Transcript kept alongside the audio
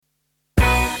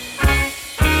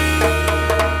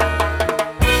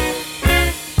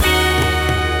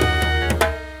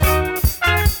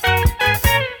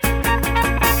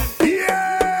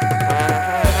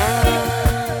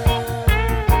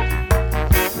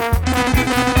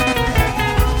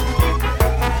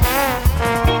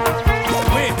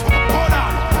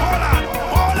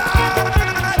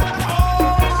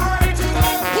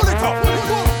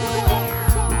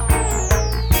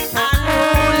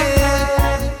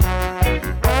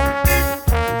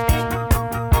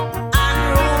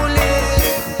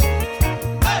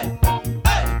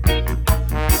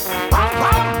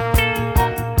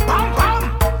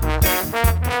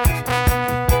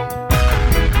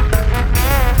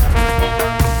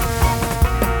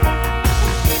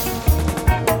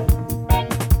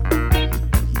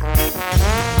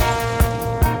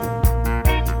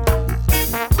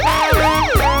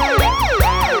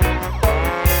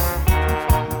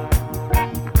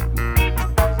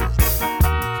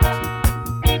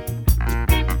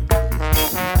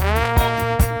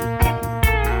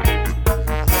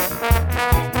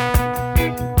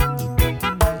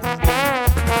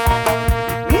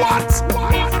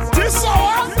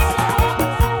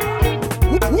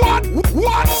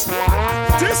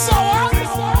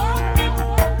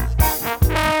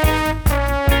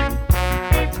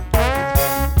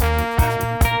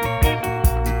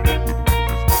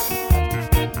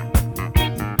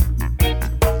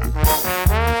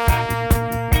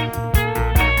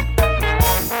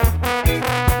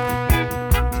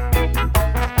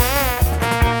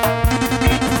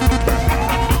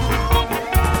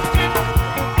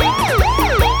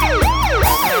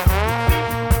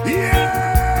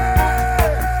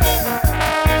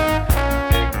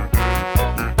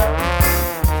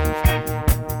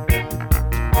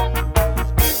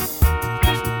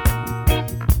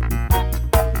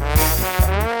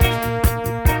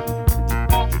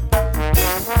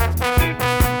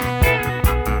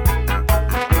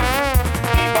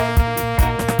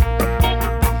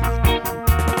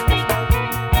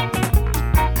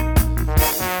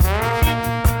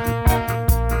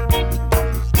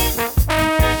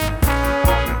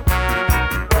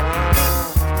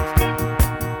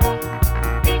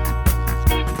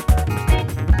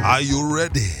Are you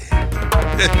ready?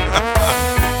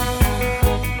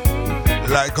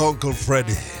 Like Uncle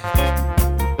Freddy.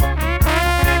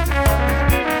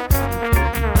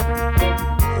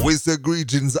 We say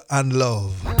greetings and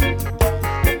love.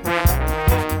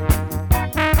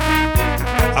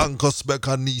 Uncle Speck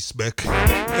and knee Speck.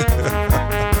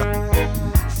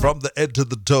 From the head to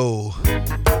the toe.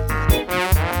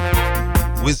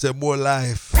 We say more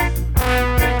life.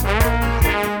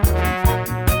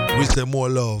 We say more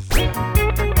love.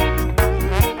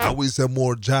 And we say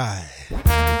more joy.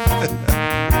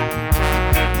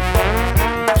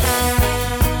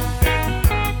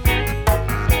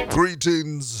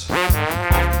 Greetings.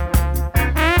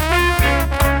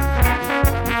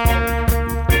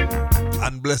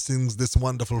 And blessings this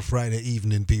wonderful Friday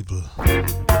evening, people.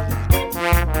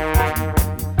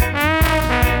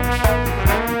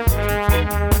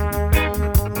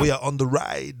 We are on the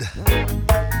ride.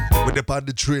 We're upon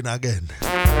the train again.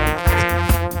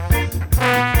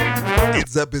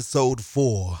 It's episode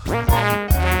 4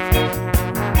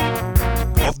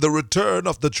 of the return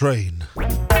of the train.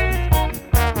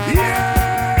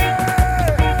 Yeah!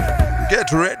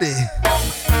 Get ready.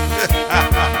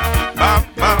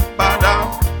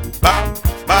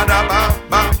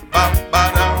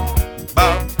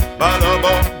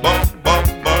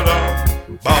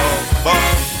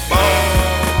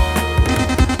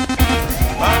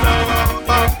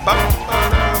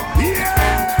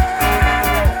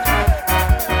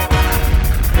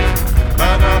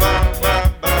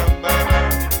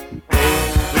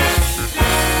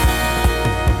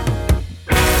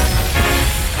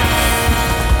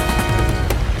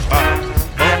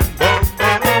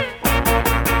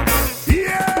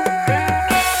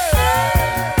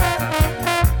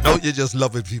 You just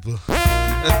love it, people.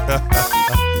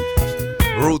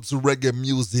 Roots reggae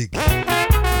music.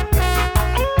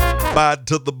 Bad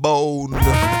to the bone.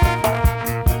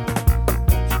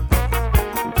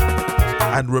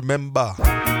 And remember,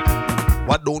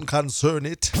 what don't concern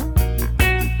it,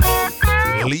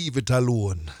 leave it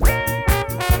alone.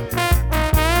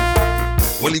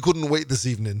 Well, he couldn't wait this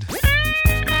evening.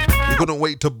 He couldn't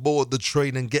wait to board the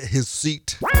train and get his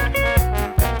seat.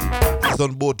 He's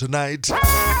on board tonight.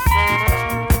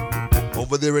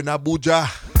 Over there in Abuja,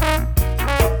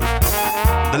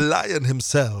 the lion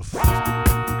himself.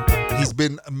 He's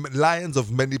been lions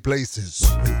of many places.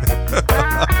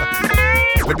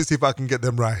 Let me see if I can get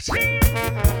them right.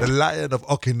 The lion of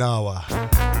Okinawa.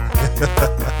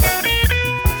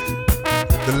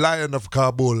 The lion of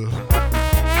Kabul.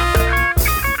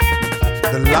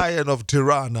 The lion of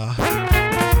Tirana.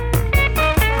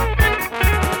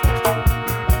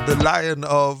 The lion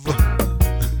of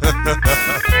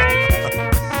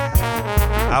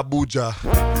Abuja.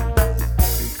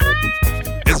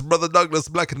 It's Brother Douglas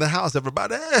Black in the house,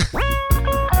 everybody.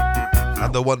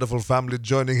 And the wonderful family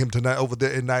joining him tonight over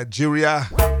there in Nigeria.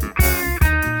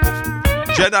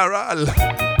 General.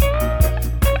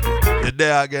 You're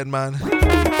there again, man.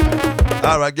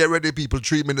 Alright, get ready, people.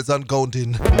 3 minutes and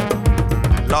counting.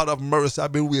 Lord of mercy,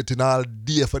 I've been waiting all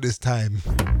day for this time.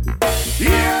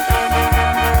 Yeah!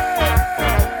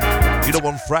 You know,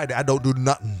 on Friday, I don't do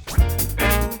nothing.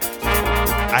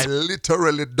 I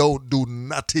literally don't do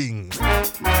nothing.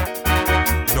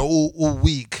 No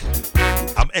week.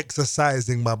 I'm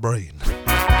exercising my brain.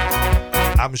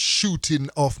 I'm shooting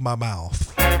off my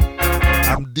mouth.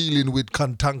 I'm dealing with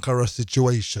cantankerous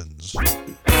situations.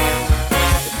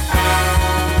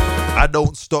 I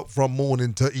don't stop from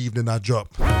morning to evening I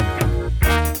drop.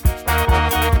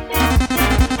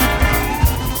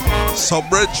 So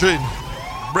brethren.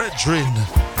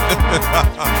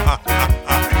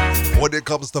 When it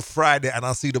comes to Friday and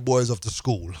I see the boys off to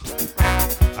school,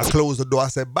 I close the door, I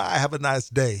say, bye, have a nice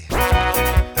day.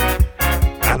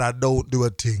 And I don't do a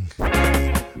thing.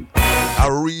 I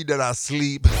read and I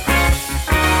sleep.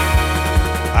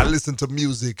 I listen to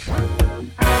music.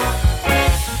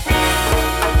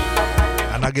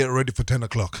 And I get ready for 10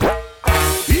 o'clock.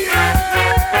 Yeah!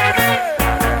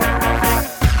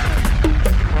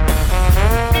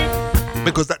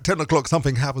 Because at 10 o'clock,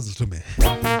 something happens to me.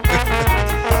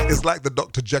 It's like the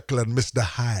Dr. Jekyll and Mr.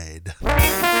 Hyde.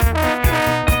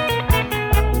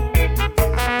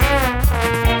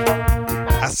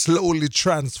 I slowly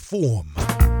transform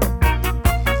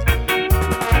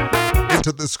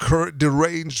into this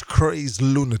deranged, crazed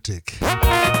lunatic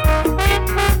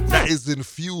that is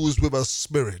infused with a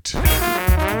spirit.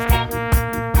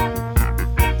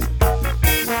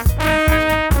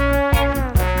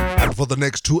 And for the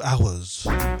next 2 hours,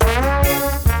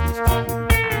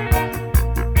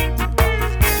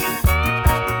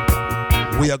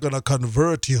 we are gonna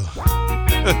convert you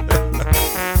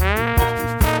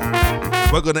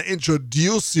we're going to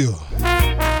introduce you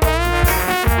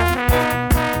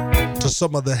to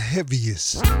some of the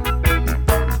heaviest,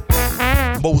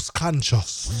 most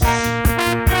conscious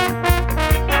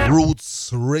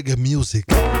roots reggae music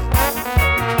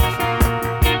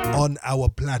on our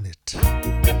planet.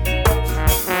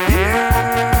 Yeah!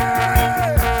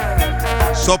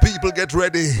 So people, get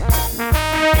ready.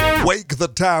 Wake the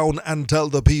town and tell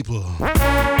the people.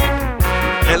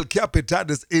 El Capitan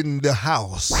is in the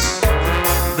house.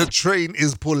 The train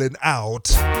is pulling out.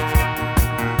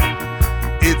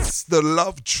 It's the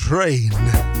love train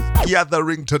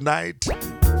gathering tonight.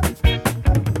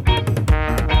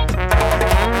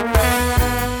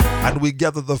 And we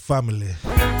gather the family.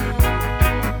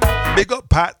 Big up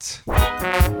Pat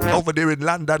over there in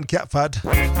London, Catford.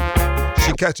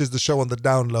 She catches the show on the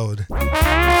download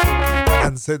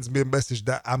and sends me a message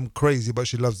that I'm crazy, but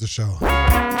she loves the show.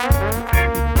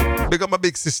 Big up my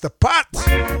big sister Pat.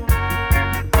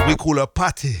 We call her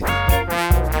Patty,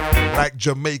 like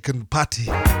Jamaican Patty.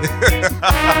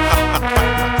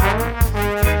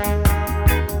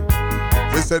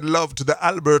 We send love to the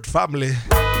Albert family.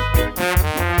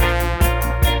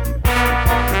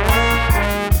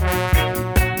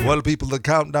 Well, people, the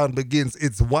countdown begins.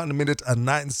 It's 1 minute and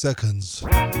 9 seconds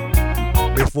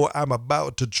before I'm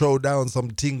about to throw down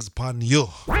some things upon you.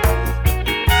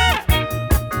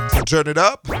 So turn it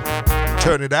up,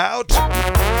 turn it out,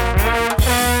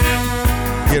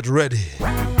 get ready.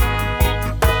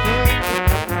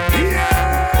 Yeah!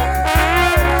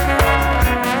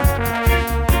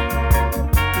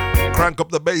 Crank up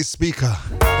the bass speaker.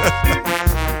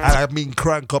 I mean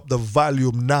crank up the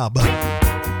volume knob.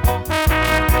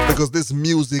 Because this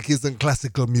music isn't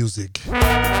classical music.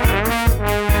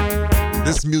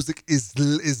 This music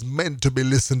is meant to be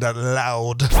listened at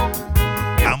loud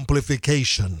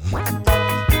amplification.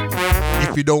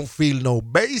 If you don't feel no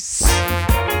bass,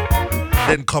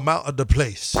 then come out of the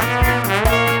place.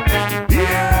 Yeah!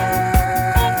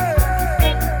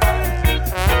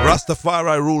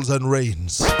 Rastafari rules and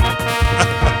reigns.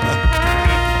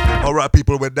 All right,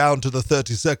 people, we're down to the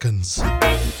 30 seconds.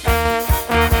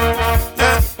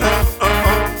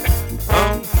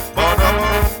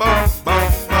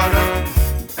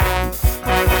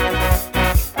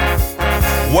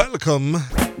 Welcome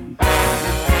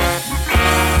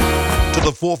to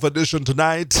the 4th edition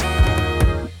tonight.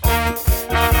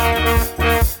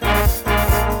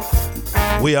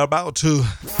 We are about to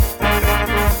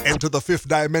enter the 5th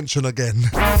dimension again.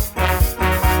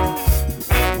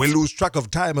 We lose track of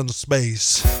time and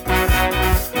space.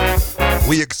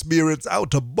 We experience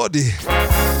out-of-body,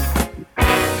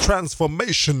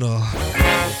 transformational,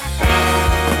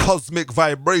 cosmic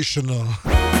vibrational,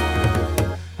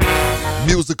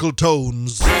 musical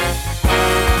tones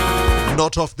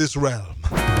not of this realm.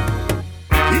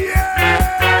 Yeah!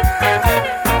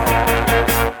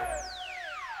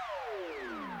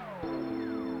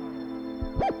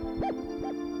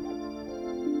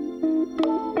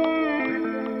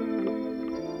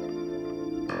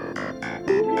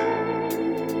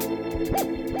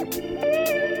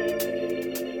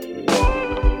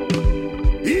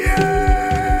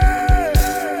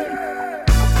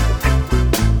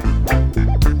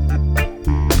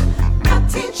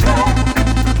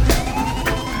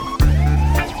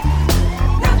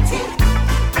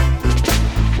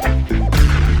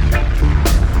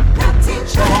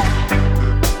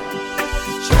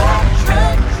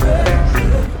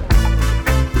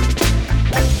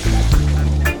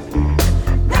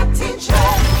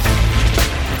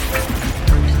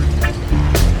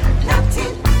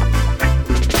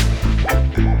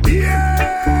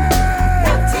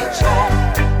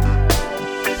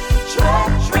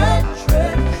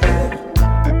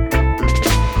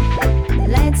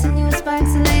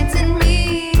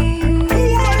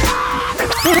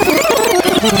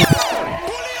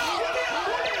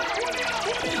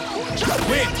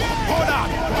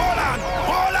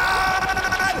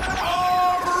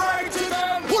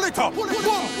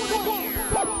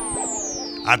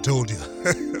 I told you.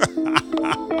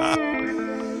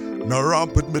 No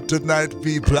romp with me tonight,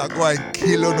 people. I'm going to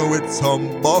kill you with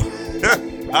some bomb.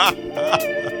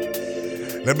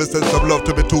 Let me send some love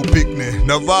to me two picnic.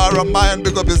 Navarra, man,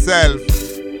 big up yourself.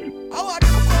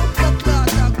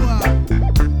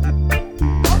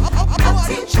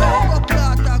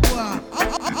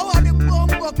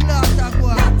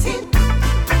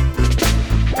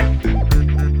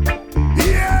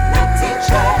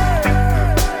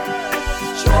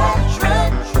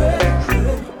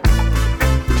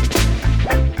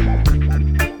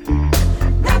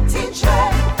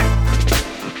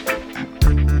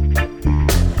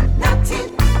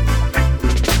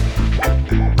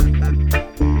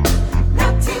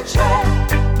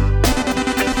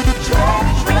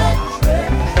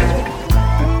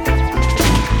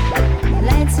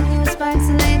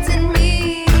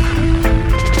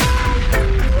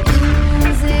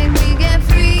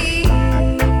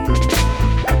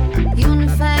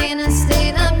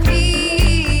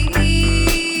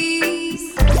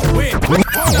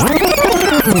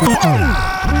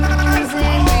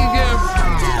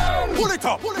 Pull it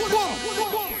up.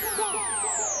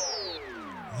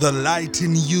 The light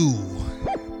in you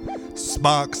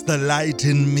sparks the light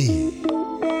in me.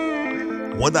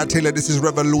 When I tell you this is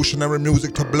revolutionary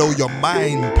music to blow your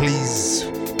mind, please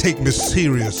take me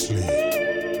seriously.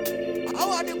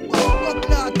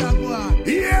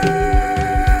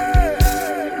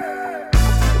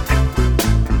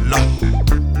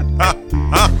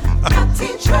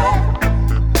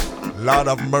 Lord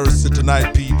of mercy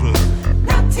tonight, people.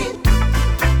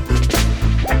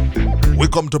 We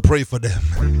come to pray for them.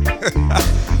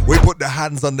 We put the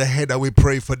hands on the head and we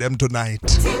pray for them tonight.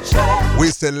 We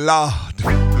say, Lord,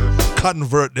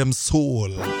 convert them soul.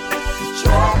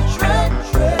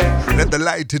 Let the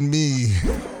light in me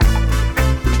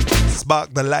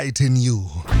spark the light in you.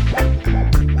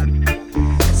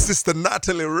 Sister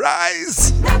Natalie,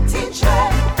 rise.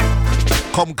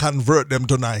 Come convert them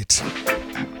tonight.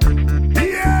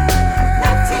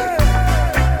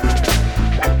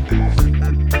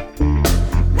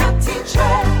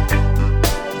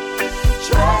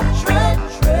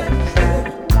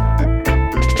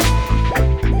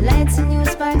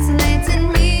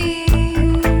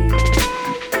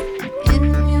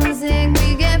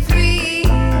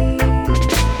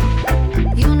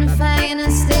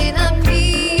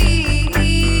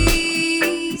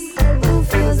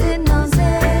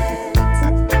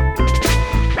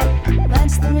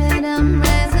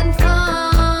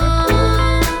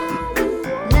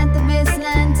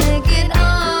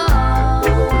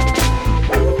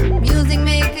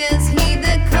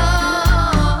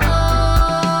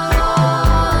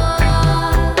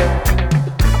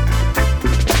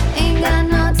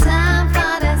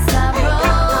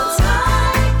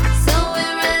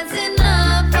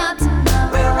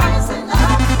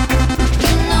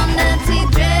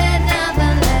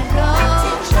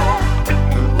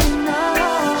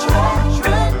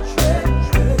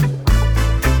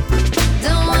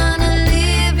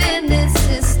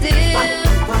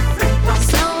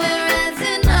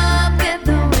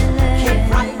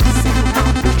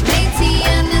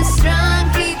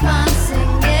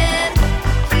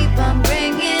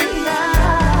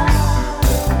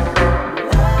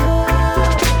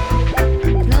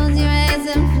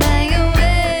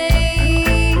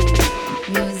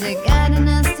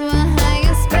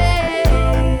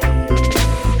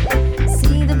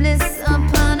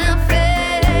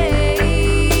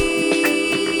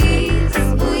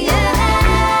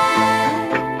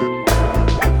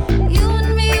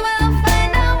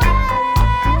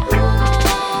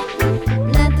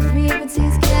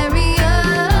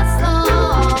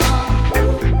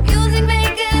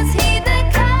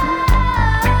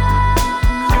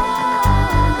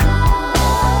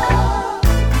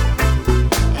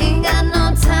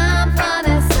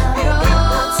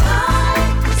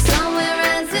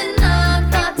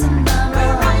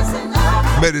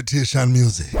 Meditation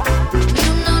music. We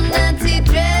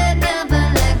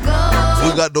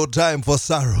got no time for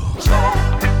sorrow.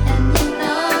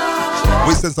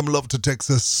 We send some love to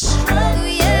Texas.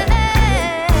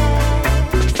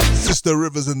 Sister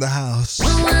Rivers in the house.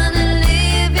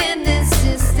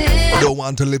 Don't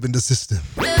want to live in the system.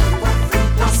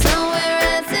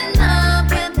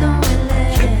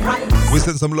 We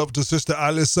send some love to Sister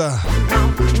Alyssa.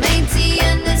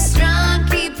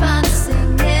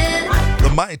 The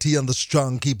mighty and the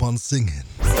strong keep on singing.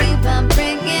 Keep on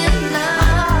bringing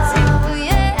love,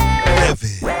 yeah.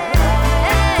 Heavy.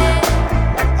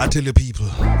 I tell you, people,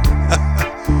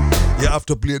 you have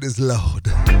to play this loud.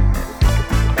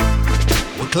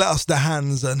 We clasp the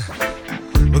hands and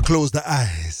we close the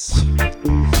eyes.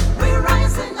 We're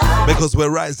rising up. Because we're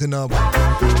rising up. You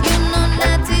know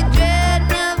that it dread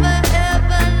never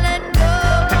ever let go.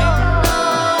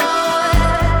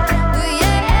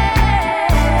 Yeah.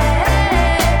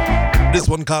 This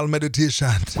one called meditation.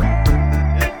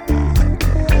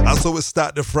 And so we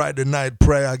start the Friday night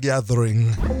prayer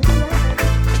gathering.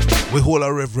 We hold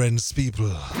our reverence,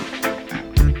 people.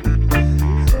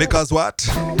 Because what?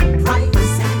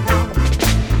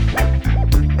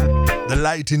 The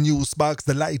light in you sparks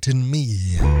the light in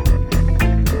me.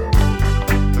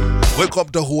 We come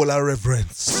to hold our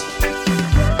reverence.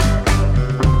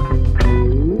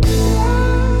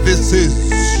 This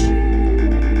is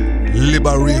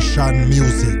liberation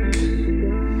music.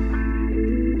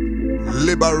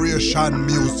 Liberation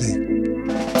music.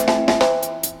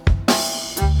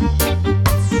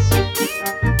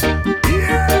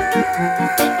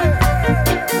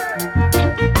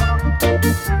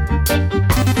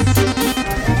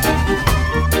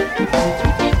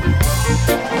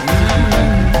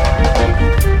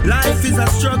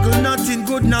 struggle, nothing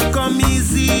good not come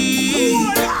easy.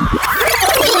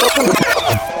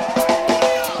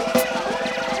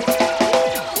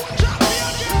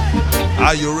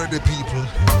 Are you ready, people?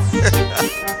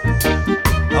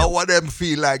 How what them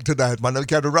feel like tonight, man? Them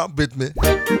can rap with me.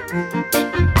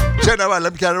 General,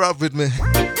 them can rap with me.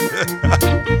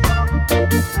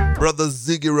 Brother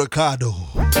Ziggi Recado.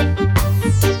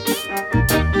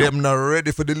 Them not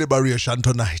ready for the liberation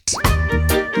tonight.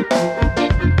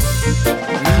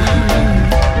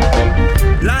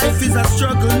 Life is a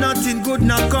struggle, nothing good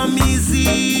not come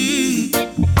easy.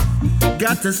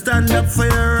 Got to stand up for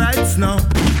your rights now.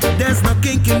 There's no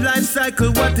kink in life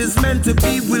cycle. What is meant to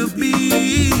be will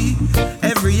be.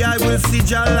 Every eye will see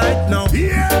your light now.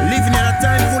 Living in a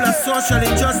time full of social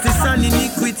injustice and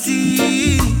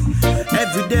iniquity.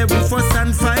 Every day we fuss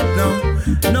and fight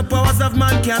now. No powers of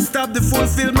man can stop the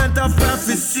fulfillment of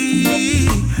prophecy.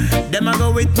 Them a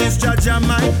go witness judge and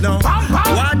might now.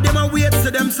 What them a wait to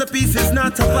them so peace is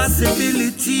not a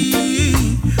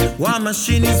possibility. War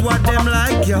machine is what them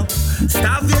like, yo.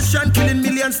 Starvation killing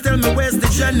millions, tell me where's the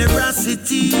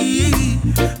generosity?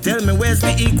 Tell me where's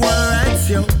the equal rights,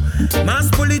 yo? Mass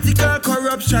political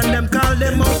corruption, them call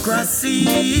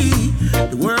democracy.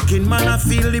 The working man I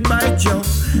feel the bite, yo.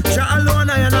 Jah alone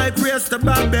I praise the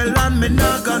Babylon, me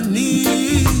not gonna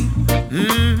need.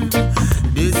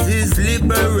 This is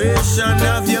liberation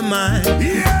of your mind,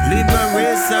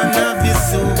 liberation of your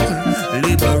soul,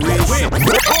 liberation.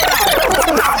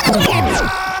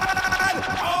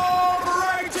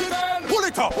 Pull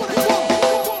it up.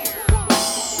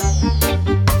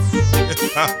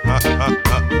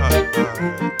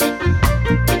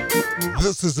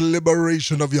 This is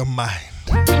liberation of your mind.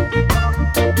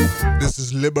 This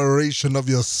is liberation of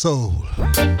your soul.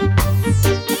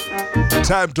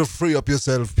 Time to free up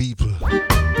yourself, people.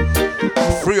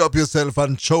 Free up yourself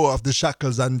and show off the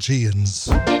shackles and chains.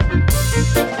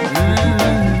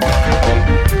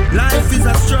 Life is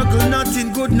a struggle,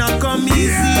 nothing good not come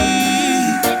easy.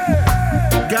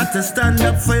 Got to stand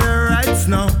up for your rights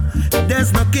now.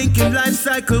 There's no kink in life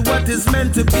cycle. What is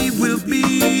meant to be will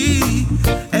be.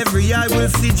 Every eye will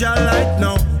see your light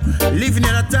now. Living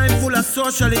in a time full of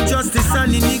social injustice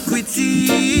and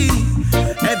iniquity.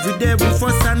 Every day we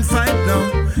fuss and fight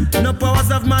now. No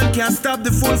powers of man can stop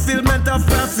the fulfillment of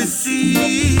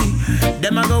prophecy.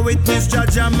 Them a go witness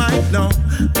judge and might now.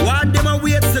 What them a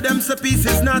wait to them so peace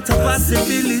is not a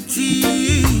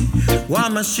possibility. War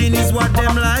machine is what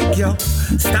them like, yo.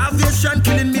 Starvation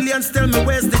killing millions, tell me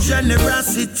where's the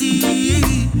generosity?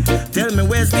 Tell me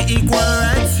where's the equal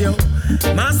rights, yo?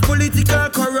 Mass political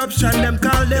corruption, them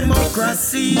call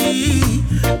democracy.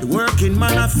 The working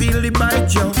man I feel the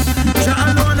bite, yo. Jah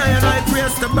alone I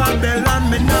praise the Babylon,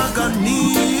 me not gonna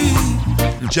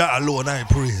kneel. Jah alone I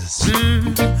praise.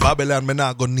 Babylon, me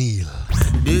not gonna kneel.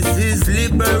 This is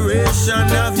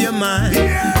liberation of your mind,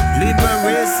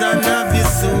 liberation of your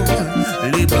soul,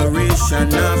 liberation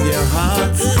of your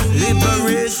heart,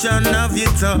 liberation of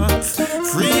your thoughts.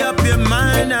 Free up your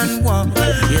mind and walk.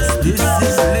 Yes, this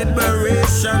is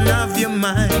liberation of your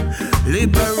mind,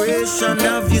 liberation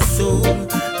of your soul,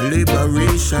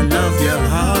 liberation of your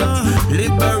heart,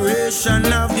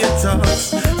 liberation of your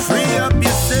thoughts. Free up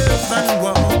yourself and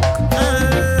walk.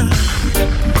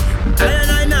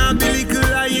 I now be little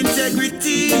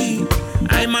integrity.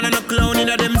 I'm on a clown in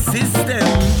a them system.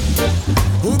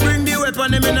 Who bring the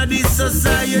weapon them in a this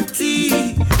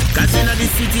society? Cause in a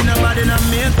this city nobody not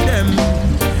make them.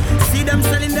 See them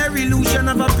selling their illusion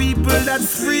of a people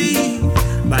that's free.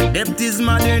 But debt is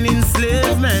modern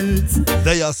enslavement.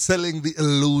 They are selling the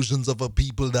illusions of a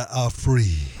people that are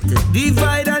free. To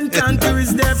divide and conquer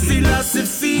is their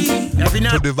philosophy.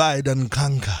 To divide and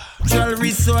conquer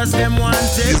resource them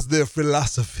wanted is their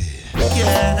philosophy.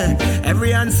 Yeah,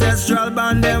 every ancestral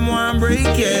bond them want break,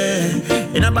 yeah.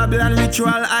 In a Babylon ritual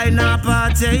I not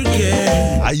partake,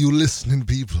 yeah. Are you listening,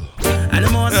 people? And the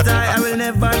Most High I will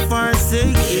never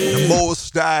forsake, yeah. The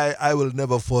Most High I will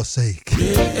never forsake.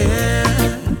 Yeah.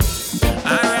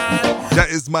 Alright. That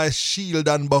is my shield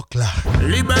and buckler.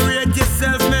 Liberate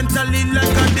yourself mentally, like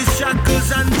on the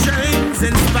shackles and chains.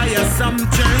 Inspire some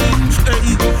change,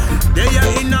 hey. They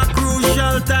are in a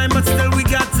crucial time, but still we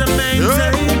got to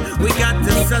maintain. We got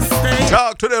to sustain.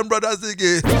 Talk to them, brother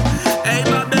Ziggy. Hey,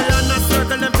 Babylon, a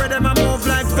circle them, pray them a move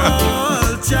like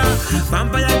vulture.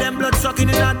 Vampire them blood sucking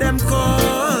in a them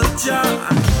culture.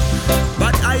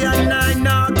 But I and I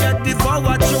now get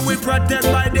devoured, so we protect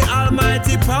by the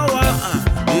almighty power.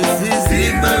 This is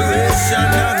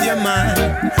liberation of your mind,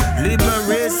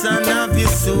 liberation of your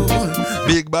soul.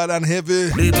 Big Big, bad and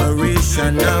heavy.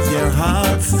 Liberation of your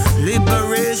hearts,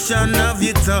 liberation of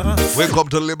your thoughts. We come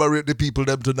to liberate the people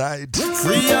them tonight.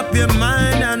 Free up your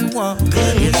mind and walk.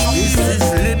 This is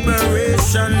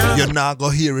liberation of You're not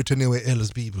gonna hear it anywhere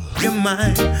else, people. your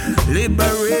mind,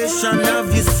 liberation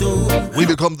of your soul, We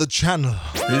become the channel.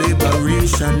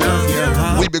 liberation of your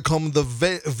heart, We become the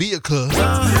vehicle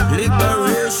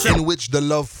liberation in which the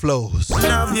love flows.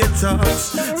 of your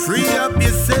thoughts. Free up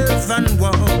yourself and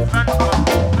walk.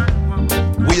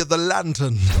 We are the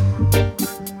lantern.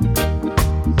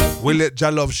 We let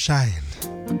Jah love shine.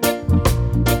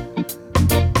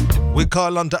 We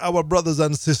call unto our brothers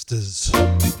and sisters.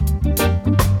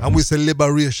 And we say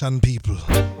liberation, people.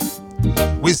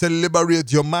 We say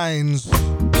liberate your minds.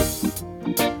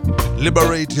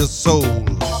 Liberate your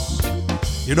souls.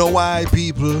 You know why,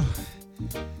 people?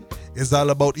 It's all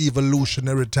about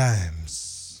evolutionary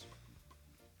times.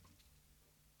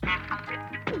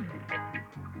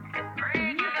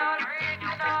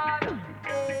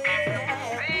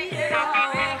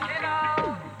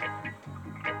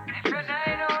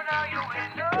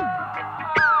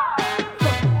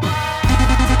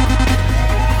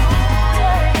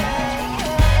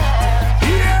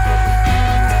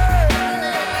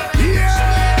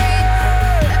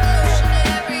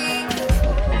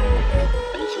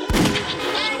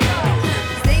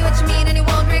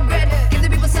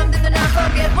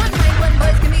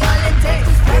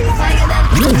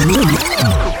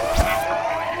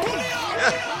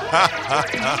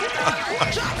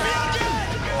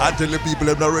 I tell the people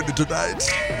I'm not ready tonight.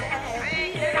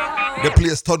 The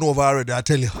place turn over already, I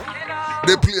tell you.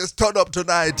 The place turn up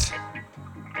tonight.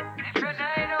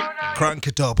 Crank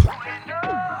it up.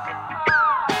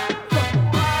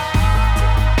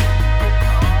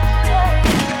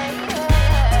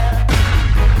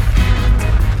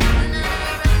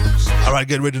 Alright,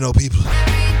 get ready now, people.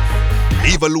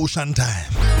 Evolution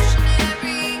time.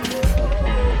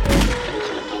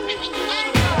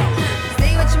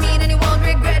 Say what you mean and you won't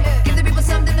regret. Give the people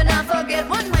something to not forget.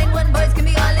 One mind, one voice, give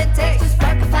me all it takes. To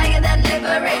spark a fire that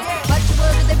liberate. Watch the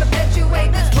world as they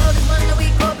perpetuate. This world is one that we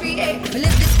co-create. We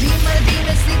live this dream while the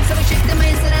demons sleep, so we shift the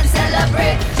mindset and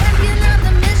celebrate. Champion of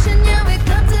the mission, yeah, we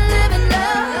come to live in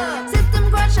love. System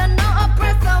crush and no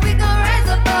oppressor, we gon' rise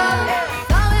above.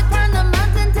 Now we climb the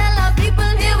mountain, tell our people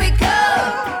here we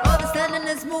come. All the stand in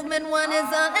this movement, one is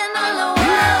on and all the world.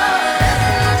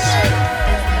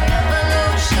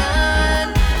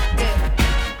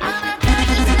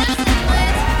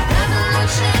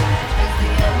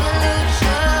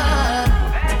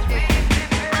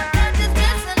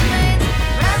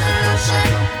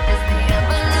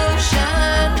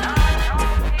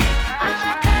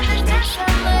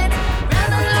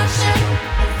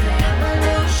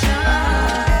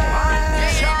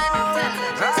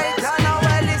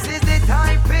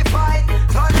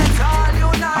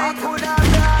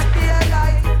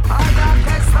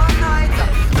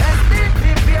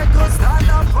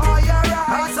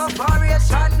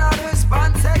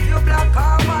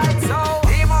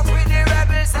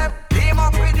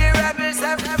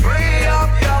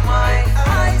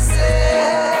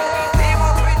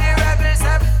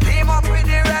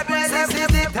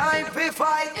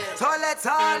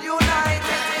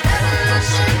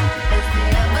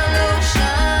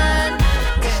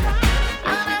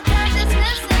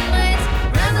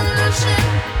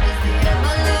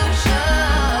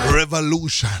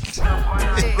 Revolution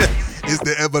is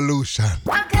the evolution.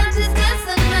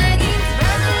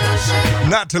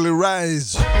 Natalie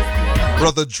Rise,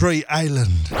 Brother Dre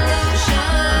Island,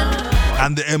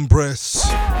 and the Empress.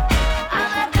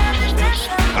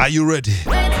 Are you ready?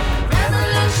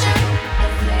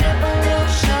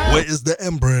 Where is the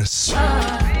Empress?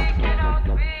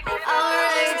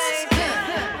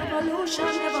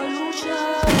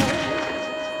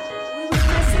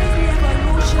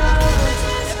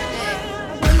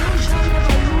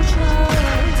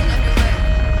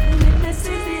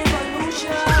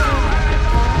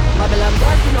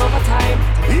 Overtime.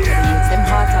 Yeah. Them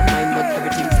heart and mind, but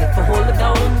everything's set for hold it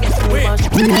down. Get to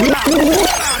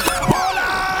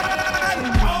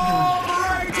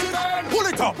Pull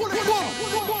it up.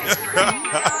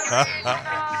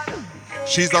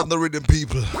 She's on the rhythm,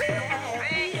 people.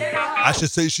 I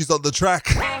should say she's on the track.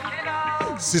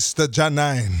 Sister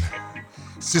Janine,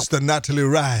 Sister Natalie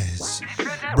Rise,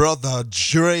 Brother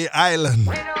Dre Island.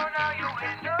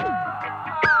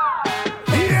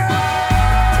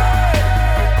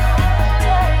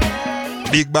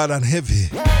 Big, bad and heavy.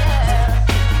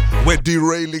 We're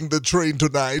derailing the train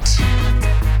tonight.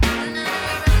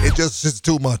 It just is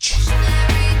too much.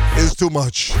 It's too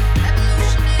much.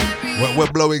 We're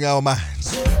blowing our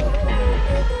minds.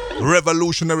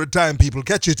 Revolutionary time, people.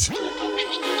 Catch it. Say what you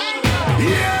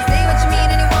mean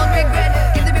and you won't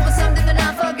regret. Give the people something to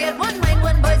not forget. One mind,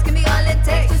 one voice can be all it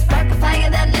takes. To spark a fire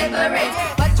that liberates.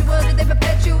 Watch your world as they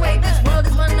perpetuate. This world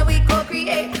is one that we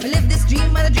co-create. We live this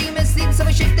dream while the dream is sleep. So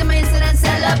we shift the mindset and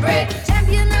celebrate.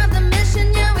 Champion of the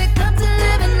mission, yeah, we come to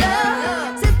live in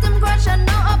love. System crush and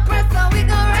no oppressor, we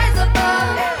gon' rise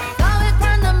above. Go it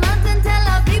on the mountain, tell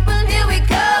our people here we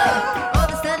come. All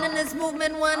the stand in this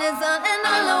movement, one is on and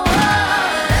all the one.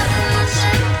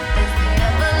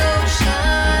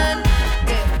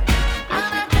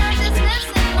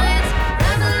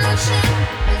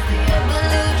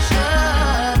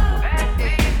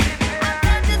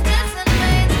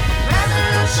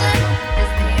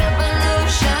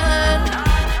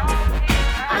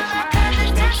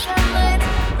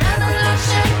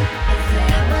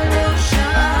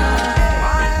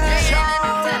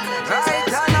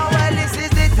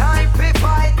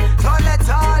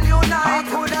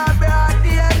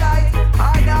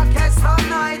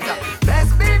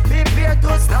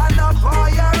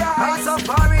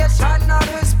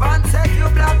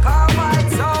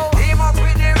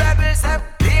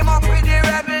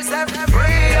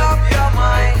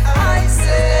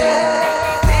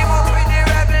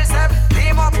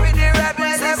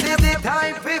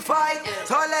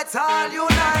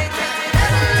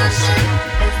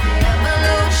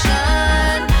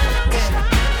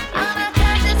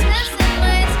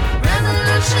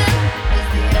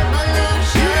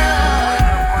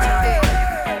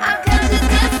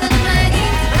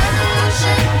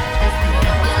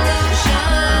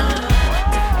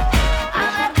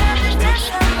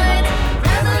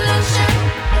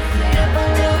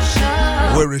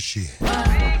 Where is she?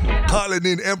 Calling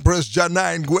in Empress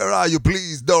Janine. Where are you?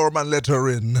 Please, Doorman, let her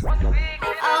in.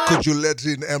 Could you let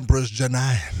in Empress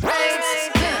Janine?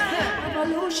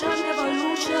 Evolution,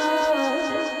 evolution.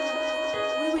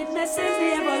 We witnessing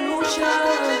the evolution.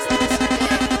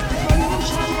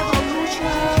 Evolution,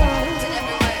 evolution.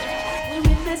 We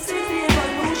witnessing the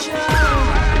evolution.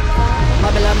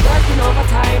 Babylon working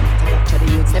overtime. Capture the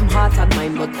youths, them heart and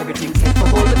mind, but everything's set for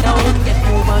hold it down. Get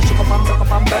move and shook up and broke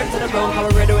up and burn to the ground. How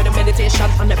we ready with the meditation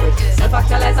on the break.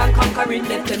 Self-actualize and conquering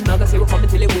them. Them now say we coming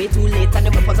till it way too late. And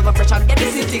then weapons of oppression get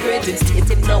disintegrated.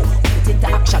 Stating now, put into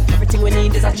action. Everything we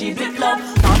need is achieved with love.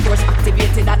 Thought force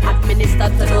activated and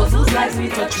administered to those whose lives we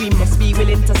touch. We must be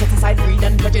willing to set aside greed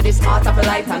and prejudice. Heart of a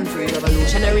light and free.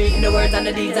 Revolutionary in the words and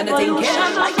the deeds and the thinking.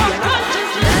 Like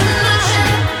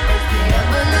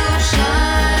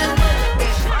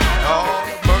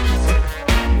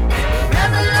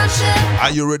Are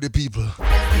you ready, people?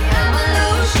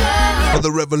 For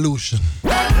the revolution.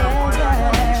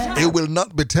 It will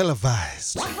not be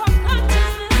televised.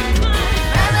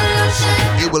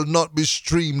 It will not be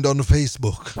streamed on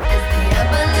Facebook.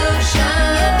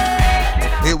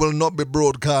 It will not be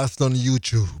broadcast on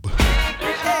YouTube.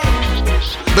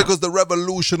 Because the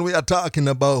revolution we are talking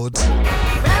about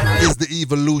is the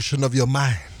evolution of your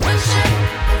mind.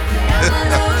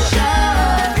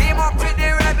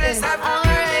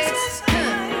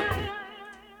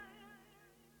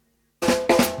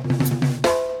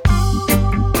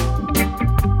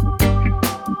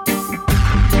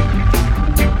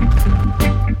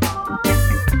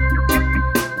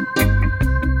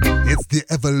 It's the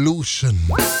evolution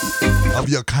of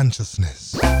your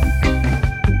consciousness. Just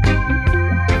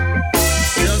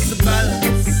the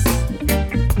balance.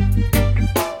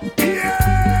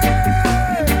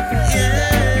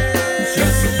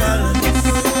 Just the balance.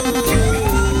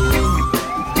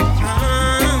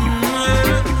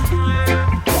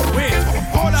 Wait,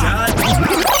 hold on. Alright, then.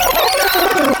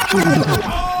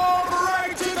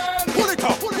 Pull it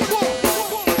up.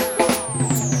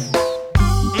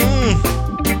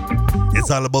 It's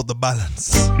all about the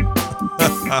balance.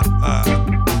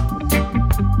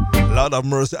 Lord of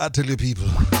mercy, I tell you, people.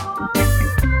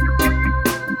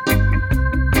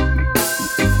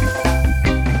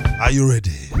 Are you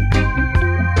ready?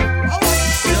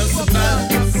 Just the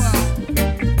balance.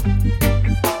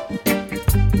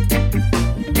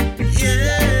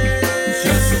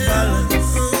 Just the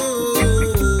balance.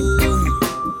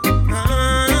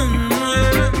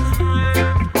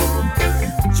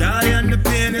 Joy and the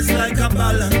pain is like a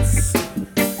balance.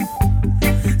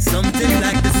 Something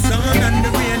like the sun and the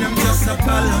rain, I'm just a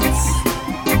balance.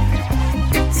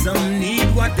 Some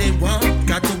need what they want,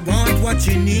 got to want what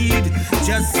you need.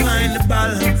 Just find the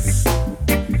balance.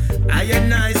 I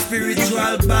and I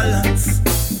spiritual balance.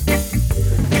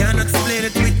 Can't explain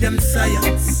it with them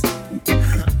science.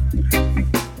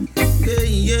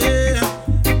 Yeah.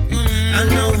 I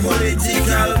know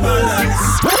political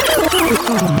balance.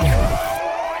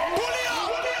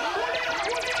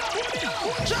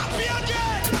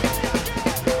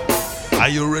 Are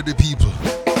you ready, people?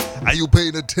 Are you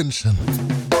paying attention?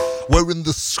 We're in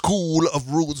the school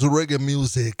of roots reggae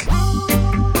music.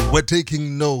 We're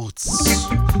taking notes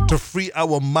to free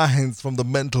our minds from the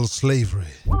mental slavery.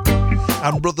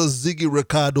 And brother Ziggi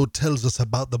Recado tells us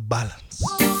about the balance.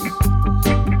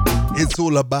 It's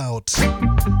all about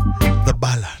the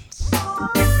balance.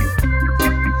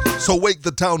 So wake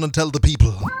the town and tell the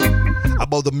people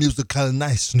about the musical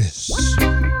niceness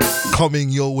coming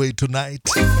your way tonight.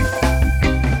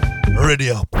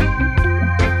 Ready up. Just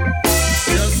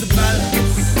the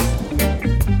balance.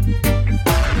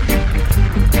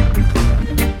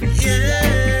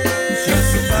 Yeah.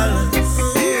 Just the balance.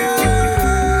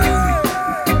 Yeah.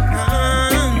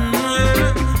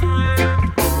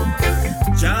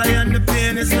 Joy and the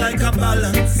pain is like a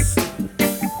balance.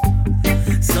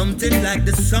 Something like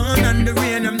the sun and the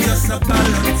rain, I'm just a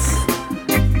balance.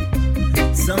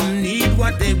 Some need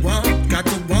what they want, got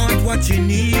to want what you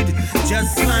need.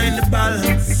 Just find the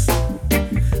balance.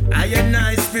 I and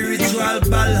I spiritual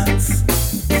balance.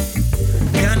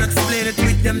 Can't explain it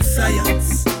with them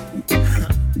science.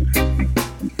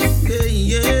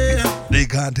 Yeah. They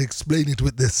can't explain it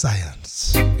with their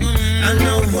science. And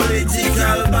no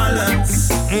political balance.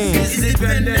 It's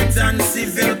dependent on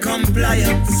civil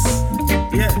compliance.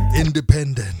 Yeah.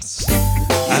 Independence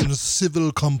and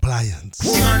civil compliance.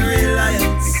 Woman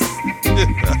reliance.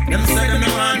 Them say them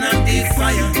no want no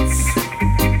defiance.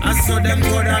 I saw them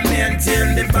coulda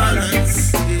maintain the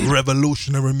balance.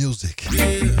 Revolutionary music.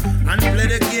 And play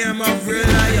the game of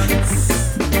reliance.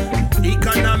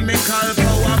 Economical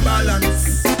power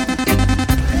balance.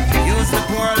 Use the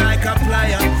poor like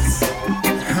appliance.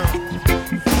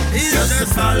 It's just a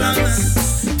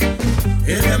balance.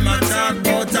 If them a talk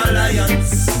about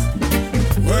alliance,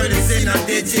 world is in a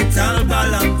digital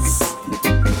balance.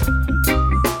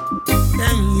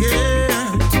 And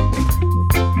yeah,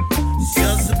 it's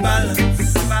just a balance.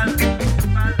 It's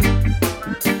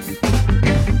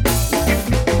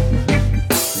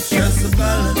just a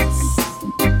balance.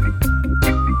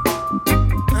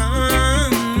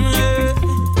 Yeah.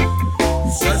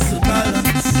 It's just a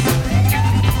balance.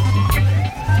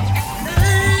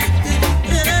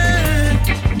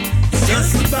 It's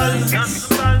just a balance.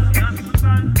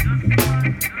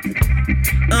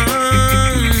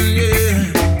 Yeah.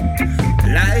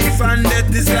 Life and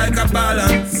death is like a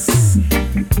balance. You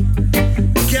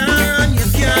can,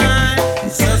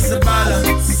 it's just a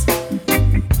balance.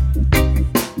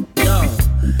 Yo,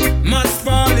 must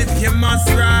fall if you must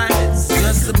rise.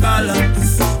 Just a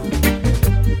balance.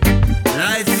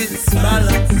 Life is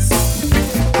balance.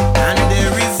 And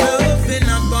there is love in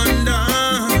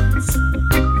abundance.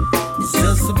 It's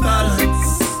just a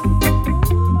balance.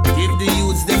 Give the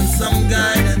youths them some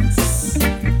guidance.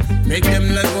 Make them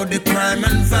let go the crime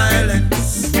and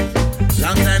violence.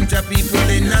 Long time to people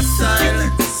in a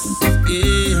silence.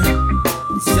 Yeah,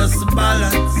 it's just a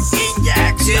balance.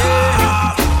 Injection.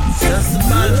 Yeah, it's just a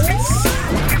balance.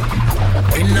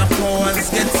 Enough powers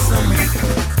get some.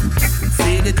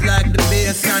 Feel it like the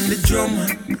bass and the drum.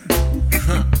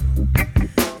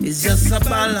 It's just a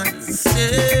balance.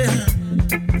 Yeah,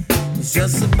 it's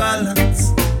just a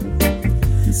balance.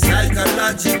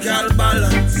 Psychological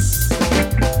balance.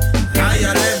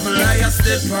 Higher level, higher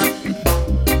step up.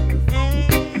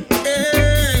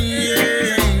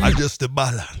 Just the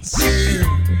balance.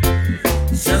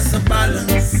 It's just a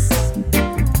balance.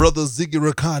 Brother Ziggi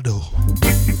Recado.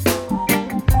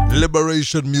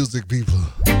 Liberation music, people.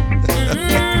 I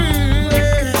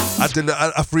tell you,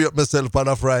 I free up myself on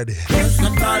a Friday. Just a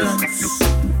balance.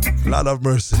 Lord of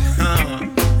mercy.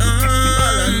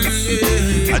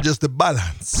 I just the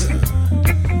balance.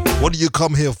 What do you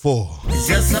come here for? It's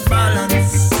just a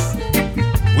balance.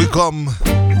 We come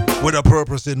with a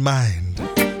purpose in mind.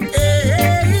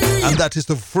 And that is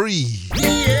to free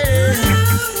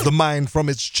the mind from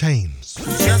its chains.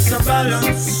 Just a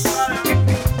balance.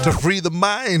 To free the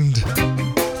mind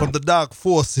from the dark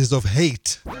forces of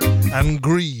hate and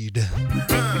greed,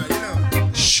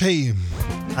 shame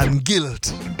and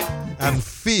guilt and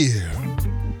fear.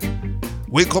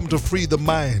 We come to free the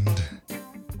mind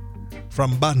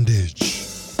from bondage.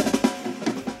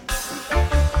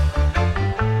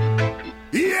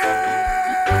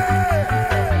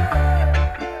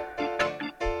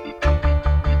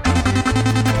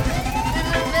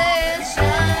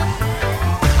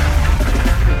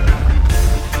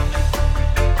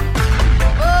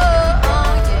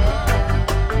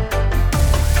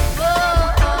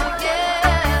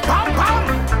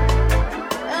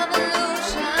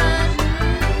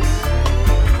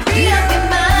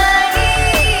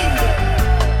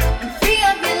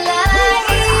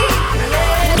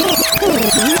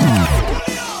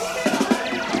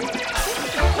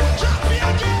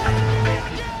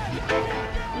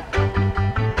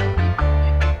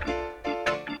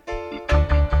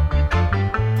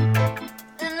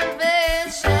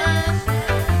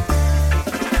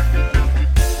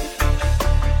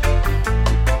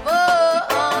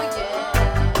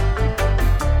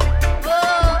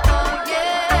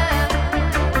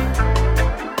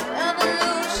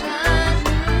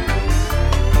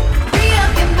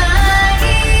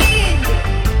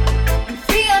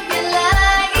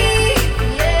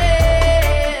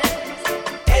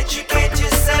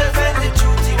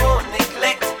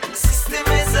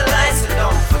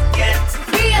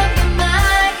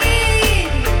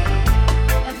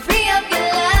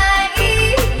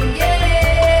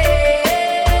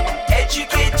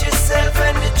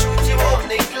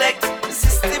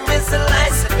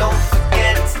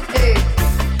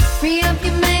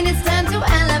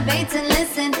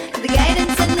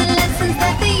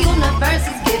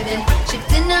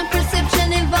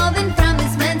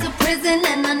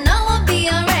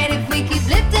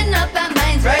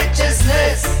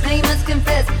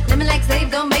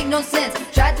 don't make no sense.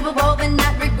 Try to evolve and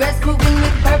not regress. Moving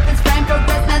with purpose, find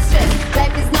progress, not stress.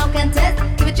 Life is no contest.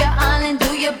 Give it your all and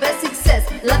do your best success.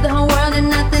 Love the whole world and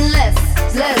nothing less.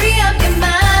 Free up your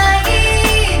mind.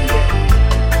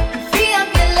 Free up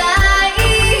your life.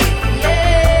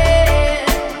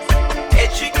 Yeah.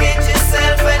 Educate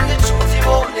yourself and the truth you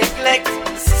won't neglect.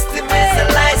 The system is a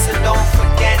lie, so don't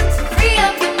forget. Free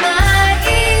up your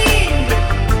mind.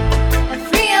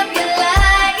 Free up your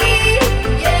life.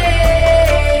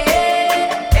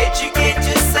 Yeah. Educate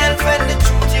yourself and the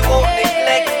truth you won't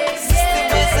neglect. The system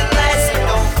is a lie, so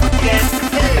don't forget.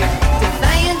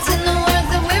 Defiance in the words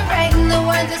that we're writing, the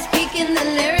words we're speaking, the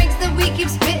lyrics that we keep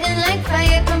spitting like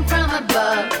fire come from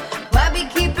above. Why we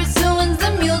keep pursuing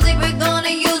the music, we're gonna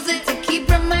use it to keep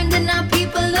reminding our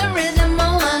people the rhythm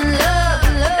of one love.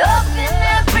 Open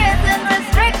their prison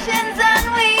restrictions and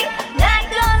we not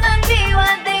gonna be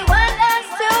what they want us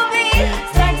to be.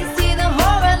 Start to see the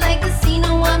horror like the scene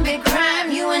of one big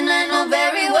crime. You and I know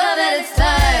very well that it's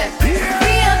time.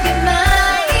 Free up your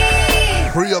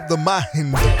mind. Free up the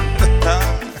mind.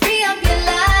 Free up your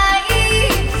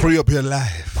life. Free up your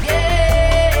life.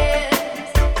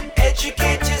 Yes.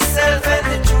 Educate yourself and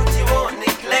the truth you won't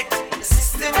neglect. The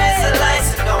system is a lie,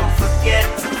 so don't forget.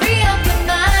 Free up your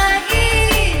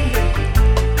mind.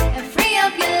 And free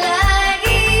up your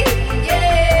life.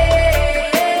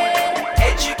 Yeah.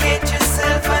 Educate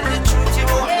yourself and the truth you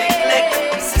won't neglect.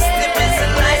 The system is a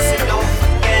lie, so don't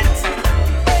forget.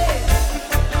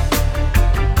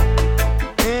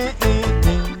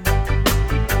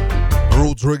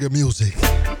 Roots reggae music.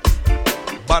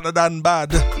 Better than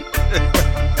bad.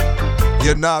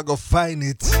 You're not gonna find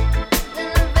it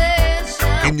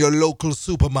in your local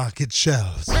supermarket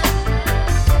shelves.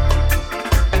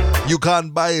 You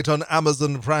can't buy it on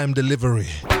Amazon Prime Delivery.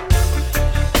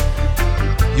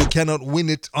 You cannot win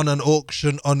it on an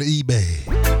auction on eBay.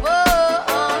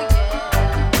 Whoa,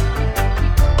 yeah.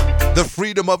 The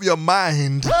freedom of your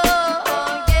mind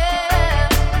Whoa, yeah.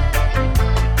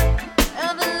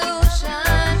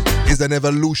 Evolution. is an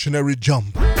evolutionary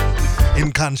jump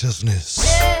in consciousness.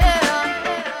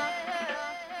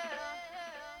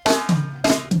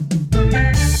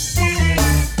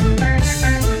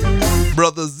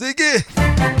 Brother Ziggy.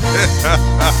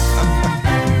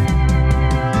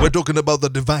 We're talking about the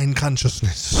divine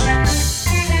consciousness.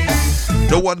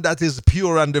 The one that is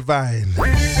pure and divine.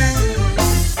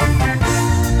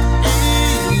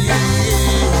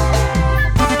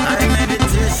 Our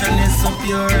meditation is so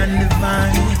pure and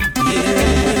divine.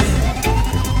 Yeah.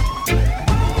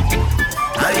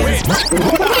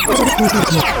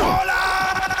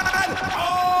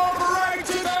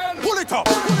 Alrighty then. Pull it up.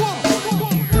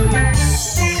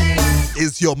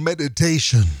 Is your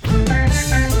meditation,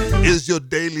 is your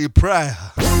daily prayer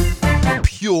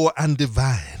pure and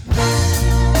divine?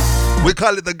 We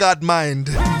call it the God mind.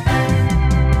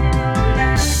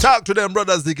 Talk to them,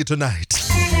 Brother Ziggy, tonight.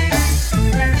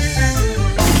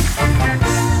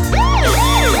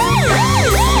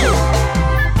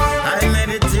 Our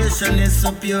meditation is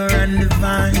so pure and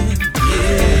divine.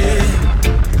 Yeah.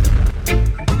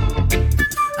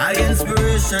 Our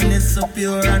inspiration is so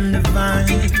pure and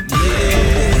divine.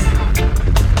 Yeah.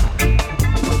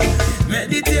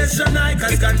 Meditation,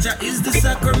 cause ganja is the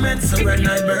sacrament. So when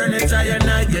I burn it, I and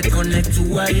I get connect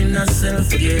to I inner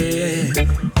self. Yeah.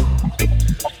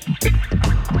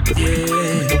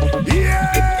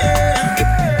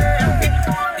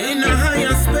 In a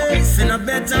higher space, in a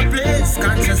better place,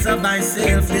 conscious of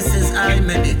myself, this is I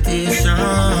meditation.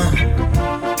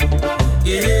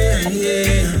 Yeah.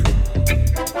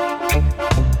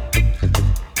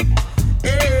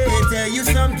 Hey, tell you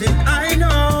something I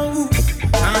know.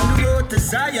 On the road to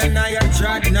Zion, I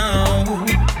trod now.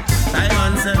 I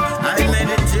answer, I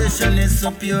meditation is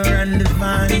so pure and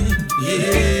divine.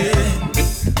 Yeah.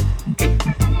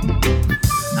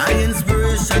 My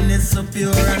inspiration is so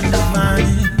pure and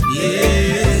divine.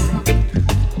 Yeah.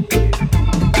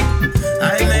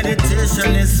 My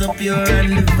meditation is so pure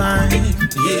and divine.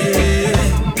 Yeah.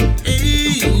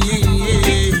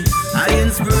 My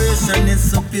inspiration is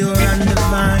so pure and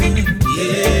divine.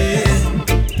 Yeah.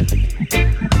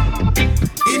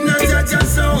 In a touch of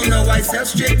sound, now I step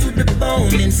straight to the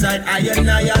bone. Inside I and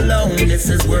I alone. This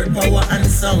is word, power, and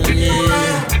sound.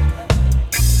 Yeah.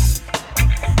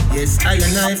 Yes, I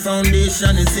and I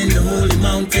foundation is in the holy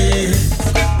mountain.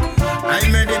 I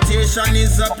meditation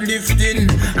is uplifting.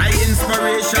 I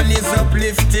inspiration is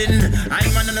uplifting.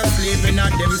 I'm an enough living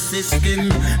at them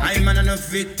system. I'm an enough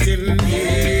victim,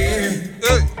 yeah.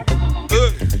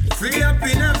 Free up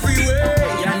in every way,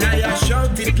 and I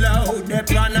shout it loud.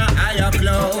 Upon a higher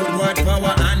cloud, word,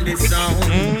 power, and the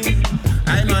sound.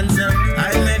 I'm answer.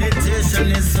 I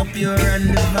meditation is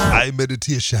My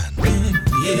meditation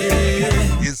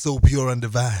is so pure and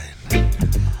divine.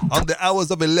 On the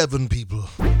hours of 11, people,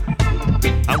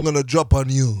 I'm gonna drop on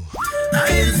you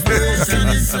inspiration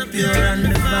is so pure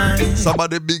and divine. some of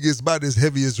the biggest, baddest,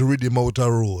 heaviest rhythm out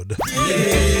the road.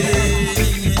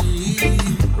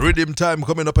 Rhythm time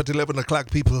coming up at 11 o'clock,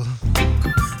 people.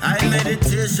 I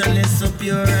meditation is so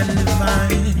pure and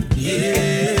divine.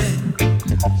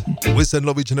 We send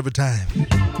love each and every time.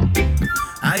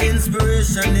 I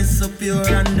inspiration is so pure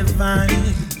and divine.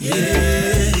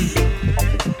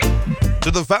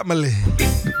 To the family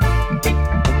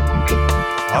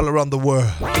all around the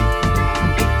world.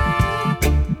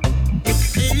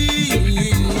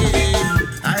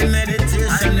 I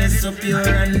meditation is so pure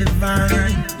and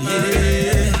divine.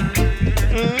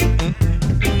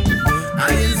 I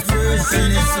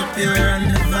inspiration is so pure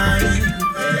and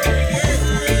divine.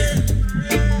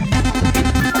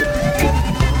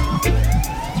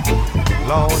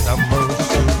 Lord have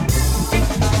mercy.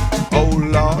 Oh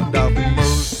Lord have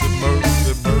mercy,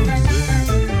 mercy, mercy.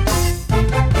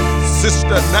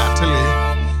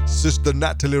 Sister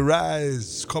Natalie,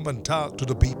 rise. Come and talk to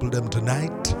the people them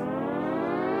tonight.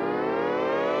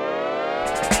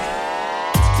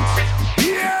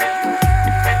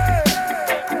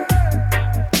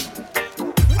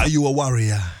 Are you a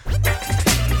warrior?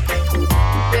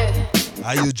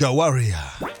 Are you a warrior?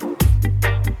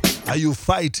 Are you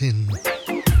fighting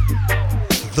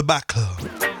the battle,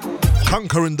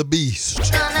 conquering the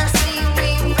beast? Gonna see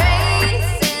we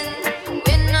racing.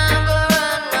 We're not gonna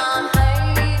run or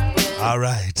hide. All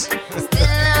right. Still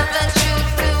have the truth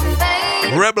to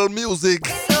fight. Rebel music,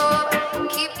 So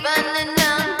keep burning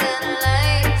down the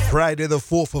lights. Friday the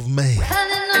 4th of May.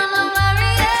 Calling on my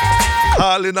warriors.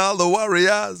 Calling all the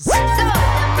warriors. So them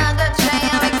other try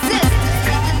our existence.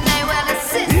 Deny what the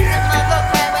system of a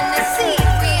cry when they see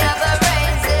we have a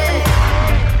rising.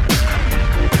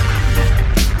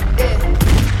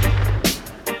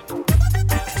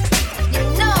 You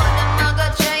know them other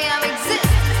try our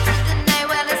existence. Deny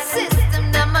what the system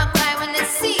them a cry when they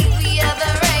see we have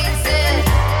a rising.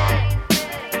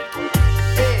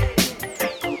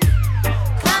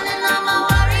 Calling on my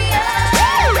warriors.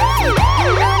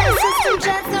 You know the system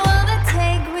tries to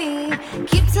overtake we.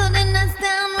 Keeps holding us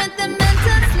down with the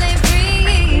mental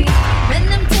slavery. When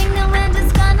them think that we're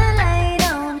just gonna lie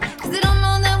down, 'cause they don't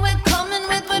know that we're coming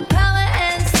with power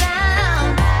and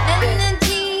sound.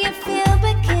 Energy you feel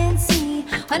but can't see.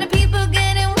 When the people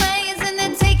getting wise and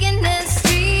they're taking the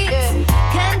streets.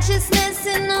 Consciousness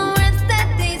in the words that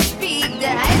they speak.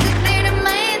 Their eyes are clear, their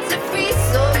minds are free.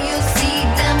 So you see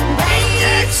them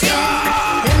rising.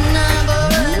 Them not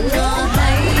gonna run no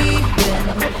hiding.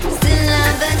 Still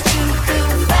have the truth to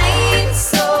fight.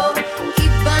 So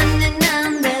keep burning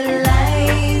down the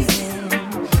lies.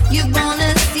 You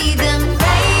gonna see them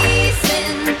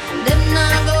rising. Them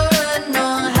not gonna run no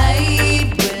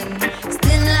hiding.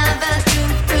 Still have the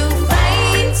truth to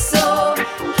fight. So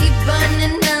keep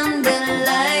burning down the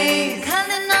lies.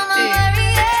 Calling on my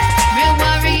warriors. Real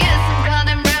warriors, some call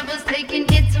them rebels, taking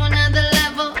it to another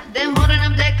level. They're holding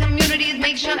up their communities,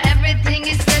 make sure everything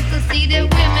is settled. See the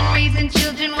women raising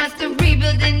children, what's the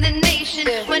rebuilding the nation?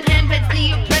 One hand pets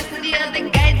the oppressor, the other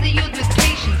guides the youth with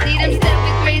patience. See them step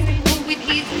with grace, move with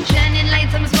ease, shining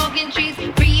lights on smoking trees.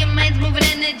 Free your minds, moving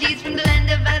energies from the land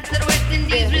of us to the West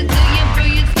Indies. Resilient,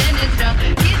 brilliant, standing strong.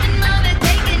 Giving all and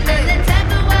taking none. The type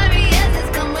of warriors has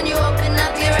come when you open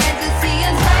up your eyes to see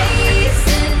us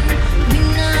rising. We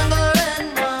not gonna run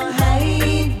or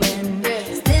hide when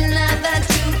still have the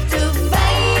truth to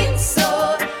fight. So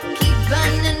keep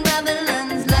burning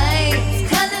Babylon's lights.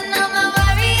 Calling on my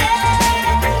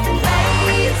warriors.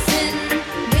 Rising.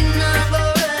 We not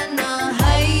gonna run or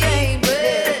hide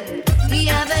when we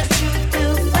have the truth to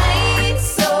fight.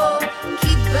 So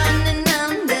keep burning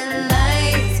down the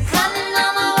lights. Calling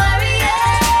on my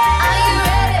warriors. Are you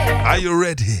ready? Are you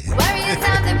ready? Warriors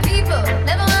are the people,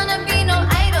 never wanna be no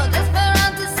idol. Just for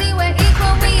all to see we're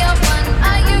equal, we are one.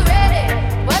 Are you ready?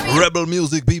 Warriors Rebel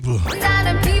music, people. are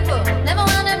the people, never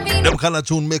wanna be no Them kind of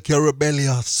tune make you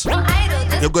rebellious. idol.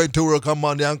 Just You're going to work on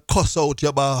Monday and cuss out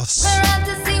your boss. for all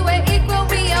to see we're equal,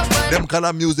 we are one. Them kind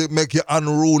of music make you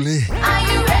unruly. Are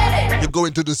you ready? You go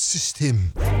into the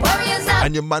system Warriors are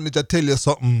and your manager tell you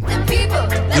something. the people,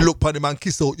 You look on him and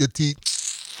kiss out your teeth.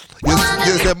 You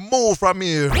say, move from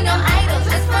here. we no idols.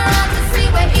 Just for all to see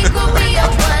we're equal, we are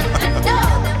one. And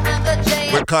all them other We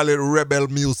giants call it rebel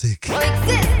music.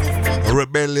 coexist.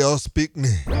 Rebellious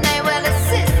picnic. Now while the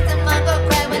system I go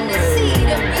cry when they see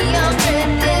them be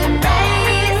already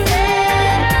rising.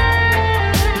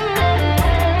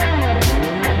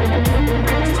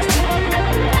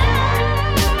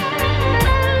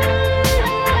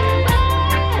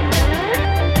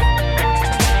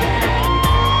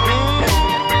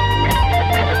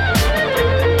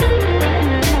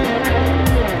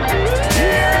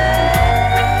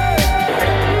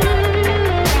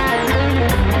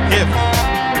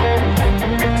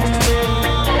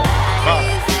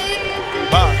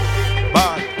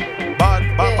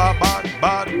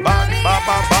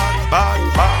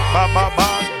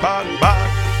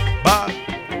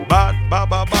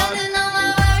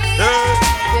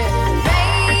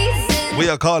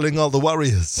 calling all the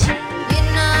warriors.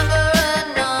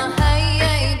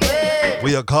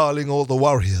 We are calling all the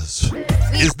warriors.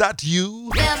 Is that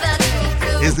you?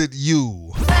 Is it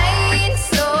you?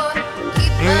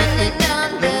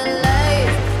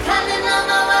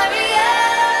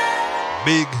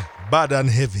 Big, bad and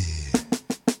heavy.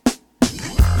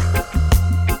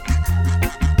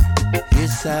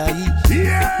 Yes,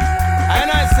 and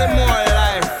I say more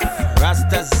life.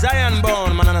 Rasta Zion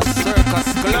born, man, and a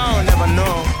circus clown, never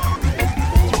know.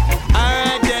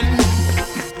 Alright then,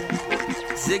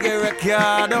 Ziggi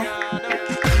Recado.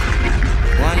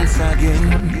 Once again.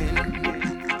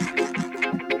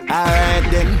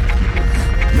 Alright then.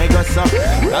 Make us up,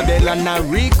 now they learn a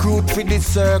recruit for the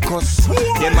circus.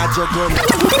 Them a juggle.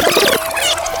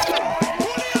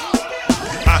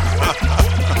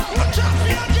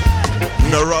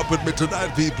 Now rap with me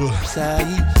tonight, people.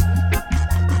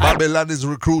 Babylon is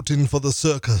recruiting for the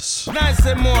circus. Nice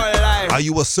and more life. Are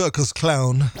you a circus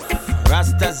clown?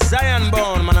 Rasta Zion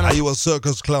born, man. Are you a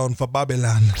circus clown for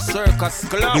Babylon? Circus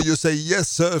clown. Do you say yes,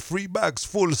 sir? Free bags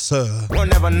full, sir. We'll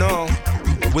never know.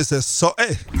 We say so,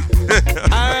 eh?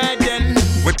 Alright then.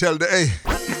 We tell the eh.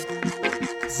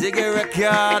 Ziggi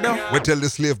Recado. We tell the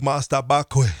slave master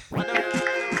back way.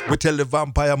 We tell the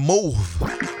vampire move.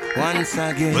 Once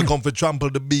again. We come to trample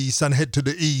the beast and head to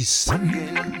the east.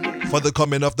 For the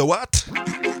coming of the what?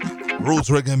 Roots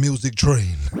reggae music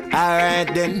train.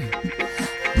 Alright then.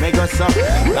 Make us up.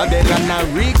 Now they learn a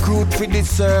recruit for the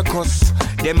circus.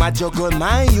 Them a juggle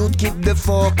my youth, keep the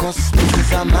focus. This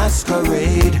is a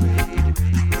masquerade.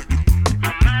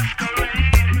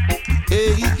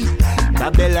 Hey,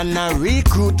 Babylon a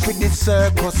recruit for the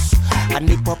circus. And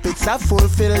the puppets a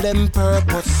fulfill them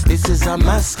purpose. This is a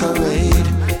masquerade.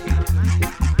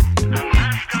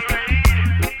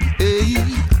 Hey,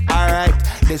 alright,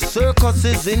 the circus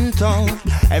is in town.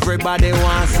 Everybody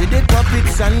wants to see the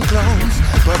puppets and clowns.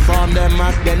 Perform them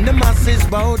act, then the masses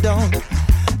bow down.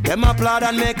 Them applaud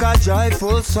and make a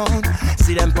joyful sound.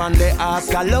 See them on the ass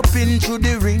galloping through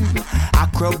the ring.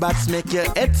 Acrobats make your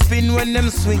head spin when them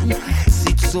swing.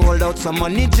 Seats sold out, some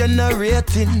money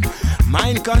generating.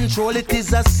 Mind control, it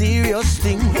is a serious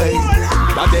thing. Hey,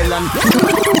 Babylon.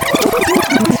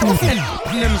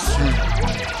 Them swing.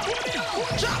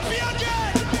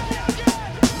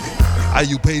 Are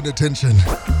you paying attention?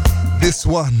 This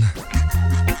one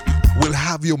will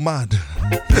have you mad.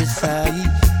 Yes,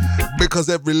 because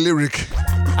every lyric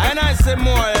and I say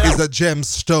more is a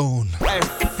gemstone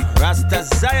Rasta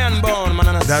Zion born, man,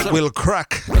 and that will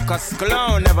crack because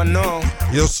clown never know.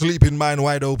 Your sleeping mind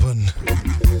wide open.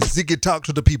 Ziggy talk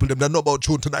to the people them that know about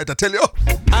tune tonight. I tell you.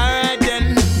 Alright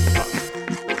then.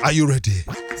 Are you ready?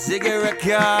 Ziggi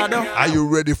Recado. Are you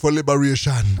ready for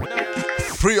liberation?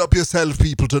 Free up yourself,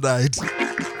 people, tonight.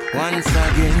 Once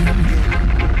again.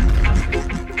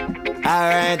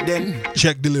 Alright then.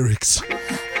 Check the lyrics.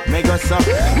 Make us up.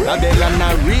 Now they learn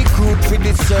a recruit for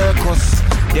the circus.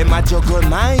 Them a juggle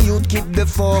my youth, keep the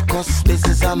focus. This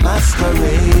is a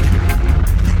masquerade.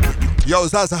 Yo,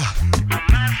 Zaza.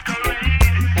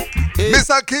 Hey.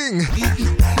 Mr. King.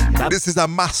 This is a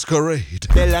masquerade.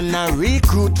 They learn a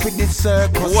recruit for the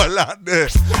circus. Voila there.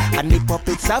 And the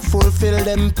puppets a fulfill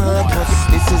them purpose.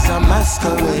 This is a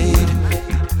masquerade.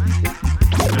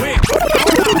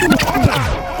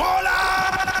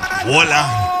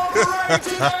 Voila.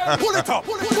 Pull it up.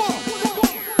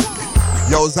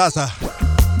 Yo, Zaza.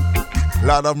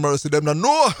 Lord of mercy, them don't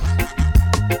know.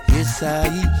 Yes, I.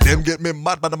 Them get me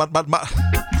mad.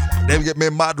 Them get me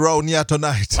mad round here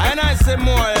tonight. And I say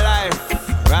more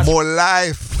life. More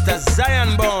life. The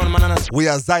Zion bound, man. We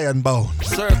are Zion bound.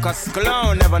 Circus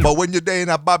clown never know. But when you're there in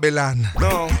a Babylon,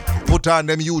 no. Put on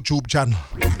them YouTube channel.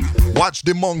 Watch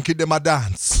the monkey, them a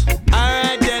dance.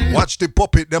 Alright then. Watch the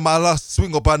puppet, them a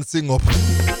swing up and sing up.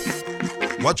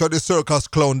 Watch how the circus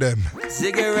clown them.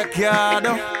 Ziggi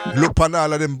Recado. Look on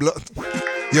all of them blood.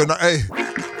 You know, hey.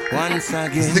 Once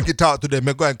again. Stick it out to them.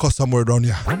 Me go and cuss somewhere down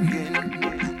here.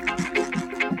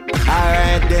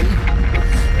 Alright then.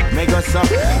 Make us up.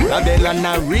 Now they learn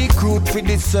a recruit for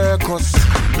the circus.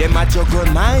 Them a juggle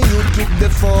my youth, keep the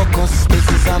focus. This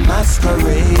is a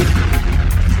masquerade.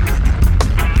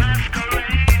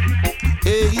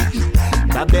 Hey,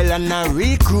 Babylon a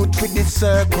recruit for the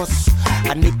circus.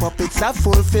 And the puppets a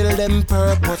fulfill them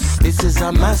purpose. This is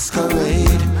a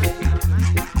masquerade.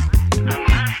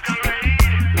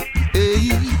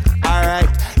 Hey, alright,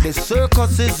 the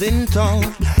circus is in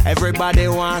town. Everybody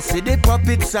wants to see the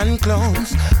puppets and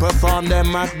clowns. Perform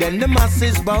them act, then the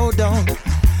masses bow down.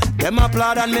 Them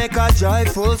applaud and make a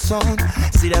joyful sound.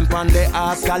 See them on the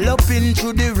ass galloping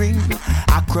through the ring.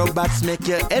 Acrobats make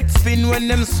your head spin when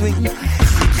them swing.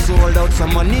 Seats sold out,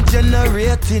 some money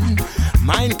generating.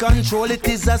 Mind control, it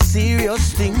is a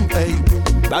serious thing. Hey.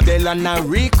 Babylon a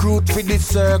recruit for the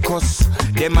circus.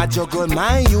 Them a juggle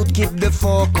my youth, keep the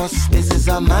focus. This is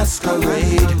a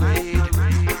masquerade.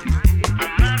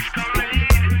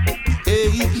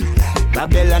 Hey.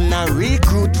 Babylon a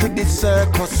recruit for the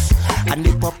circus. And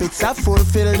the puppets a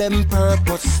fulfill them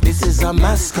purpose. This is a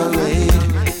masquerade.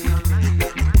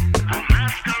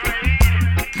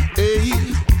 Hey.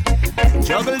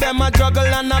 Juggle them a juggle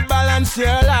and a balance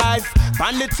your life.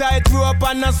 On the tight rope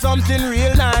and something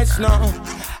real nice now.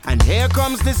 And here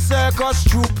comes the circus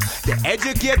troupe. The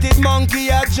educated monkey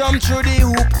a jump through the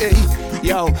hoop. Hey,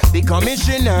 yo, the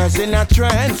commissioners in a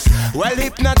trance, well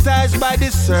hypnotized by the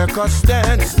circus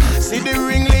dance. See the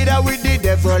ringleader with the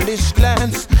devilish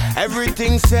glance.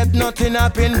 Everything said, nothing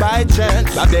happened by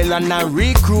chance. Babylon a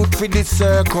recruit for the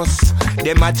circus.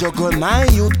 Them a juggle my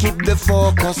youth, keep the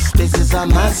focus. This is a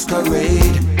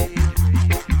masquerade.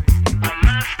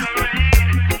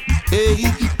 Hey,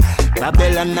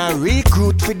 Babylon a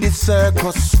recruit for the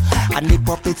circus. And the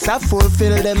puppets a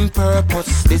fulfill them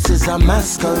purpose. This is a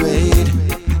masquerade.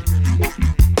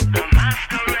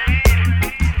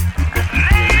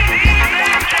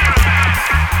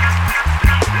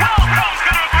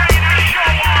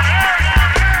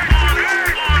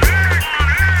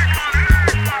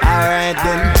 Alright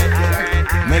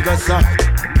then, make us up.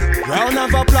 Round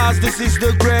of applause, this is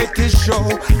the greatest show.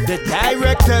 The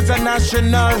director's a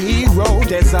national hero.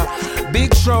 There's a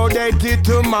big show they did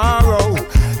tomorrow.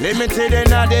 Limited in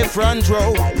the front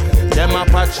row. Them a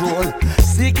patrol,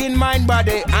 seeking mind,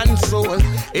 body and soul.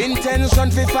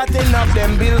 Intention for fatten up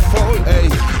them billfold. Hey,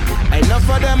 enough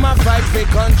of them a fight for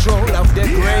control of the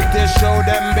greatest show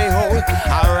them behold.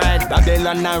 Alright,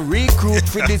 Babylon a recruit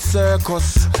for the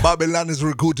circus. Babylon is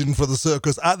recruiting for the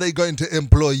circus. Are they going to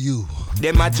employ you?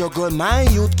 Them a juggle my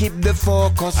youth, keep the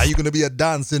focus. Are you going to be a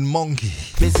dancing monkey?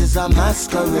 This is a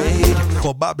masquerade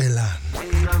for Babylon.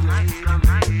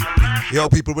 Yo,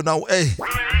 people, we now, hey,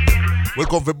 we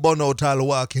come for burn out all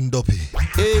walking duppy.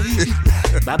 Hey,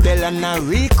 Babylon a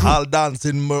recruit. All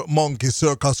dancing monkey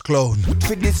circus clown.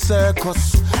 For the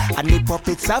circus, and the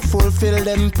puppets a fulfill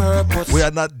them purpose. We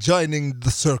are not joining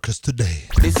the circus today.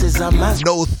 This is a masquerade.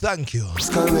 No, thank you.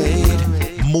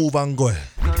 Masquerade. Move and go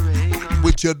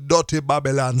with your dirty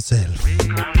Babylon self.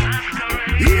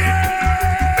 Yeah!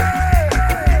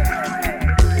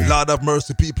 Lord of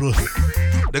mercy, people.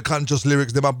 The conscious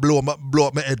lyrics, they might blow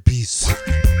up my headpiece.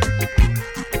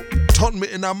 Turn me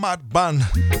in a mad band.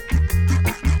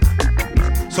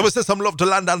 So we say some love to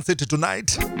London City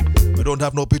tonight. We don't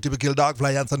have no pity, we kill dog,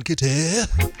 fly, ants and kitty.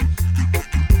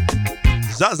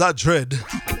 Zaza Dread.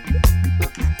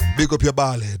 Big up your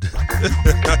ballad.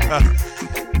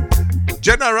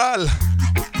 General.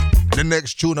 The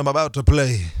next tune I'm about to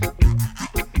play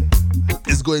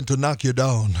is going to knock you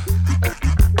down.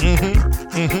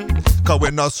 Cause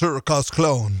we're not circus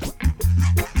clown.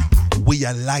 We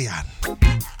are lion.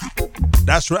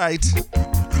 That's right.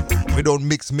 We don't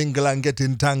mix, mingle and get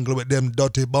entangled with them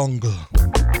dirty bungle.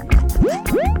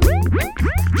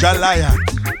 Ja lion.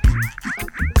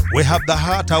 We have the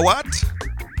heart of what?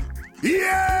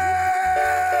 Yeah!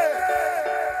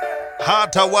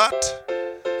 Heart of what?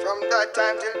 From that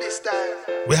time till this time,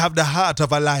 We have the heart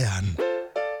of a lion. still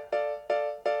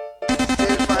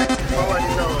fighting for what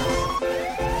is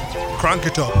ours. Crank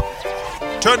it up.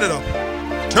 Turn it up.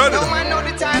 Turn it No up. man know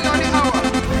the time, know the hour.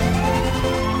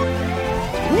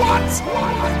 What?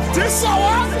 This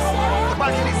hour? The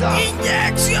battle is on.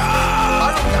 Injection!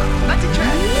 Not the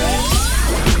trend.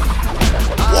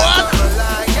 What?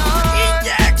 Lion.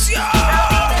 Injection!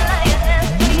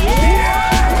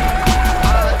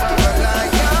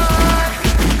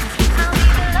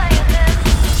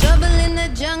 Trouble in the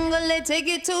jungle, they take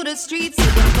it to the streets. See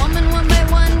them coming one by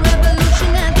one,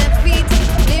 revolution at their feet.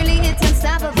 Clearly it's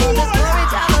unstoppable, the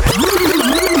courage of a...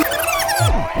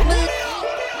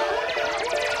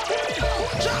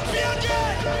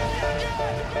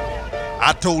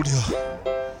 I told you.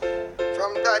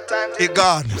 From that time till It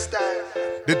gone. this time,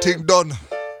 The thing done.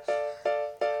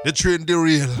 The train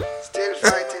derailed. still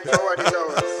fighting for what is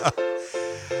ours.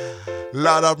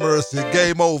 Lord of mercy.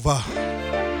 Game over.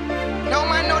 No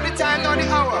man know the time, know the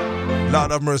hour.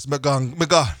 Lord of mercy. Me gone.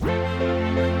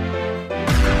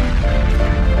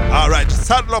 All right.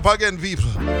 Saddle up again, people.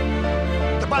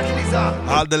 The battle is on.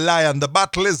 All the lion. The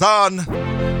battle is on.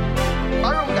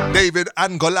 Barunga. David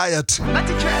and Goliath. Not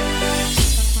the trend.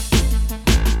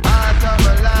 Heart of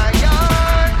a lion.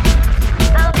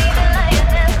 I'll be the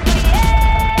lioness,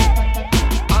 yeah.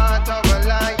 Heart of a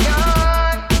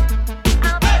lion.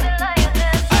 I'll be the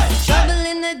lioness. Trouble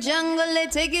in the jungle, they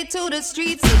take it to the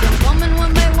streets. See them coming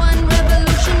one by one,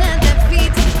 revolution at their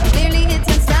feet. Clearly it's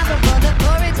unstoppable, the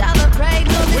courage of a pride.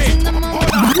 No, it's in the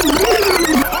moment.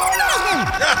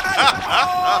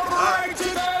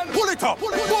 Pull it up.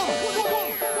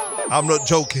 I'm not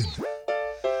joking.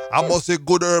 I must say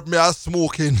good herb me are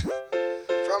smoking.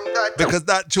 From that Because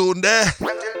that tune there,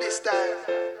 until this time.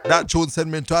 that tune sent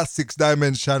me into a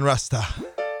 6-dimension rasta.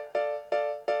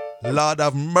 Lord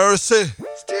have mercy.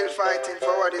 Still fighting for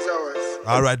what is ours.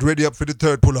 Alright, ready up for the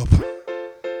third pull-up.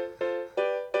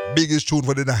 Biggest tune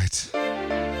for the night.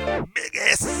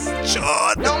 Biggest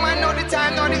tune. No man know the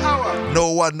time nor the hour.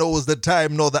 No one knows the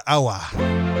time nor the hour.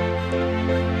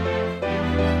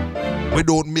 We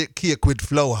don't make cake with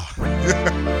flour.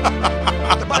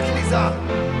 The battle is on.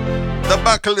 The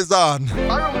battle is on.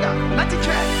 Barunga, not the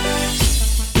track.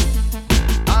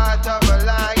 Heart of a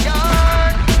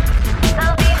lion.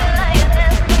 I'll be the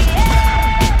lioness,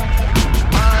 yeah.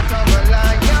 Heart of a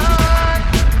lion.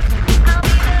 I'll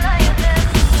be the lioness.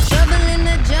 Trouble in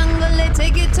the jungle, they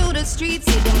take it to the streets.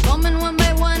 See them coming one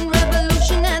by one,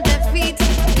 revolution at their feet.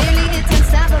 Clearly it's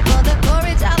unstoppable, the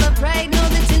courage of a pride. Know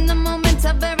that in the moment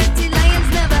of verity, lions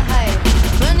never hide.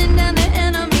 Running down the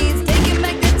enemies, taking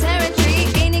back the territory,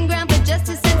 gaining ground for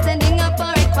justice and standing up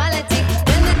for equality.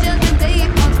 When the judgment day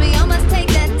comes, we all must take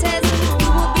that test. You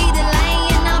will be the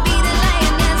lion, I'll be the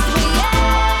lioness. We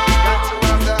Got to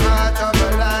have the heart of a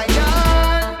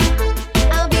lion.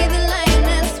 I'll be the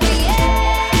lioness. We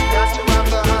Got to have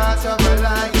the heart of a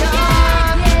lion.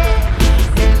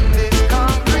 In this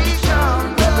concrete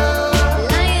jungle.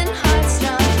 Lion heart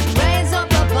strong, rise up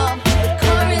above.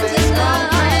 Courage is love.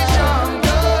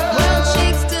 World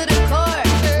shakes to the core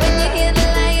when you hear the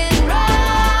lion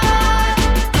roar.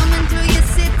 Coming through your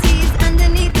cities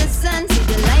underneath the sun. See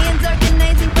the lions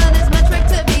organizing, for there's much work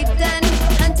to be done.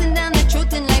 Hunting down the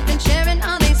truth in life and sharing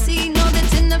all they see. Know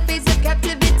that in the face of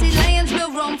captivity, lions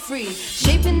will roam free.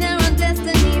 Shaping their own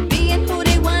destiny, being who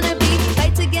they wanna be.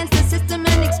 Fight against the system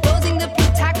and exposing the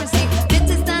plutocracy.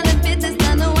 Fittest on the fittest,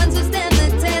 on the ones who stand the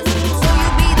test. So you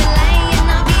be the lion,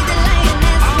 I'll be the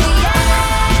lioness. We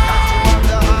Have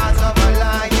the heart of a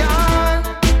lion.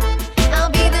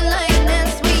 I'll be the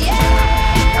lioness. We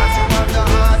Got to have the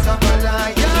heart of a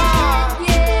lion.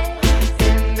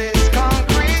 In this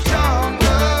concrete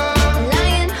jungle.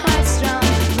 Lion heart strong,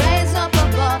 rise up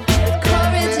above.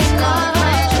 Courage is love.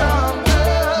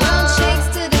 World shakes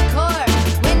to the core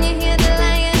when you hear the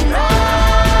lion roar.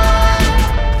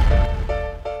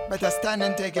 Better stand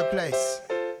and take your place.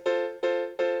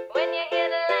 When you hear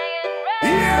the lion roar.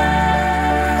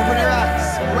 Open your eyes.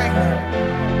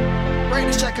 Break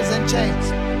the shackles and chains.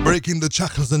 Breaking the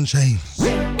shackles and chains.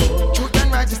 Truth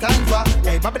and right to stand for.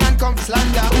 Hey, Babylon come to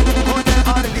slander. Go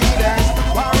tell all the leaders.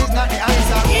 War is not the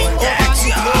answer. Over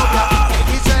Ethiopia,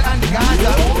 Israel and the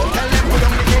Gaza. Tell them put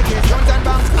on the AKs, guns and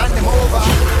bombs, and them over.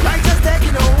 Righteous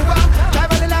taking over.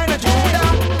 Drive on the line of Judah.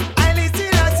 I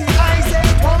listen, I see, I say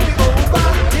it won't be over.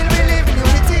 Till we live in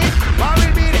unity, war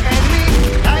will be the enemy.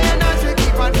 Lioness will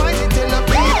keep on fighting till the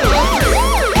people are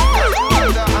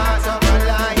free. The heart of a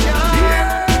lion.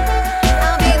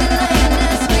 I'll be the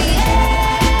lioness. We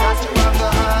Got to have the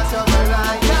heart of a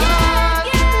lion.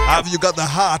 Have you got the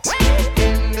heart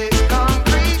In this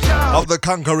concrete jungle. of the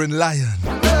conquering lion?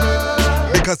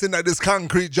 Because in this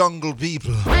concrete jungle,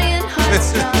 people, Lion heart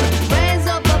strong, rise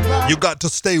up above. you got to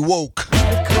stay woke.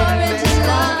 Courage is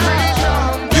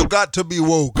love. You got to be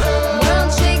woke.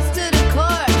 World shakes to the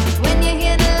core when you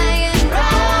hear the lion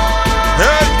roar.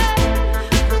 Hey!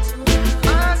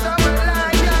 Heart of a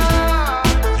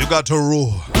lion. You got to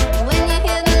roar. When you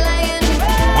hear the lion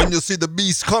roar. When you see the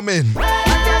beast coming,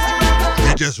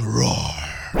 you just roar.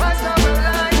 Heart of a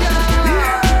lion.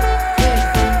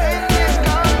 In this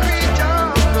concrete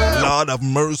jungle. Lord of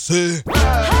mercy,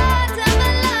 Heart of a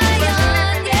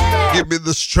lion, yeah. give me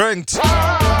the strength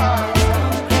Concrete.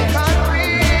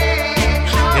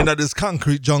 in this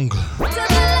concrete jungle. To the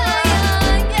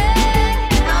lion,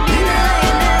 yeah. I'll be the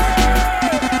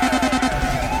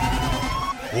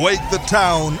lioness. Wake the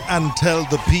town and tell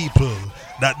the people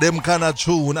that them kind of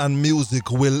tune and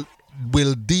music will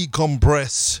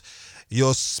decompress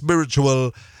your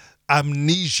spiritual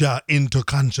amnesia into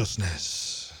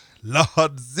consciousness.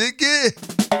 Lord Ziggi.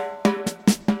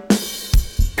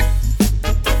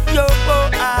 Yo,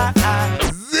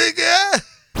 Ziggi.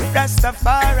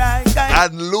 Rastafari, guy,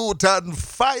 And loot and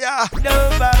fire.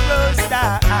 Nova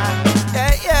Rosa.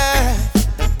 Yeah, yeah.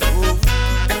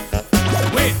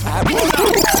 Wait.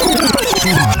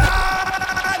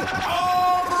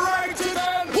 Alrighty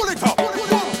then. Pull it up.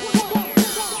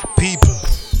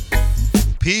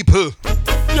 People.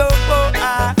 Yo,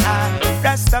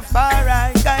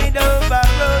 Rastafari, guy, Nova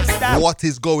Rosa. What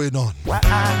is going on?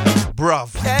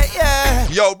 Bruv. Yeah.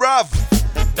 Yo, bruv.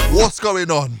 What's going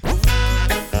on?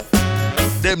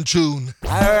 Them tune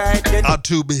Alright then. are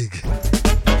too big.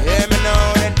 Yeah, me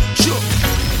know then. Sure.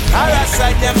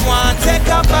 Parasite them want take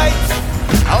a bite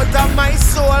out of my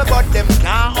soul, but them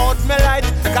can't out me light.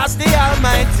 Cause the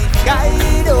Almighty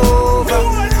guide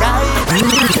over,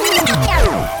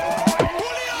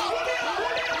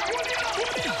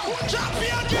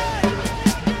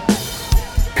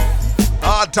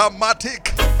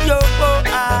 Automatic. Yo,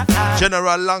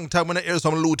 General, long time when I hear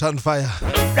some loot and fire.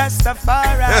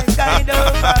 Rastafari guide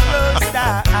over,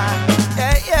 Rosta.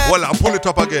 Yeah, yeah. Well, I'll pull it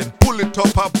up again. Pull it up,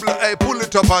 hey, pull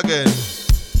it up again.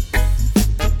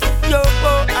 Yo,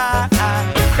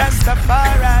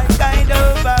 Rastafari guide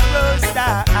over,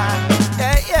 Rosta.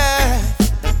 Yeah, yeah.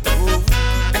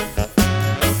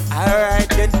 Alright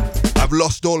then. I've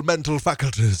lost all mental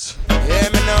faculties. Yeah,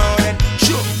 me know then.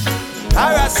 Sure.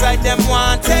 Parasite them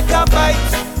want take a bite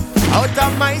out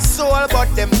of my soul, but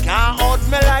them can't out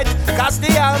me light. Cause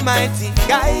the Almighty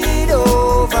guide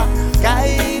over,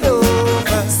 guide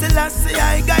over. Still I say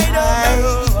I guide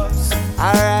over.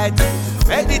 Alright,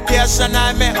 meditation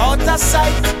I may out of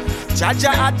sight.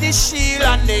 Jaja at the shield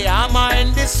and the armor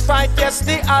in this fight. Yes,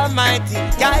 the Almighty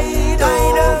guide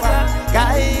over,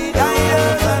 guide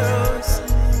over.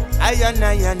 I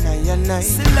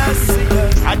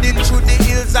treading through the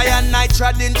hills, I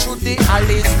treading through the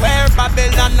alleys where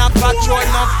Babylon a patrol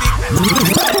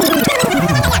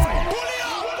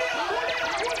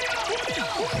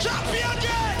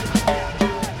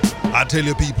I tell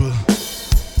you people,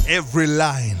 every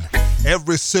line,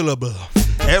 every syllable,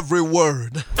 every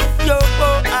word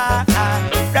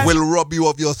will rob you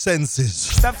of your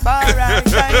senses.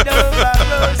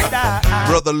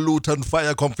 Brother Loot and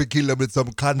Fire come to kill them with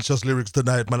some conscious lyrics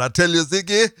tonight, man. I tell you,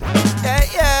 Ziggy,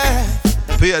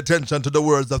 pay attention to the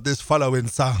words of this following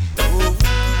song.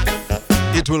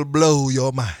 It will blow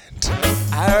your mind.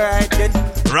 Alright then.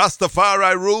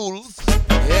 Rastafari rules.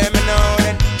 Yeah, me know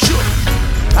then. Sure.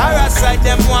 Parasite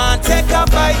them want take a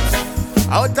bite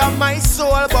out of my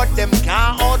soul, but them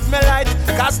can't out me light.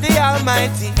 Cause the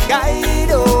Almighty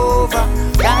guide over,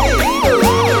 guide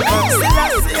over. Still I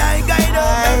say I guide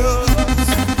over.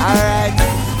 Alright,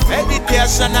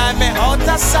 meditation I may out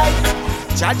of sight.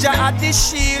 Jaja at the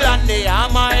shield and the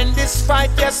armor in this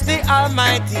fight. Yes, the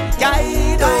Almighty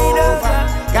guide over,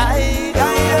 guide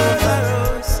over.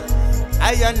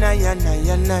 I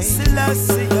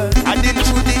did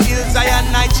through the hills, I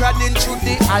treading through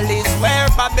the alleys where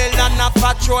Babylon a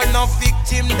patrol, no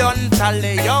victim done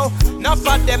tally, yo. Enough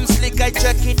of them slick, I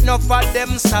check it, enough of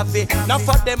them savvy. Enough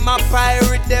of them a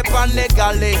pirate, they on the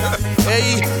galley.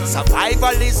 Hey,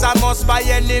 survival is a must by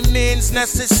any means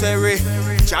necessary.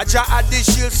 Jaja at the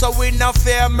shield, so we no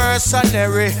fear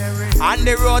mercenary. On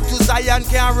the road to Zion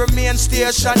can remain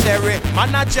stationary.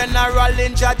 Man a general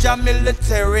in Jaja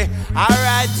military.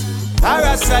 Alright,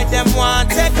 parasite them want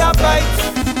take a bite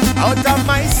out of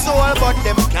my soul, but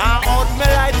them can't out me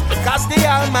light. Cause the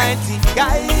Almighty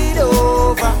guide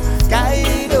over,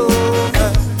 guide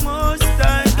over. Most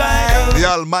time guide over. The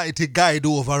Almighty guide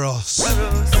over us.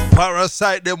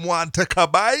 Parasite them want take a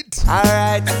bite.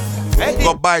 Alright,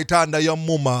 go bite under your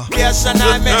mama. Yes, and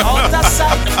I'm out of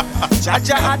sight.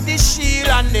 Jaja at the shield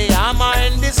and the armor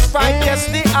in this fight. Yes,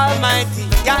 the Almighty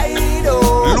guide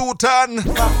over. Lutan,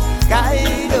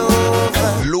 guide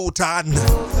over. Lutan,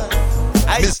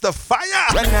 Mr. Fire.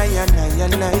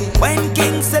 When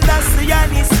King Selassie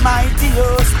and his mighty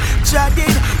host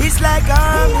treading, it's like a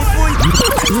army full.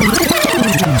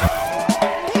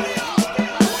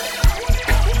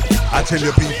 I tell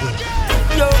you people,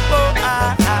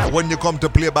 when you come to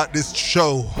play back this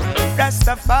show,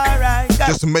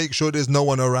 just make sure there's no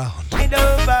one around,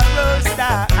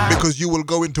 because you will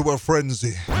go into a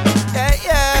frenzy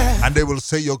and they will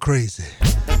say you're crazy.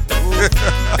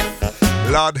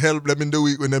 Lord help them in the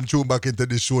week when them tune back into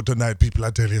this show tonight, people,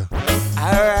 I tell you.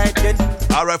 Alright then.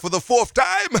 Alright, for the fourth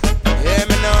time. Yeah,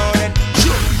 me know then.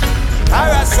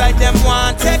 Parasite them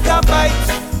want take a bite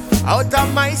out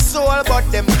of my soul, but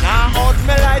them can't out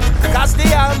me light. Cause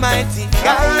the Almighty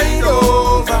guide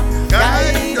over,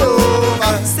 guide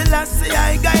over. Still I say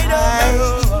I guide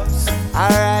over.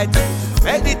 Alright,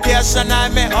 meditation I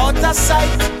may out of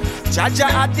sight. Jaja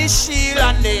at the shield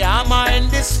and the armor in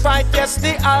this fight. Yes,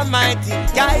 the Almighty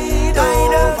guide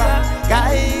over,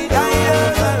 guide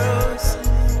over.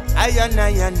 I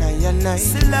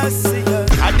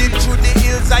did through the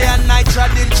hills, I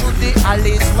treading through the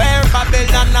alleys where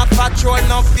Babylon a patrol,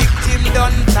 no victim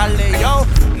done tally, yo.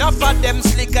 Enough of them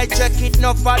slick, I check it,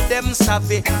 enough of them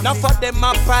savvy. Enough of them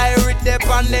a pirate, they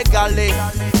on the galley.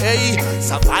 Hey,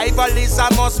 survival is a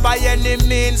must by any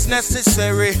means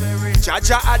necessary.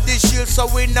 Jaja at the shield, so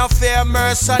we no fear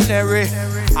mercenary.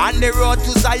 On the road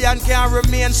to Zion can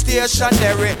remain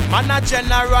stationary. Man a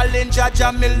general in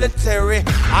Jaja military.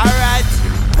 Alright,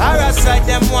 parasite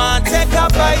them want take a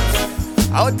bite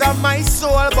out of my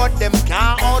soul, but them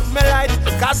can't out me light.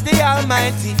 Cause the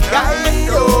Almighty guide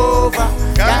over,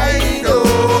 guide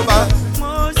over.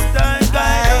 Most time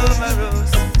guide over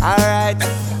us. Alright,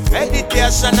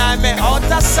 meditation I may out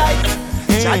of sight.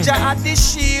 Jaja at the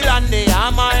shield and the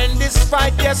armor in this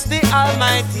fight. Yes, the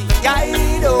Almighty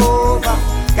guide over,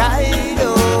 guide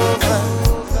over.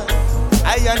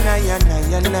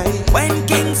 When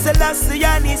King Selassie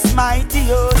and his mighty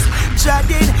host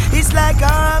Jadin is like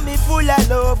an army full of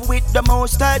love with the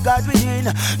most high God within.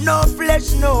 No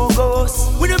flesh, no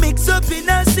ghost. We don't mix up in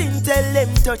a sin. Tell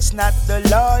them touch not the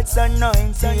Lord's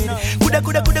anointing.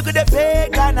 Coulda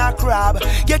pagan a crab,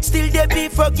 yet still they be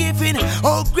forgiven.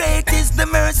 Oh, great is the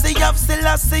mercy of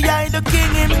Selassie the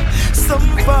King.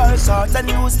 Some fall short and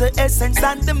lose the essence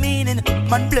and the meaning.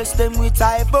 Man bless them with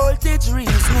high voltage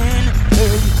reasoning.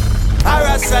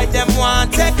 Parasite them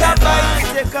want take a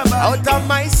bite out of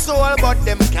my soul, but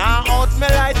them can't out me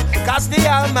light. Cause the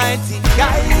Almighty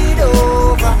guide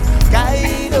over,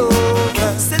 guide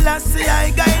over. Selassie I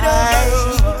guide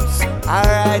over.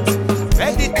 Alright,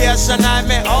 meditation I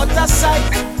may out of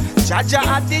sight. Jaja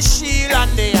at the shield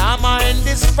and the armor in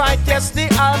this fight. Yes, the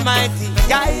Almighty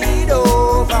guide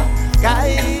over,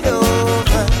 guide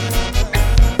over.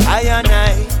 I and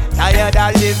I tired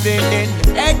of living in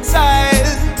exile,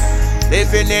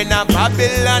 living in a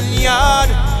Babylon yard.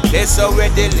 That's where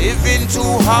they living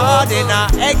too hard in a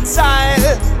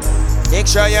exile. Make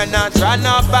sure you're not trying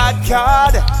a bad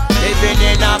card. Living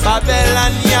in a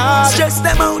Babylon yard. Stress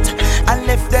them out and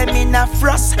left them in a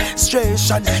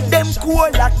frustration. Them cool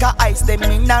like a ice, them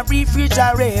in a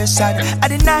refrigeration.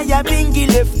 And the Naya Bingy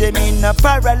left them in a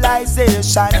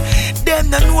paralyzation. Them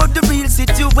don't know the real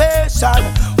situation.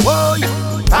 Whoa,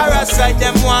 parasite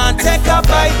them want take a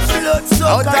bite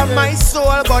out of my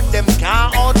soul, but them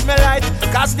can't out me light.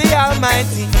 Cause the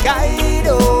Almighty guide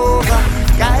over,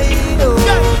 guide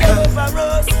over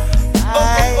us.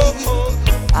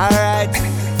 Alright,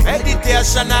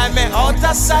 meditation I may out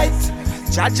of sight.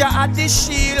 Jaja at the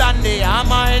shield and the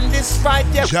armor in this fight.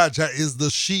 Yeah. Jaja is the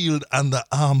shield and the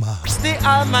armor. It's the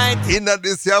Almighty in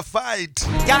this your fight.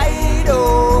 Guide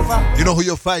over. You know who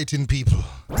you're fighting, people?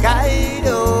 Guide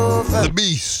over. The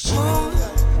beast,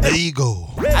 the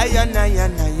ego,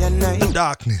 the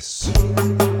darkness.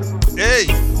 Hey,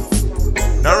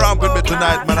 now ramp with me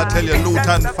tonight, man. I tell you,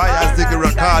 Luton Fire, Ziggi,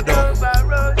 Recado,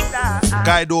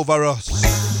 guide over us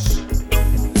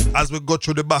as we go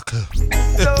through the battle.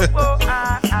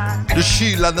 The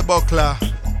shield and the buckler.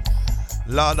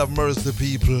 Lord of mercy,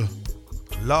 people.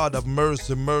 Lord of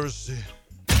mercy, mercy.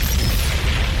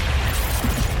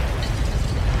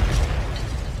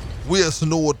 Waste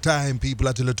no time, people,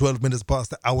 until 12 minutes past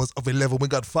the hours of 11. We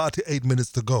got 48 minutes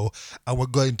to go, and we're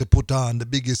going to put on the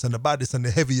biggest and the baddest and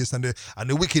the heaviest and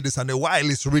the wickedest and the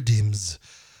wildest riddims.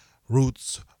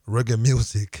 Roots reggae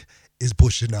music is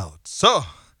pushing out. So,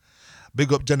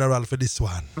 big up General for this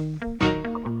one.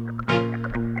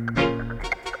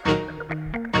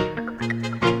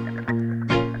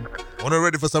 Wanna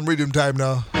ready for some rhythm time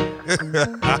now?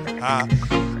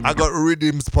 I got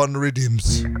rhythms upon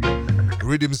rhythms.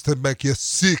 Rhythms to make you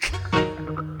sick.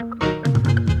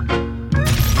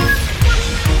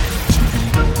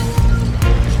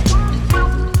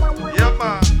 Yeah,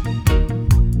 man.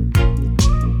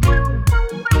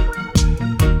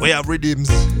 We have rhythms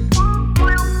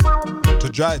to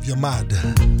drive you mad.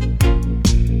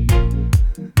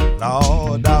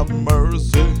 Lord have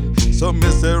mercy. So me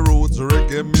say roots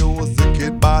reggae music,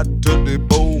 it bad to the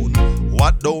bone.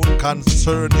 What don't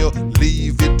concern you,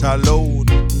 leave it alone.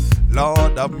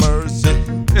 Lord have mercy.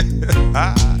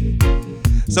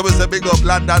 So we say big up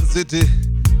London City,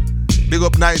 big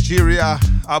up Nigeria,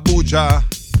 Abuja,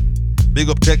 big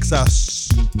up Texas,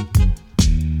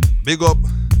 big up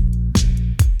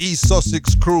East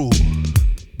Sussex crew,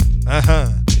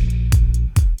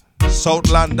 South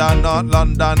London, North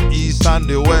London, East and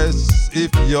the West.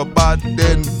 If you're bad,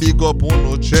 then big up on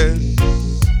your chest.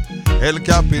 El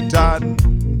Capitan,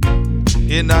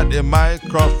 in at the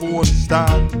microphone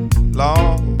stand,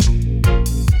 Lord.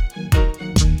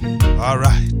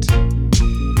 Alright.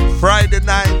 Friday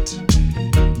night,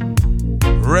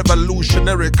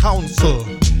 Revolutionary Council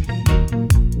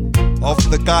of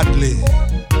the Godly.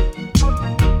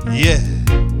 Yeah.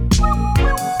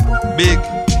 Big,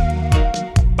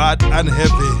 bad and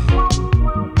heavy.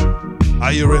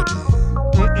 Are you ready?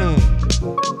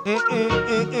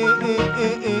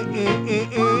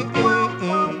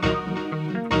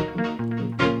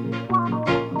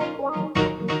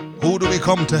 Who do we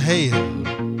come to hail?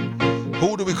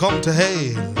 Who do we come to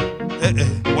hail?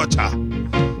 Watch out.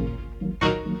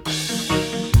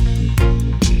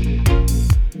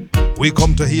 We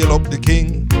come to heal up the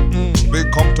king. We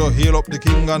come to heal up the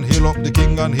king and heal up the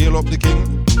king and heal up the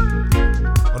king.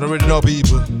 I already know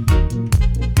people.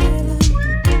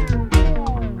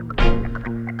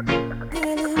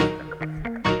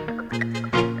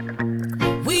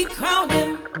 We crown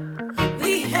him,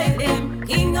 we hail him,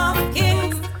 King of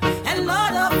Kings and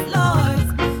Lord of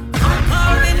Lords,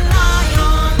 conquering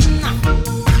lion,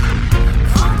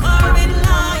 conquering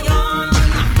lion.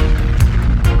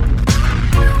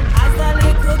 As a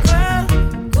little girl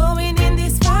going in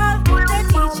this world, they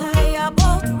teach I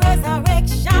about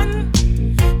resurrection.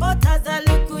 But as a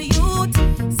little youth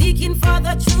seeking for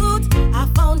the truth, I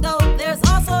found out there's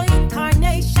also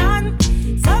incarnation.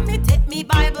 So me take me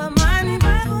Bible man,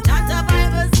 not a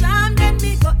Bible psalm, then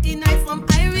me go in some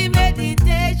irie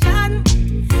meditation.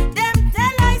 Them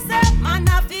tell I say man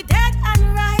have the dead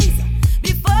and rise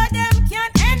before them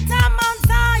can enter Mount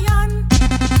Zion.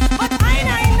 But I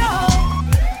know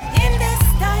in this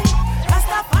time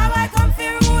Rastafari come fi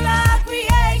rule all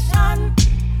creation.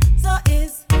 So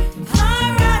is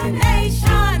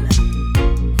coronation.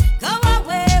 Go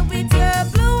away with your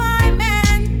blue-eyed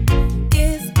man.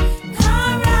 Is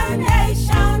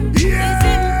coronation. His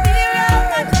imperial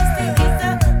majesty is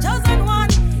the chosen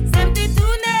one. 72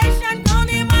 nations crown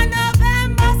him on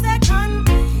November 2nd.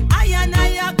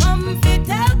 I come fi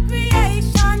tell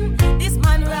creation. This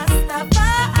man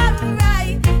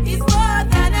Rastafari is more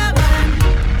than a man.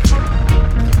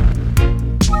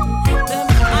 The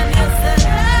man is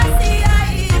Selassie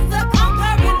is the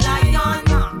conquering lion.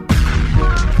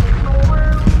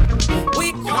 We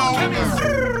come.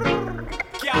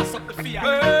 Gas up the fear.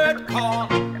 Bird call,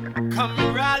 come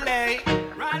rally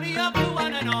up the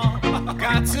one and all.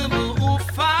 Got to move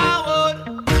forward.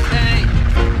 Hey,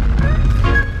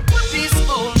 this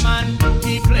old man,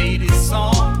 he played his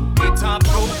song with a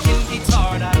broken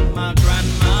guitar that my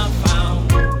grandma found.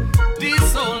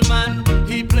 This old man,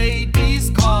 he played these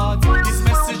chords. His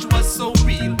message was so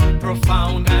real,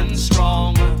 profound and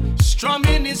strong.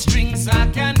 Strumming his strings, I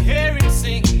can hear him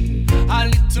sing. A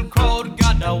little crowd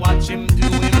gotta watch him do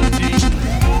him thing.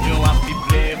 You have to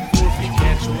play full to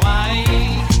catch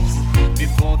wise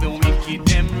before the wicked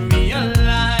them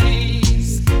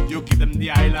realize. You give them the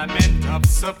element of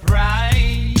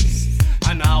surprise,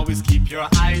 and always keep your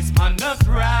eyes on the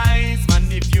prize.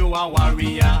 Man, if you are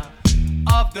warrior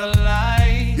of the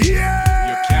light, you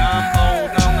can't bow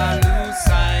down and lose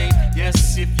sight.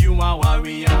 Yes, if you are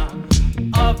warrior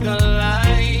of the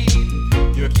light,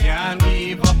 you can't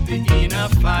give up the inner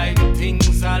fight.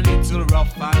 Things a little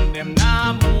rough and them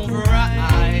now move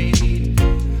right.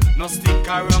 No stick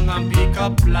around and pick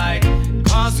up light,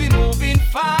 cause we moving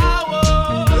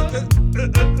forward.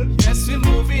 Yes, we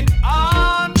moving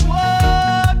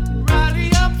onward.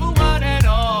 Rally up for one and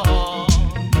all.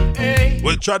 Hey.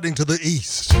 We're trotting to the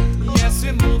east. Yes,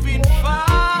 we moving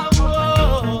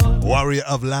forward. Warrior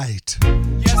of light.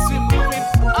 Yes, we moving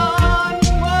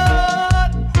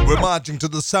onward. We're marching to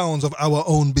the sounds of our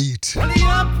own beat. Rally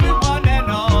up for one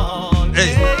and all.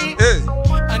 Hey, hey.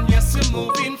 And yes, we're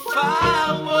moving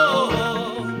forward.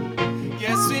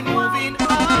 Yes, we're moving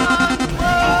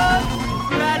onward.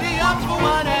 Rally up for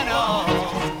one and all.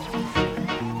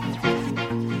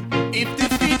 If the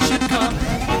feet should come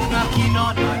knocking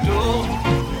on my door,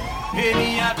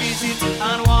 any I visit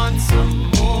and want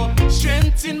some more.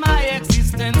 Strength in my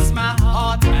existence, my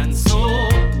heart and soul.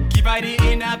 Give I the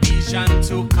inner vision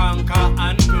to conquer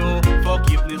and grow.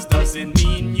 Forgiveness doesn't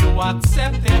mean you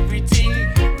accept everything.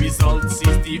 Results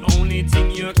is the only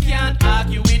thing you can't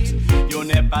argue with. You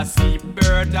never see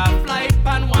bird that fly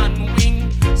on one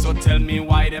wing. So tell me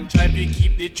why them try to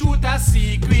keep the truth a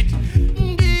secret.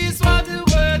 These were the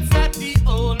words that the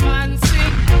old man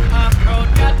sing. A crowd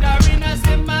gathering as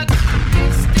them at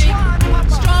this thing,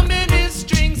 strumming his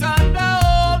strings on the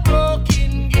old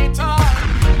broken guitar.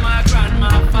 My grandma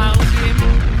found him.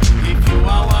 If you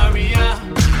are warrior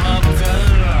of the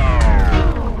Lord.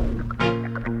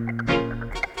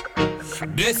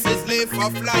 This is live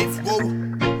of life, whoa.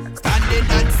 Standing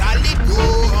on solid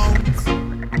ground.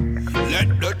 Let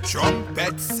the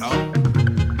trumpet sound.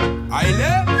 I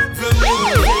love the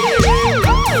music.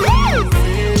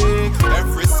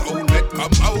 Every sound that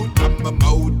come out of my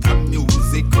mouth, the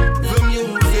music. The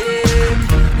music,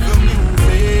 the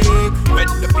music. When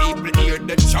the people hear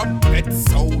the trumpet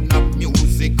sound of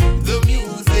music. The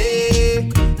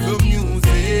music, the music.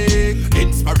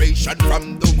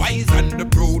 wise and the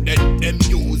prudent, them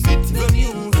use it. The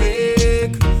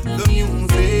music, the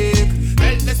music.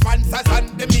 Tell the sponsors and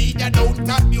the media don't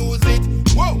abuse it.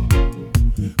 Whoa!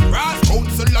 Brass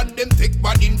council and them take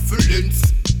bad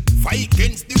influence. Fight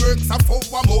against the works of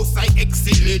our most high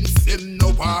excellence. Them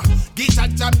no power, guitar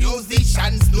jam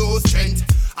musicians no strength.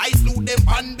 I slew them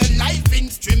on the live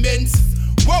instruments.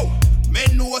 Whoa!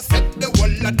 Men know set the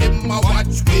whole of them a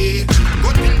watch way.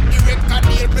 Go tell the record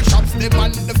deal shops them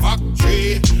on the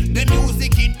factory. The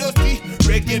music industry,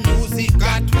 reggae music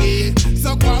got way.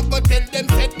 So go and go tell them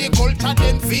set the culture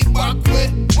them feedback way.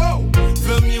 Whoa!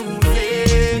 The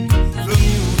music, the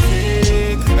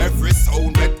music. Every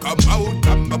sound that come out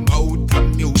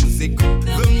of music.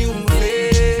 The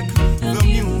music, the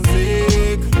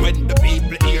music. When the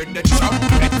people hear the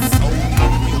trumpet sound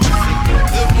of music.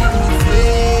 The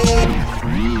music.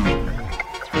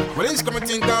 Well, it's coming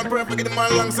think I'm perfect, get the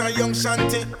man alongside young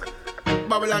Shanty.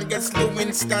 Babylon gets slew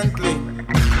instantly.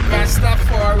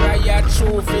 Rastafari, a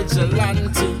true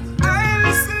vigilante. I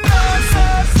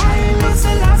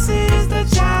listen, Lassie is the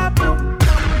chapel.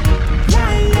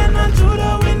 Lion and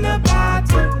Judah win the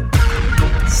battle.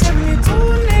 72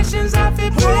 nations have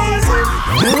it praising.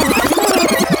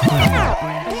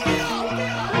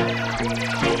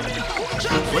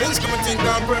 Well, it's coming think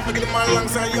I'm perfect, get the man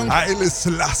alongside young Haile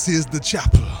Selassie is the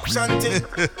chapel. Shanty.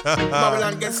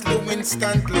 Babylon gets slew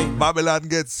instantly. Babylon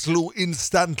gets slew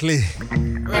instantly.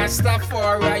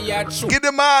 Rastafari, a true Get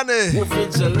the money.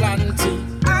 vigilante.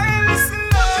 Haile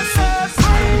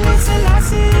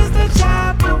Selassie is the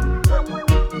chapel.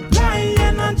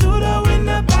 Lion and Judah win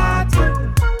the battle.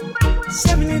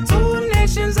 72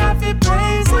 nations have it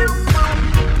praising.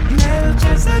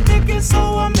 Melchizedek is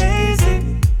so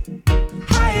amazing.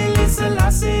 Haile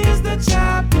Selassie is the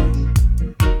chapel.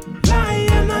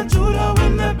 Lion and Judah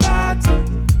win the battle.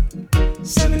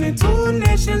 72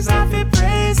 nations have it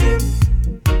praising.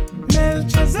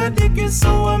 Melchizedek is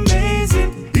so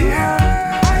amazing.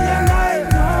 Yeah, I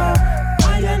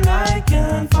and I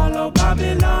can follow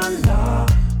Babylon law.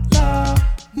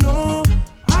 No,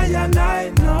 I and I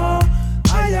know.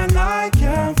 I and I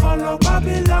can follow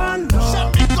Babylon law.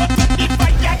 Shall we go to the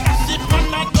fire, cash it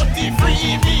on a dirty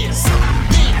freebies.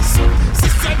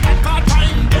 Sister that got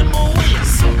time, them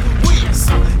ways.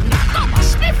 Now go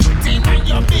wash me foot in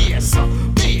your base.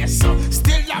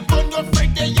 Still up on your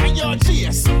Friday and your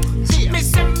chase. Me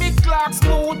say me clock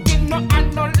smooth in no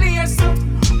and no lace.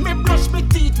 Me brush me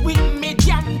teeth with me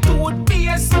jam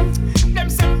toothpaste. Them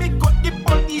say me got the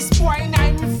police boy in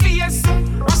I'm face.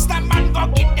 Rasta man go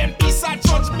give them piece of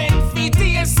judgment for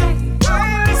this.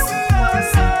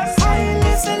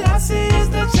 Haile Selassie is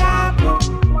the chapel.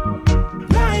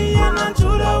 Lion and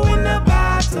Judah win the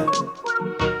battle.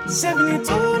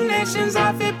 72 nations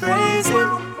have it praising.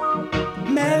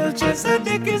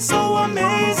 Melchizedek is so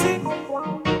amazing.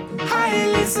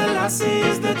 Haile Selassie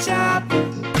is the chapel.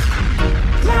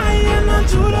 Lion and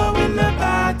Judah win the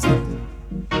battle.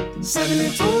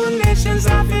 72 nations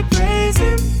have it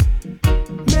praising.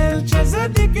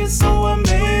 Melchizedek is so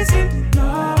amazing.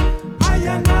 No, I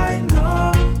and I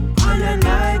know. I and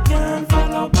I can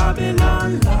follow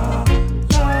Babylon law.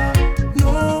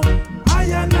 No, I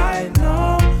and I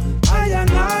know. I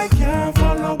and I can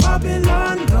follow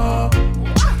Babylon law.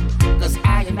 Cause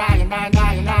I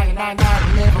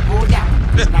never go down.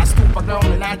 I stoop around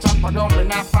and I jump around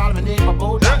and I fall and never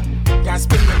go down. Can't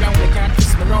spin me round, they can't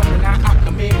twist me round and I up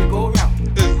the merry go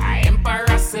round. I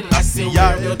Emperor Selassie,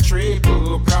 where the trade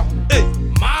go round.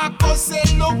 Marcus said,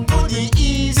 look to the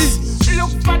east.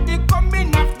 Look for the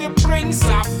coming of the Prince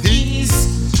of Peace.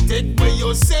 Take away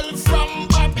yourself from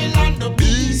Babylon the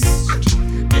beast.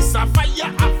 This a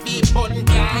fire of the burn,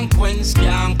 can't quench,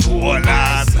 can't cool.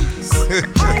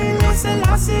 Haile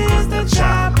Selassie is the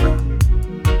chapel.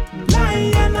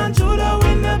 Lion and Judah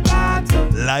win the battle.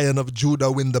 Lion of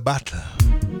Judah win the battle.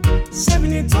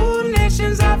 72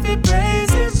 nations have to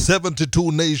praise him.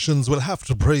 72 nations will have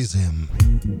to praise him.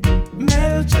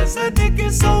 Melchizedek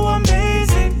is so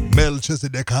amazing.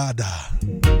 Melchizedek Ada.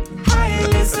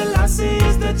 Haile Selassie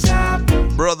is the chapel.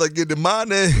 Brother, get the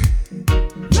money.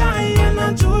 Lion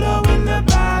and Judah win the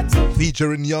battle.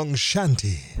 Featuring Young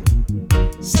Shanty.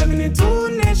 72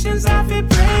 nations have to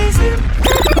praise him.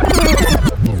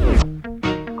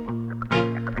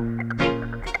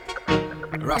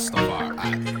 Rastafari.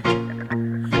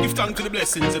 Give thanks to the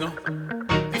blessings, you know.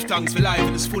 Give thanks for life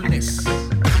in its fullness.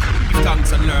 Give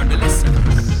thanks and learn the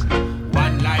lessons.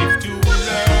 One life to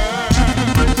learn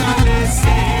the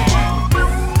lesson.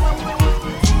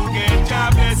 To get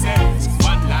your blessings.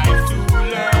 One life to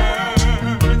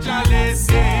learn the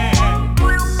lesson.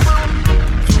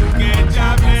 To get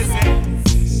your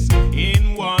blessings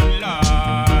in one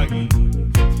life.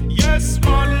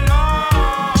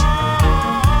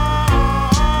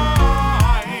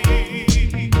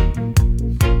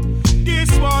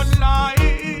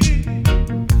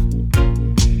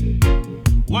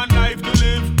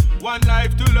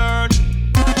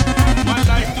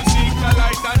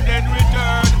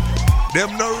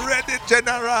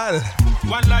 General.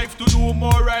 One life to do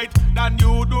more right than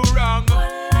you do wrong.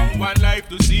 One life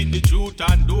to see the truth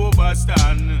and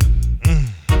overstand.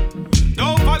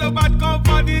 Don't follow bad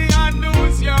company and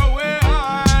lose your way.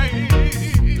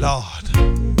 Lord,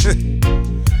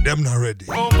 them not ready.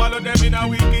 Don't follow them in a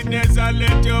wickedness and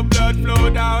let your blood flow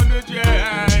down the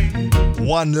drain.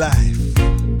 One life.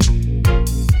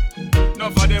 None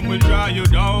of them will draw you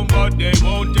down, but they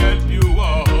won't help you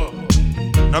up.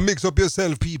 Now mix up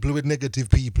yourself, people, with negative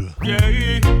people. Yeah,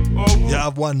 You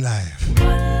have one life.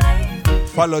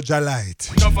 Follow your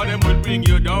light. None of them will bring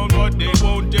you down, but they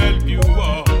won't help you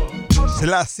up.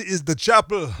 Selassie is the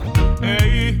chapel.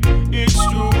 Hey, it's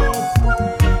true.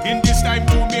 In this time,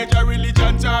 two major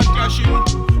religions are clashing.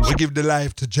 We give the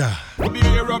life to Jah. We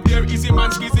hear up there, easy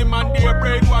man, skizzy man, their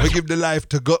brainwash. We give the life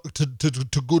to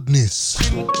goodness.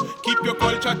 Keep your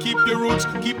culture, keep your roots,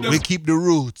 We keep the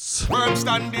roots. firm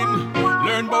standing.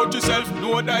 Learn about yourself,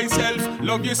 know thyself,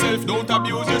 love yourself, don't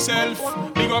abuse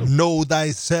yourself. Big up Know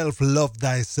thyself, love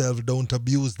thyself, don't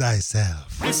abuse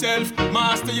thyself. yourself,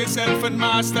 master yourself, and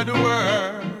master the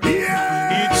world.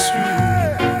 Yeah, it's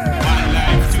true. One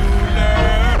life to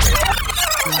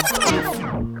learn.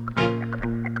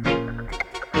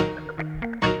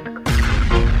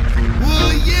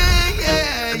 Oh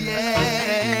yeah,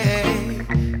 yeah.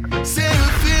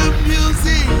 Seraphim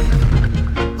music.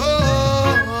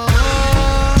 Oh,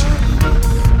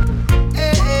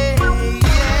 hey,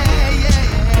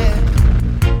 yeah.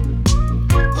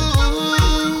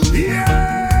 Ooh,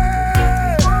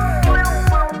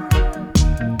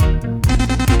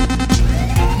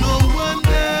 No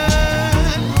wonder,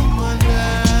 no wonder,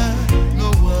 no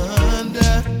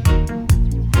wonder.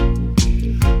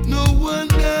 No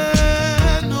wonder,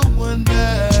 no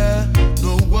wonder,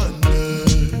 no wonder.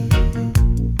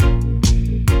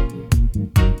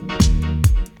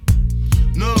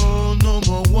 No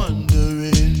more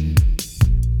wondering.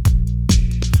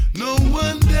 No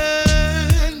wonder,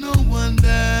 no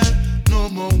wonder, no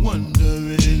more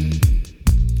wondering.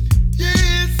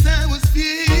 Yes, I was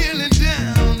feeling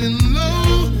down and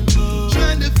low,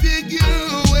 trying to figure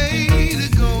a way to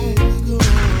go.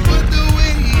 But the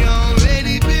way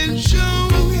already been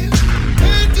shown,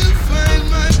 had to find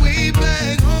my way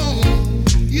back home.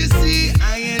 You see,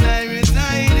 I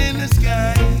reside in the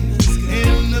sky,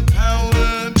 in the power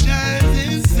of God's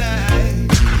inside.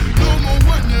 No more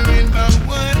wondering about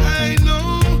what I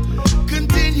know.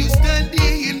 Continue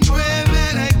studying, prayer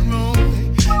that I grow.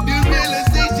 The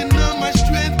realization of my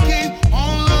strength came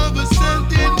all of a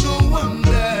sudden. No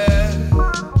wonder.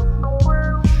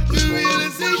 The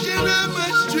realization of my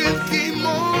strength came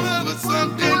all of a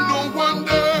sudden. No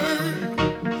wonder.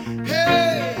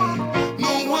 Hey,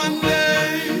 no wonder.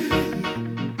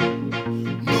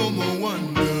 No more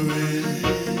wondering.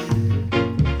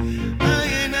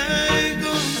 I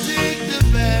gon' take the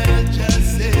badge I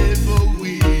said for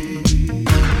we.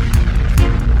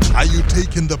 Are you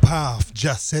taking the path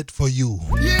just set for you?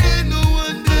 Yeah, no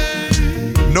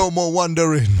wonder. No more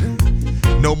wondering.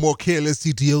 No more careless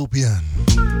Ethiopian.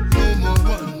 No more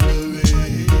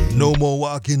wondering. No more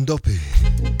walking duppy.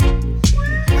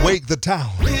 Wake the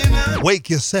town. Wake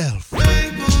yourself.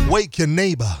 Wake your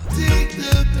neighbor. Take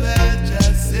the badge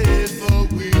I said for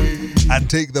we. And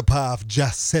take the path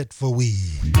just set for we.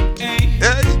 Hey,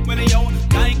 Hey. when you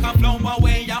like a flower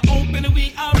way, you open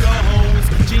we a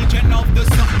rose. Children of the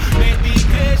sun,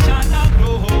 meditation a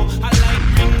grow. I like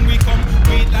when we come,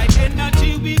 we like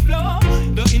energy we flow.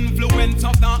 The influence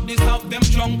of darkness of them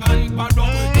drunk and borrow.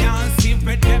 Can't see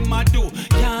where them a do,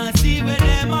 can't see where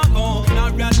them a go. Now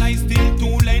realize still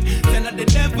too late, send the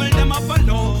devil them a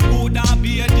follow. Would I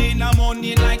be a dinner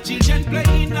money like children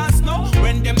playing a snow?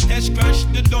 When them test crash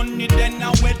the dunny, then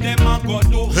now where them a go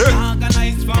do.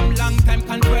 Organized from long time,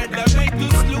 convert the right to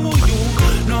slew you.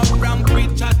 No wrong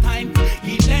preacher time,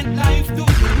 he lent life to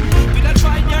you. With a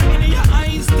fire in your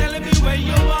eyes, telling me where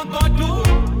you are go do.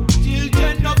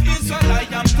 Children of Israel, I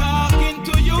am talking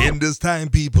to you. In this time,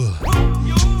 people,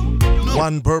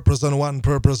 one purpose and one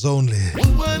purpose only No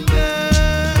wonder.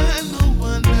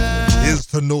 is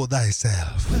to know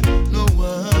thyself. No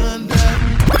wonder.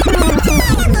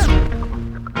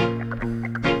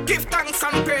 Give thanks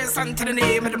and praise unto the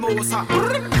name of the Most High.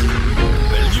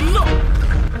 Well, you know,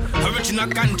 original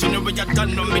country, we are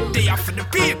done on me day for the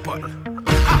people.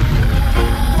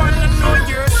 Wanna know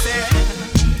yourself.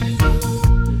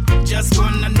 Just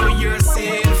wanna know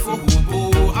yourself for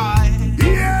who I. If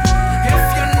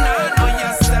you not know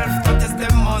yourself, that is the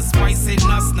most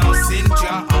poisonous now sin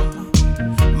job.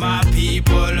 My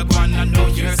people wanna know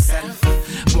yourself,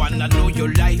 wanna know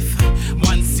your life.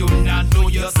 Once you not know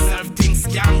yourself, things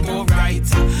can go right.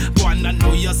 Wanna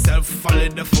know yourself, follow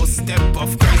the footstep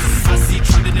of Christ. As he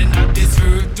trotted in at this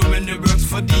earth, doing the works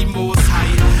for the most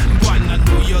high. Wanna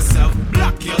know yourself,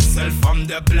 block yourself from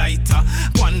the blighter.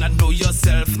 Wanna know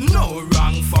yourself, no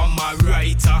wrong from a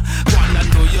writer. Wanna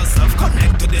know yourself,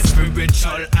 connect to the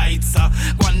spiritual heights.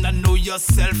 Wanna know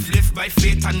yourself, live by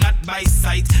faith and not by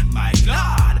sight. My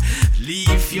God,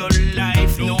 live your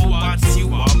life, know what you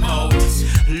about.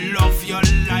 Love your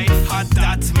life, had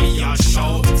that me a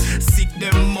shout. Seek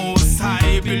the most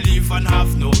high, believe and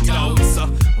have no doubts.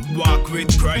 Walk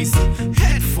with Christ,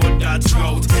 head for that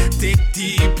route. Dig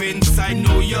deep inside,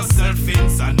 know yourself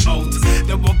ins and out.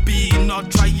 There will be no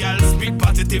trials, speak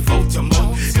positive out your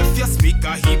mouth. If you speak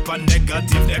a heap of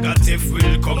negative, negative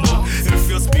will come out. If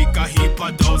you speak a heap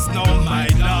of doubts, no my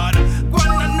Lord,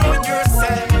 wanna know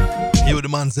yourself. You the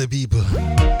man say people,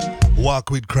 walk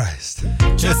with Christ.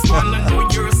 Just wanna know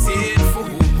yourself,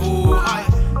 who I.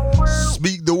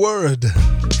 Speak the word.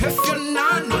 If you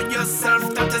not know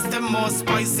yourself, that is the most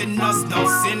poisonous no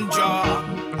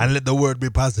syndrome. And let the word be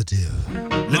positive.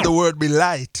 Let the word be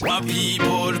light. My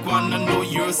people wanna know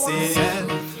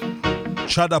yourself.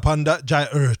 Tread upon that dry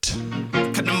earth.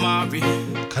 Kadamawi.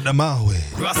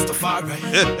 Rastafari.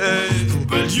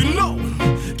 Well, you know,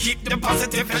 keep the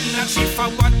positive energy for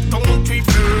what don't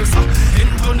reverse.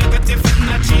 Into negative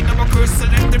energy, never curse, so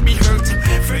let them be hurt.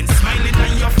 Friends smiling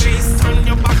on your face, turn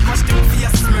your back, watch them for your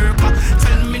smirk.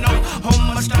 Tell me now, how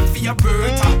much that for your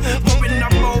birth? Worrying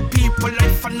about people,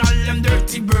 life and all them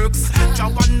dirty works.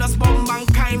 Joanna's bomb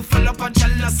mankind, full up of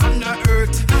jealous on the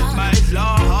earth. My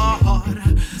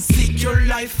Lord, seek your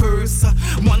life first.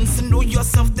 Once you know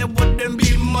yourself, there wouldn't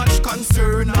be much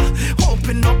concern.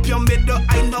 Open up your middle,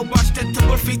 I know watch the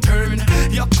table return.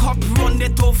 Your cup run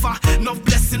it over, no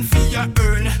blessing for your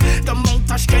earn. The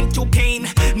amount of strength you gain,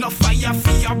 no fire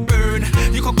for your burn.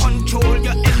 You can control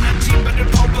your energy by the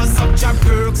powers of your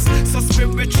works. So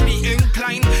spiritually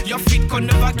inclined, your feet can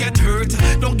never get hurt.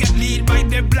 Don't get lead by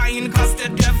the blind, cause the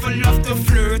devil love to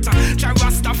flirt. Try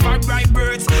Rastafari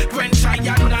birds, when try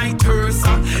your night hurts.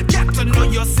 Get to know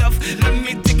yourself, let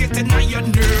me take it in your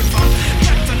nerve.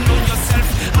 Get to know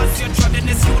yourself as you're treading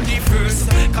this universe.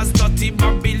 Cause dirty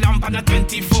Babylon on a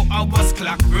 24 hours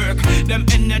clock work. Them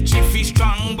energy feel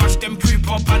strong, watch them creep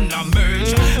up and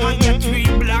emerge. And get three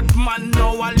black man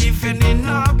now are living in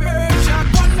a birch. I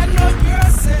wanna know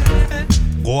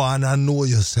yourself. Go on and know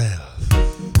yourself.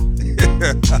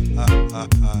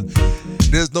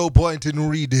 There's no point in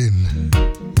reading.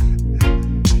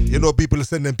 You know, people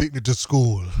send them picnic to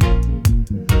school.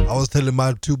 I was telling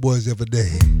my two boys the other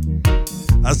day,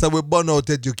 I said we burn out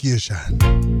education.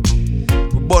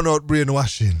 We burn out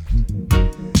brainwashing.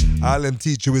 All them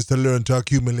teach you is to learn to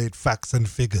accumulate facts and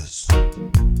figures.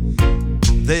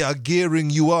 They are gearing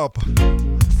you up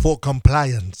for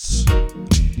compliance,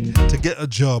 to get a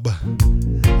job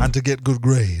and to get good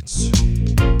grades.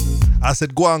 I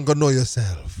said go and go know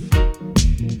yourself.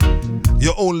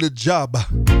 Your only job,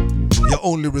 your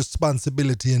only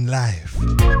responsibility in life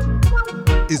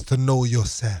is to know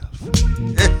yourself.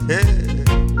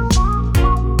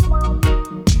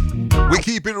 We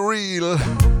keep it real,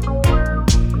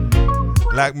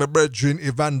 like my brethren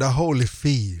Evander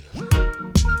Holyfield.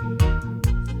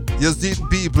 You see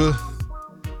people,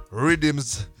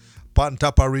 riddims, on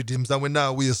top of riddims, and we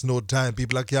now waste no time.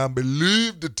 People, I can't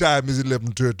believe the time is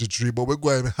 11:33, but we're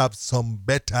going to have some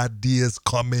better days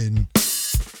coming.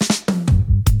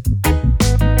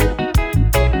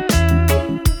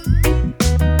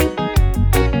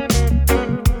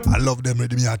 I love them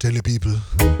rhythm, I tell you people.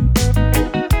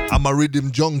 I'm a rhythm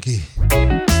junkie.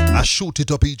 I shoot it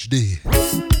up each day.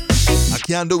 I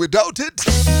can't do without it.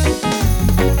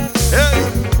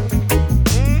 Hey!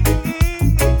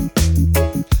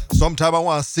 Sometimes I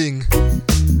want to sing.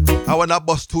 I want to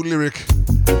bust two lyrics.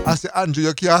 I say, Andrew,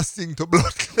 you can't sing to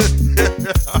blood.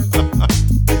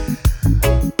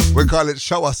 We call it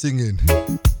shower singing.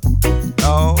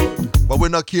 No, but we're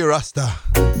not here, Rasta.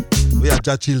 We are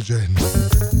Jah children.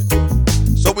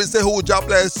 So we say, who Jah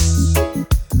bless?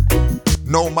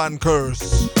 No man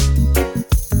curse.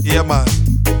 Yeah, man.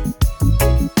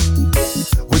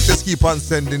 We just keep on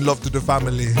sending love to the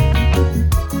family.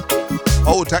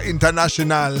 Outer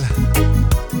international.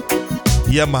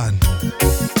 Yeah, man.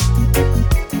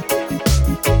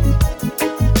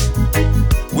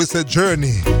 We say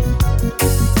journey.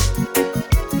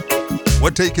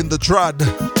 We're taking the trod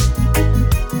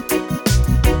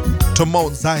to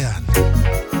Mount Zion.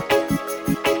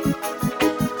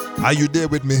 Are you there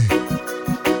with me?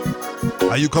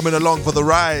 Are you coming along for the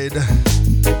ride?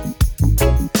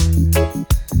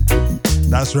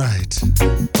 That's right.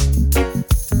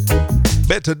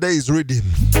 Better days rhythm.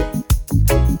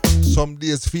 Some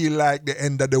days feel like the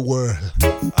end of the world.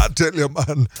 I tell you,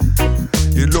 man.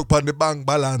 You look on the bank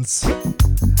balance.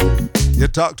 You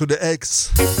talk to the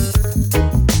ex.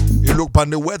 You look on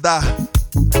the weather.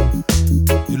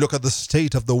 You look at the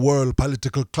state of the world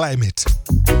political climate.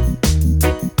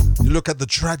 You look at the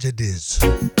tragedies,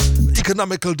 the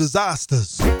economical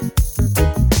disasters,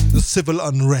 the civil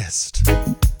unrest,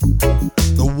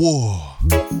 the war.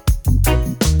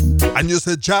 And you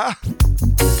say, Jah,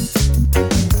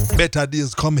 better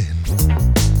days coming.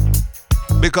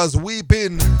 Because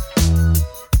weeping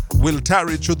will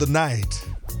tarry through the night.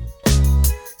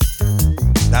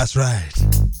 That's right.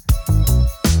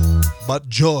 But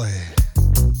joy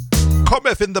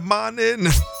cometh in the morning.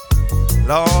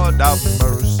 Lord have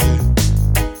mercy.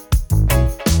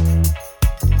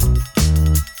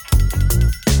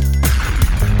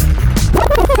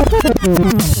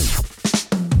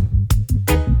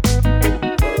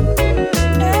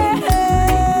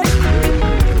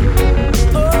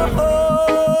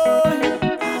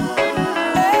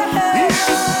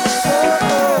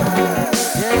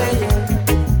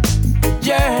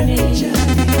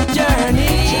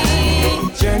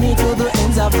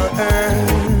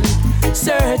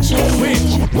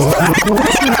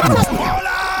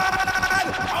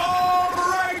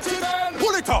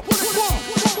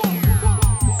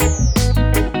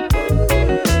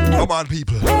 Come on,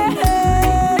 people.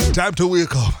 Time to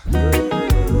wake up.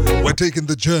 We're taking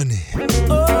the journey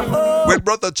with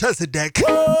Brother Chesedek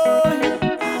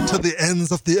to the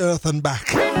ends of the earth and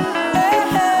back.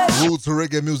 Roots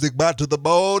reggae music bad to the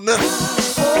bone.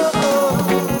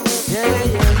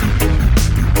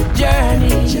 Journey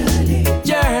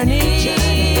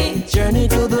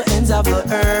to the ends of the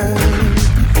earth.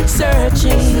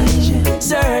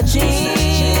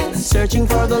 Searching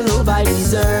for the love I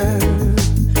deserve.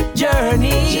 Journey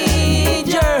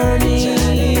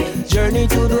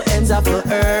to the ends of the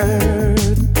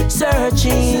earth.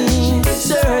 Searching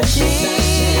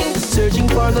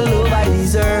for the love I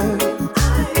deserve.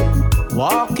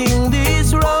 Walking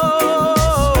this road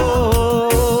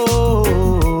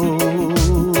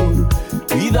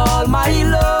with all my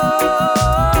love.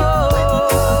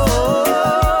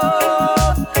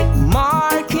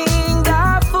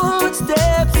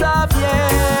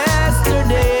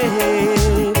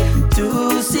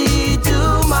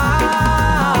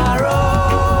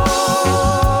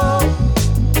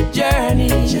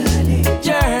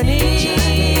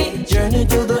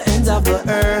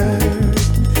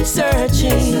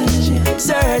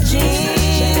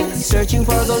 Searching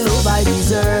for the love I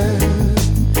deserve.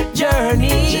 Journey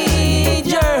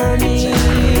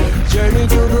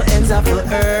to the ends of the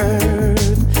earth.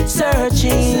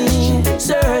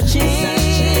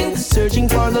 Searching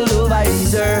for the love I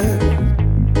deserve.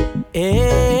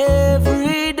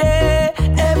 Every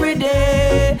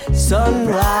day, sun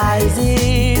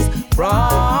rises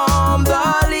from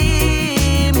the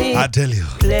limit. I tell you.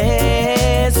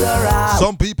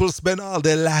 Some people spend all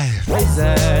their life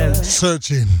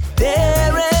searching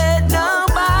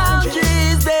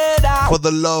for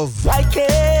the love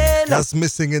that's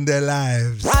missing in their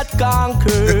lives. But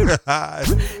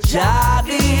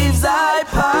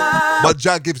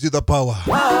Jah gives you the power.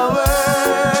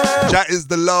 Jah is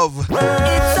the love. It's a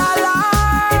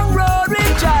long road we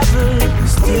travel.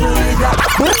 Still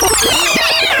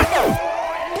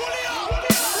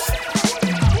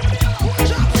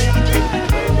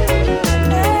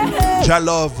Jah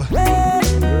love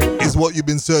is what you've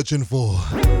been searching for.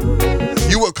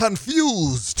 You were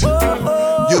confused.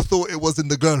 You thought it was in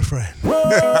the girlfriend.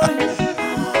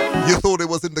 You thought it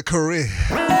was in the career.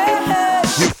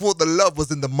 You thought the love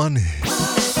was in the money.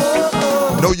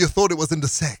 No, you thought it was in the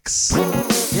sex.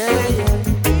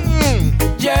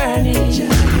 Journey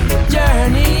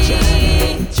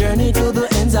to the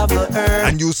ends of the earth.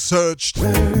 And you searched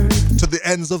to the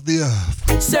ends of the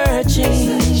earth.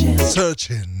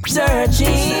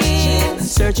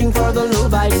 Searching for the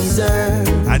love I deserve.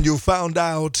 And you found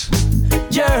out.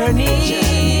 Journey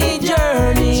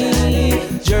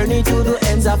to the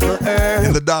ends of the earth.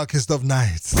 In the darkest of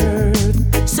nights.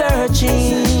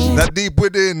 Searching. That deep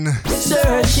within.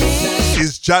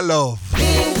 Is Jah love.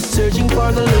 Searching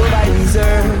for the love I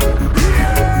deserve.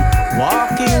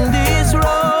 Walking this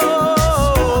road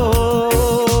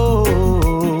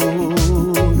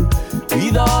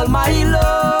with all my love,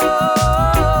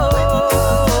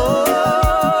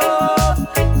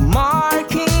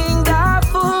 marking the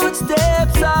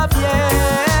footsteps of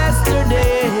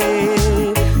yesterday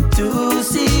to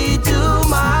see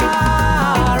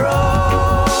tomorrow.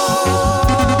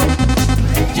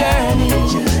 Journey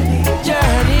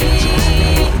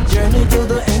to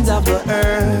the ends of the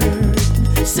earth.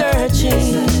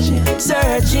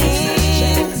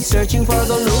 searching for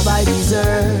the love I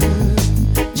deserve.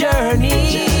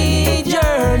 Journey,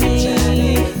 journey,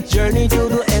 journey to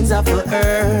the ends of the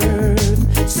earth.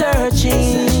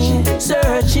 Searching,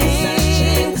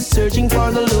 searching, searching for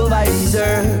the love I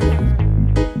deserve.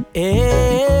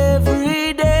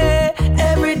 Every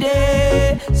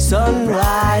day, sun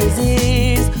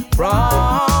rises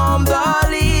from the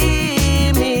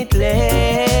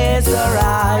limitless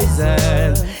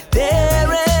horizon. There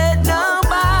ain't no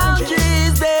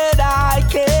boundaries that I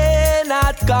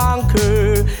cannot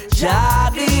conquer. Jah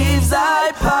gives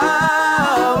thy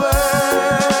power.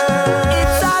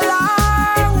 It's a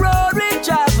long road we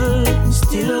travel,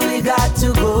 still we got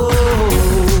to go.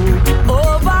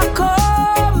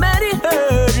 Overcome many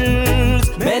hurdles,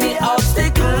 many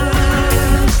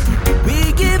obstacles.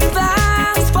 We give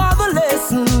thanks for the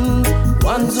lessons,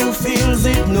 ones who feels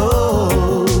it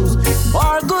knows.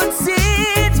 For good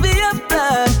seeds we have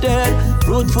planted,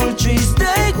 fruitful trees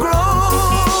they grow.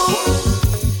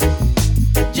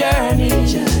 Journey,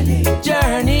 journey,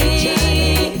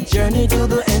 journey, journey to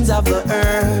the ends of the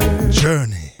earth.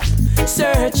 Journey.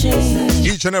 Searching,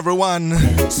 Each and every one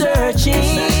searching,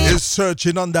 is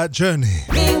searching on that journey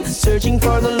searching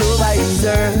for the love I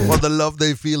deserve. for the love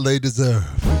they feel they deserve.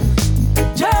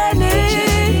 Journey,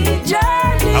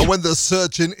 journey, And when the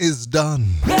searching is done,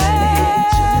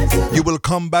 yes, you will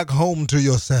come back home to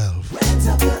yourself.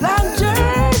 long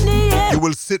journey, yes. You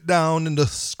will sit down in the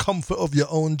comfort of your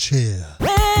own chair.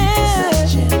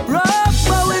 Rock,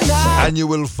 but we not And you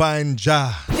will find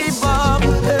Jah give up.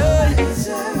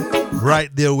 right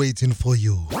there waiting for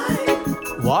you.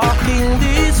 Walking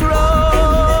this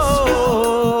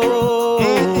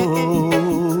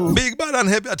road Big bad and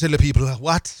heavy, I tell the people,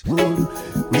 what?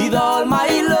 with all my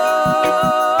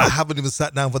love. I haven't even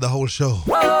sat down for the whole show.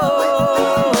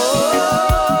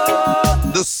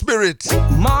 The spirit.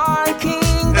 Marking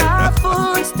the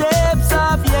footsteps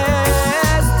of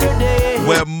yesterday.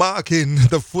 We're marking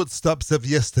the footsteps of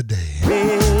yesterday.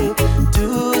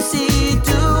 To see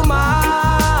tomorrow.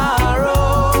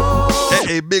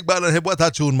 Hey, big bad and heavy, what a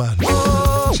tune, man.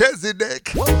 Chesy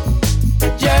deck.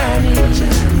 Journey,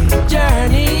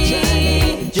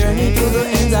 journey, journey to the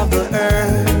ends of the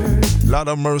earth. Lord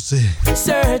of mercy.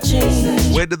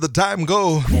 Searching, Where did the time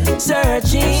go?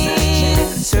 searching,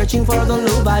 searching for the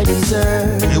love I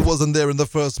deserve. It wasn't there in the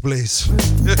first place.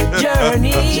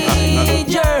 Journey,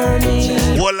 journey,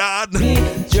 Oh, Lord.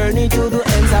 journey to the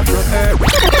ends of the earth.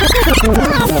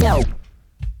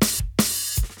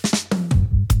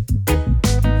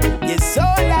 Yes, all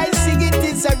I sing it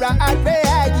is a right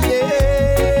bad,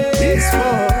 yes.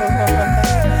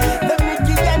 The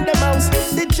Mickey and the mouse,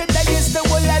 the cheddar is the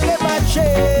whole of them a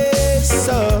chase.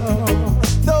 So,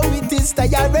 though it is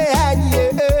tiring,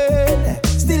 yeah,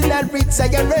 still not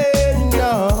retiring,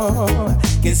 no.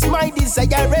 Guess my desire,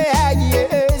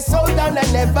 yes, hold on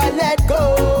and never let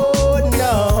go,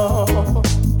 no.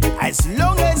 As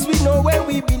long as we know where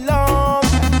we belong,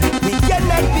 we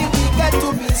cannot be, we got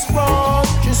to be strong.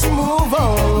 Just move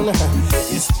on.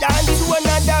 It's time to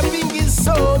another big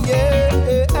song,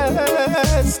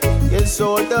 yes. Yes,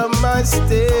 all the my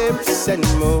steps and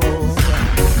move.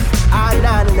 Ah,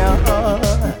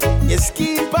 no. Yes,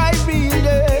 keep I real,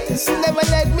 yes. Never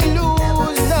let me lose.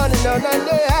 No,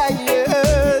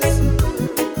 yes.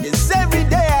 Yes, every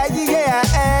day, yeah,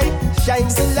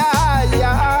 shines the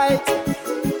light.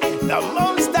 The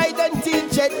most I don't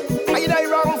teach it, I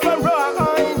wrong from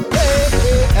right.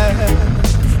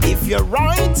 If you're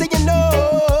right, so you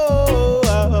know.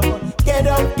 Get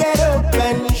up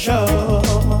and show.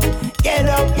 Get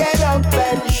up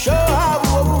and show.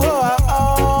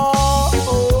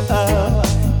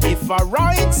 If I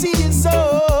right, see you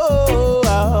so.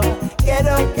 Get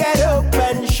up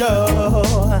and show.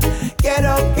 Get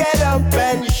up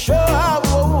and show.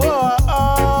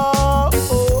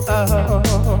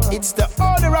 It's the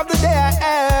order of the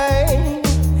day,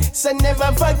 so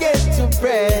never forget to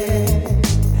pray.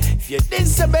 If you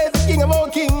disobey the King of all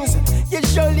kings, you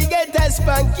surely get a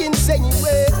spanking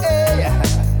anyway.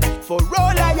 For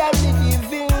all I am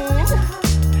giving,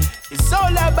 it's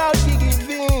all about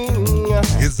giving.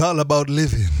 It's all about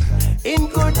living. In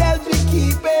good health we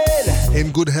keeping.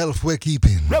 In good health we're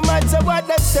keeping. No matter what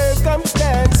the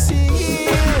circumstances,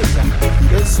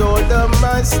 it's all the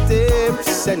my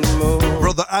steps and more.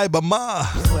 Brother Ibama.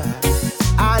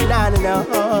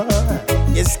 No.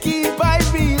 Yes, keep I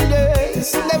real,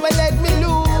 yes. Never let me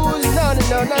lose.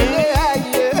 No,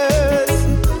 yes.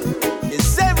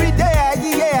 Yes, every day,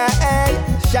 yeah,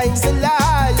 shines the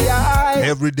light.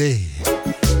 Every day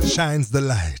shines the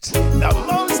light. The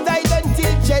most I don't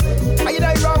teach it,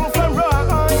 I wrong from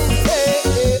right.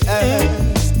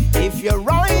 If you're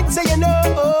right, say you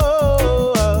know.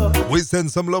 send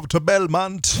some love to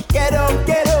Belmont. Get up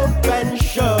and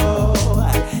show.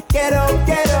 Get up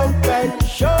and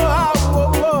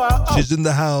show. She's in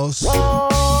the house.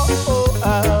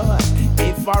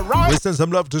 If I run, We send some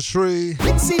love to Shree,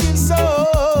 see the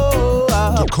soul.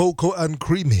 to Coco and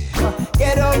Creamy.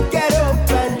 Get up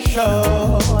and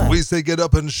show. We say get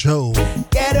up and show.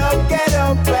 Get up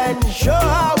and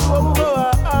show.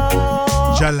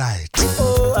 Jalite.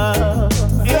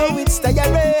 Though it's tiring,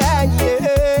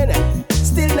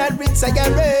 still not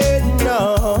retiring,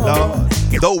 no.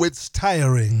 Though it's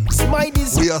tiring, Smile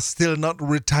is we are still not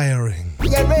retiring.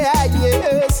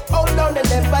 yes. Hold on and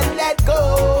never let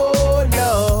go,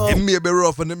 no. It may be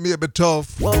rough and it may be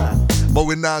tough, but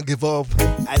we not give up.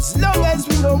 As long as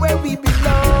we know where we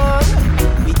belong,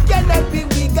 we cannot be,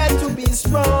 we got to be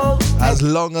strong. As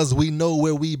long as we know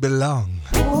where we belong,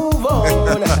 Move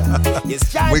on.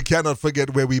 It's time we cannot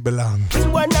forget where we belong.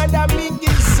 to another big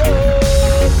soul.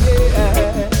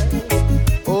 Yes.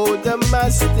 Oh, the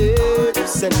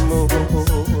masteps and more.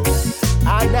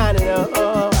 And I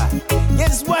know.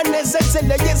 Yes, one is a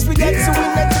tender. Yes, we got to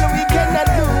win until we cannot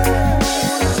lose.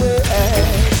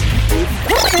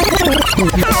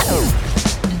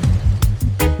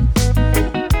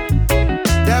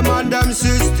 Them on them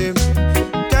system,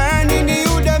 turning the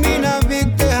youth them in a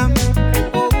victim.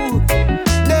 Oh,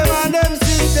 them on them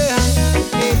system.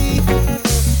 Hey.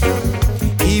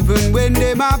 Even when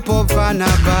them a puff and a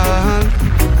ball,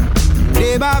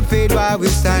 them a fade while we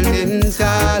standing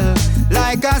tall.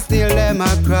 Like a steal them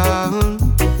a crown.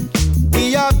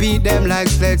 We a beat them like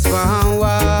sleds from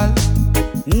wall.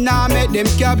 Now make them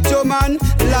capture man,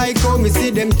 like how me see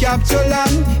them capture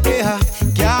land. Yeah,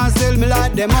 can't sell me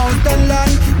like them out and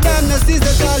land. Them no see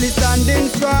the tally standing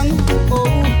strong. Oh,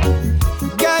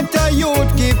 get a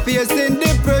youth keep facing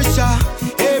the pressure.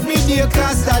 Every day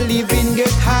cost of living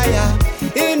get higher.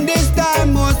 In this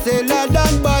time more seller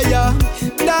than buyer.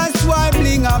 That's why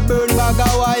bling a burn bag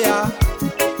of wire.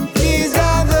 These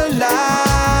are the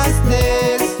last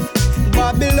days.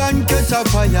 Babylon catch a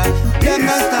fire. Them a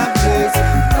stop place.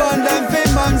 Burn them for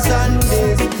months and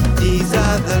days. These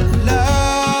are the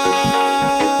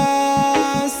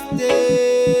last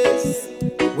days.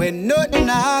 When nothing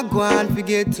I go and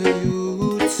forget to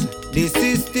youths. The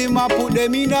system I put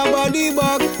them in a body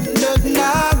bag. Nothing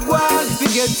I go and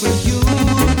forget to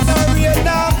youths. Hurry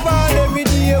enough for every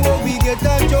day when we get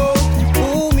a joke.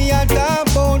 Who me a talk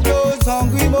about those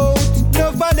hungry mouth.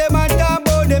 No for them a talk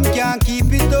about them can't keep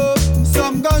it up.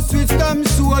 Some gon' switch them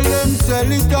soul them sell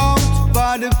it out.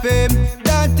 For the fame,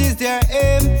 that is their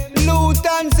aim. Loot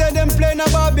and say them play a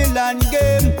Babylon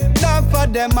game. Not for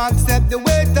them accept the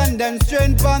weight and then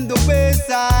strength on the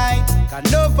wayside.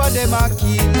 Cause no for them a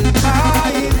kill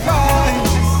high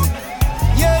vibes.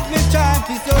 Yet me try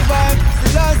to survive.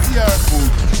 Last year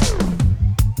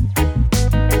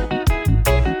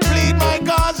Plead my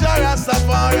cause, you're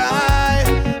Rastafari.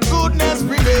 Goodness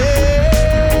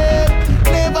prevail.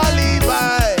 Never leave I.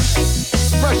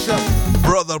 Pressure.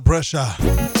 Brother pressure,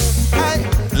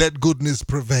 let goodness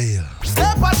prevail.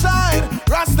 Step aside,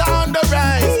 Rasta on the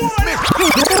rise.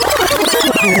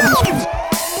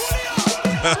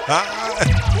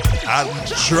 And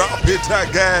drop it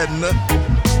again.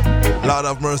 Lord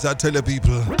of mercy, I tell you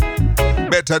people,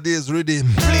 better days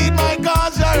riddim. Plead my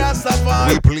cause, you're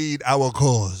Rastafari. We plead our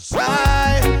cause.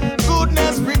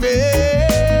 Goodness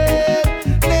prevail.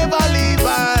 Never leave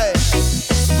I.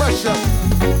 Pressure.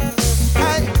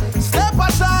 Step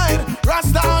aside,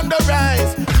 Rasta on the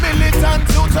rise. Militant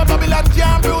youth of Babylon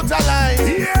can't brutalize.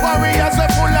 Warriors are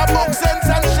full of book sense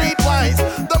and streetwise.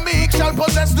 The meek shall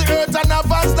possess the earth and have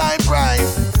vast thy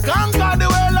prize. Conquer the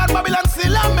world and Babylon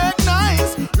still a make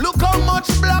nice. Look how much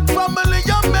black family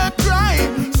you make cry.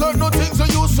 So no things you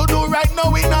used to do right now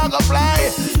we not gonna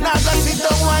fly. Now go sit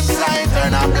down one side,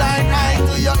 turn a blind eye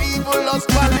to your evil lust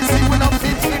policy. We not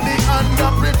fit for the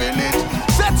underprivileged.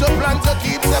 Set a plan to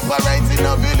keep separating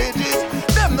the villages.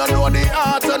 Them don't know the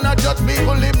art and not judge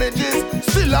people images.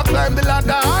 Still a climb the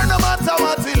ladder no matter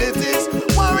what till it is.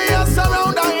 Warriors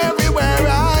surround and everywhere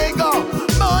I go.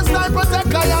 Most time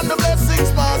protect I and the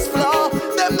blessings must flow.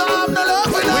 Them don't have no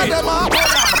love without them all.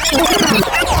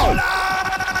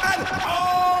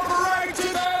 Alright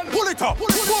then. Pull it up.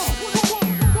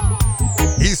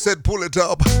 He said pull it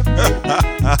up.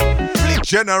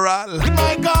 General,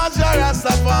 My cause, you're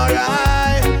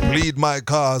Rastafari. plead my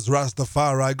cause,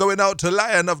 Rastafari. Going out to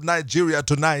Lion of Nigeria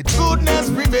tonight. Goodness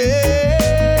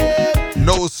prevail.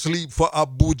 No sleep for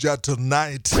Abuja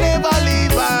tonight. Never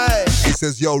leave I. He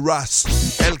says, yo,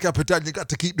 Ras, El Capitan, you got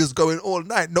to keep this going all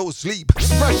night. No sleep.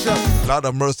 Pressure. Lord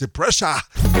of mercy, pressure.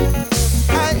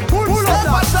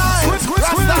 Step aside,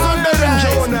 Rasta on the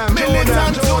rise.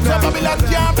 Militant youth of Babylon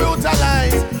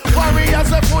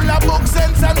full of book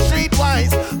sense and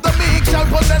streetwise. The meek shall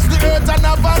possess the earth and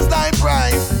have vast thy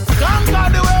prize. Conquer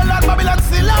the world and Babylon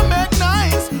still a make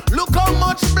nice. Look how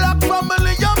much black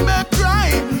family you make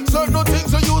cry. Certain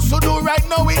things you used to do right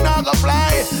now we not gonna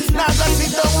fly. Now go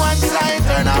sit down one side,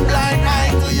 turn a blind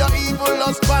eye to your evil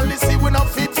lust policy. We not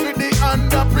fit for the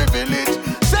underprivileged.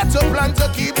 Set a plan to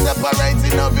keep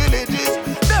separating the villages.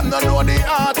 Them don't know the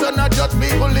art and not judge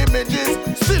people images.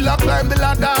 Still I climb the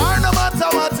ladder, no matter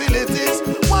what till it is.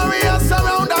 Warriors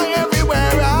surround and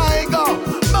everywhere I go.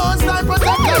 Most time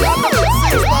protector and the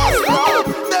 6 months strong.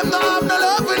 Them don't have no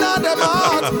love in them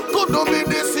heart. Could not be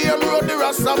the same road the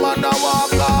Rasta man a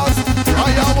walk out.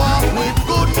 I walk with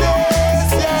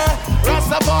goodness, yeah.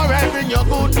 Rastafari bring your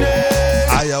goodness.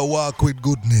 I walk with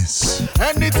goodness.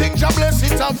 Anything you bless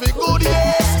it off with good,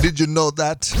 yes. Did you know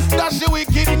that? That's the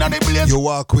wicked in the place. You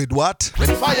walk with what?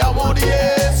 With firewood,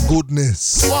 yes.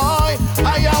 Goodness. Why?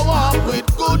 I walk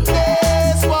with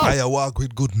goodness. Why? I walk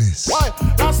with goodness. Why?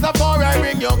 Rastafari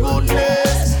bring your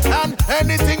goodness. And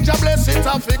anything you bless it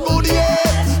off with good,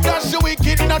 yes. That's the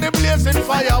wicked in the place in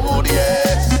firewood,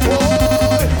 yes.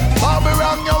 Why? I'll be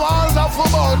around your walls of a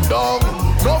burn down.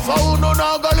 No foul, no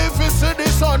naggle if you see the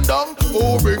sun down.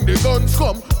 Who bring the guns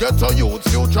come? Get a youth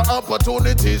future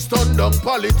opportunities turn down.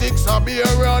 Politics are be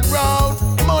around round.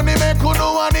 Money make you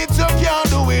do and it you can't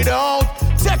do without.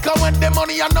 Take away the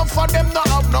money enough for them not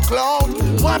have no clout.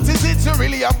 What is it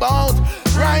really about?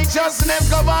 Righteousness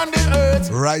govern the earth.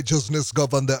 Righteousness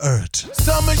govern the earth.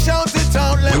 Some shout it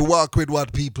out. We walk with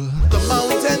what people? The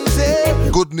mountains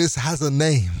here. Goodness has a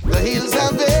name. The hills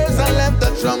have ears and let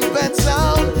the trumpet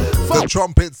sound. The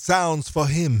trumpet sounds for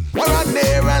him. Run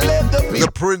there and let the people.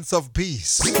 The Prince of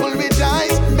Peace. People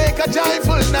rejoice, make a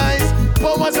joyful night.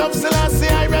 Powers of Selassie,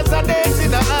 I resonate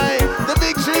in the eye. The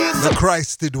victory is the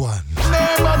Christed one.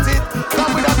 Never it,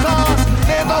 come with a cause.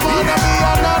 Never wanna be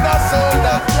another soul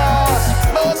that lost.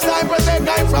 Most High protect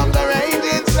I from the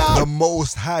raging storm. The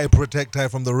Most High protect I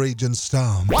from the raging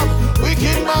storm.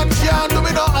 Wicked man can't do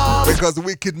me no harm. Because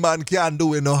wicked man can't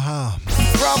do it no harm.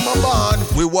 From a bond,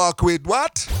 we walk with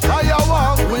what? I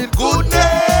walk with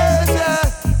goodness. Yeah.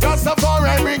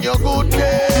 Rastafari bring your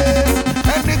goodness.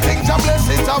 Anything you bless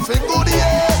it off in good,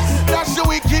 yeah. That's the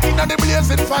wicked in the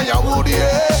blazing firewood,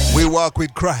 yeah. We walk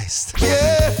with Christ.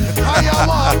 Yeah, I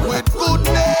walk with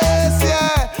goodness,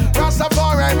 yeah.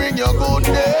 Rastafari bring your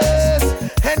goodness.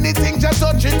 Anything you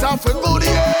touch it off in good,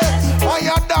 yeah.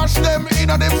 I dash them in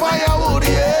the firewood,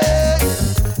 yeah.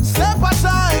 Step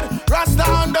aside, Rasta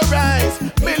on the rise.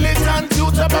 Militant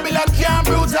youth of Babylon can't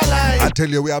brutalize. I tell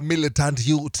you, we are militant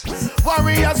youth.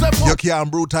 Warriors of you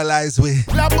can't brutalize we.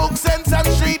 La book sense and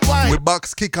streetwise. We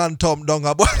box, kick and thump down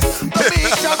a boy. The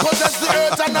meek shall possess the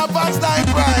earth and advance thy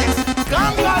prize.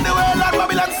 Conquer the world and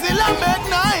Babylon still a make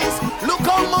nice. Look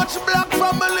how much black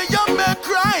family you make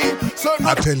cry. Certain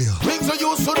I tell you, things you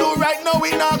used to do right now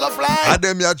we not gonna fly. And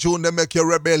them your tune, they make you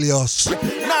rebellious.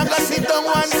 Now go sit down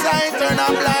one side, turn a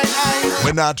blind eye.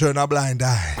 We not turn a blind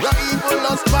eye. The evil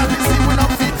lust policy we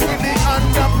not fit for the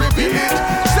underprivileged.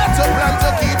 Set a plan to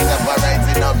keep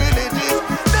separating the villages.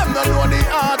 Them don't know the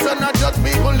art and not judge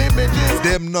people images.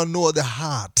 Them don't know the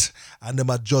heart and them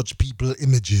a judge people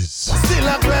images. Still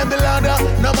I climb the ladder,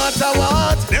 no matter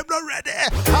what. Them not ready.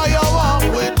 I walk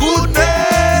with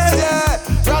goodness, yeah.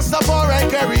 Rastafari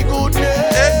carry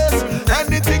goodness.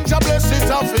 Anything you bless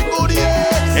it off in good,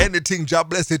 yeah. Anything you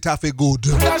bless it off a good.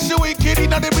 That's the wicked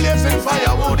in the blazing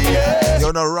firewood, yeah.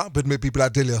 You're not ramping me, people, I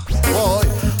tell you. Boy,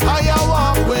 I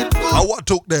walk with goodness. I what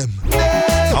took them?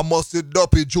 Yeah. I must have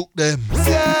dopey juke them.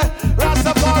 Yeah,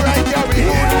 Rastafari carry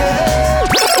goodness.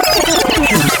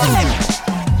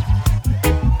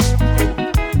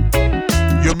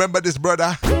 You remember this,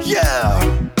 brother? Yeah.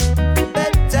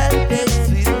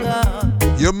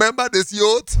 You remember this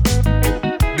youth?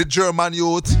 The German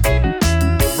youth?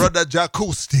 Brother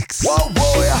Jacoustics. Whoa,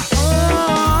 boy.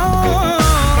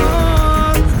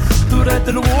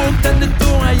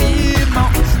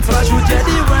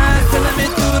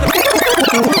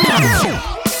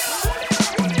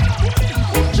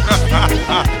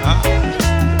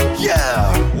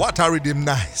 Yeah. What a rhythm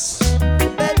nice.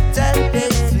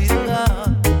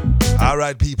 All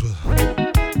right, people.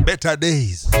 Better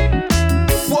days.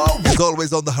 Whoa. It's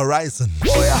always on the horizon.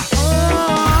 Oh, yeah.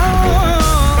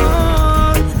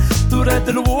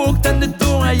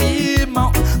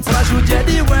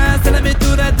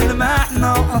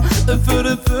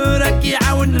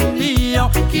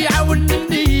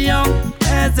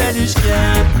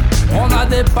 On a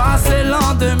dépassé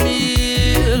l'an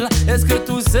 2000. Est-ce que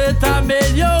tout s'est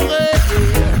amélioré?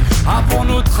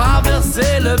 Avons-nous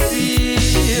traversé le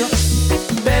pire?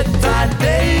 Better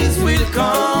days will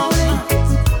come.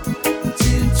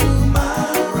 Till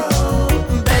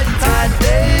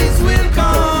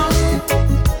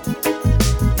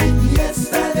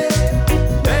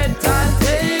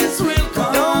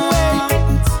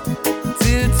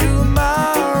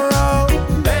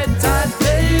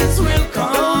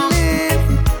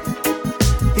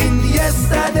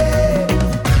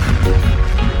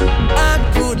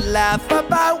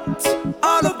out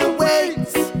all of the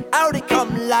ways. How they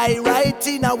come lie right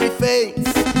in our face.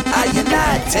 I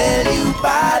cannot tell you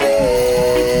about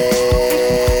it.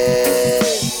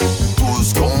 Tout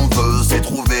ce qu'on veut c'est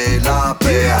trouver la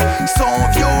paix, sans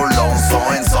violence,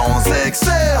 sans haine, sans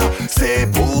excès. C'est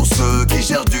pour ceux qui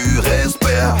cherchent du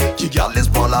respect, qui gardent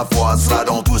l'espoir, la foi, cela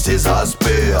dans tous ses aspects.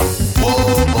 Oh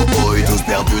oh oh, et tous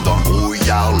perdus dans le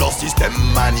brouillard. Leur système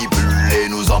manipulé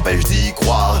nous empêche d'y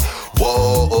croire.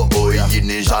 Oh oh oh, il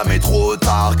n'est jamais trop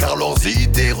tard, car leurs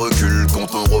idées reculent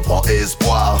quand on reprend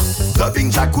espoir.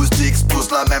 Dubbing acoustics, tous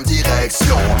la même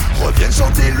direction, reviennent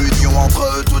chanter l'union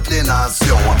entre toutes les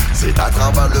nations. C'est à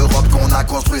travers l'Europe qu'on a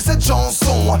construit cette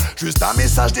chanson, juste un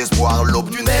message d'espoir, l'aube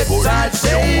d'une évolution.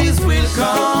 Days will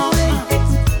come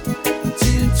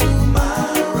till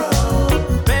tomorrow.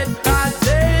 Better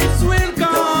days will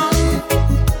come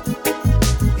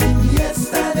in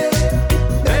yesterday.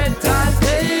 Better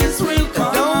days will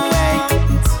come. Don't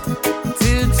wait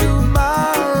till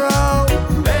tomorrow.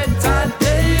 Better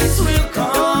days will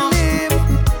come. Don't live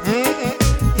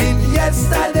in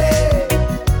yesterday.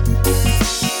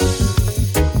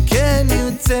 Can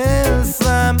you tell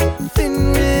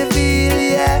something reveal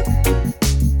yet?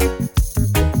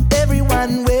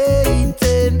 Everyone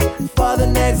waiting for the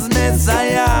next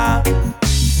Messiah.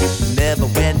 Never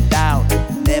went down,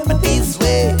 never this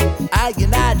way. I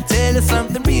cannot tell you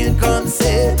something real come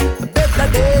say. Better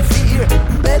days here,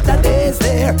 better days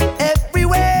there.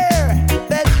 Everywhere,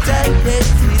 better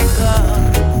days will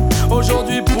come.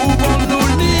 Aujourd'hui pouvons-nous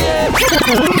lier.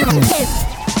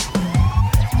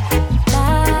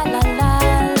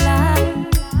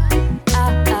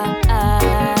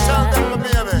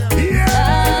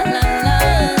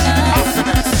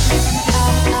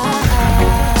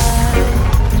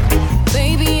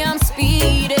 Baby, I'm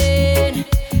speeding.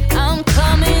 I'm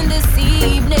coming this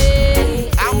evening.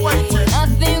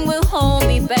 Nothing will hold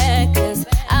me back, 'cause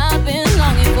I've been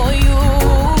longing for you.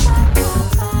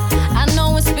 I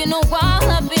know it's been a while,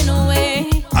 I've been away.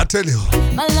 I tell you.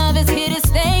 My love is here to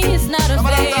stay, it's not a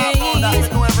phase.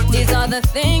 These are the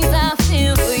things I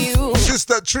feel for you.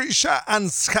 Sister Trisha and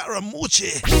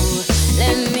Scaramucci.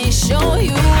 Let me show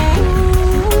you.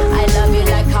 I love you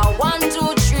like a 1,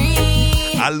 2,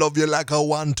 3. I love you like a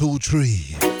 1, 2,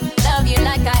 3. Love you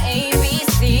like a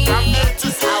ABC.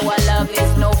 Our love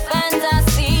is no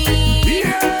fantasy.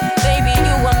 Baby,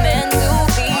 you were meant to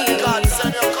be.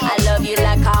 I love you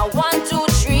like a 1, 2,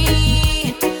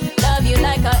 3. Love you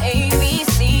like a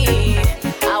ABC.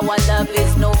 Our love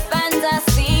is no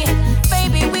fantasy.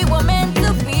 Baby, we were meant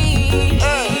to be.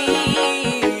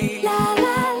 La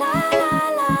la la la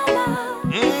la la.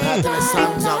 The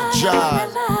songs of John.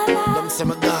 Them say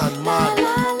me gone mad.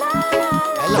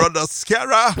 Brother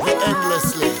Scara.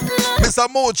 Endlessly. Mr.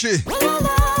 Mochi.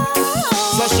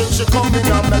 So she come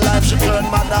in on my life, she turn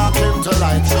my dark into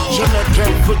light. She make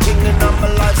everything in on my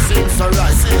life seem so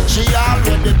right. She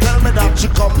already tell me that she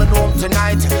coming home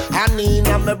tonight. Honey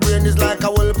in my brain is like a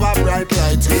whole pop bright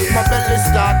light. My belly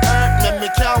start hurt me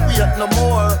can't wait no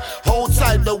more.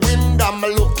 Outside the window, I'm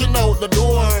looking out the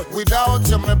door. Without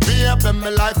you, my baby, my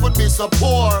life would be so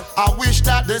poor. I wish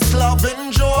that this love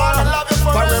endure.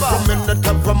 For every minute,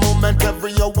 every moment,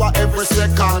 every hour, every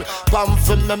second. Pam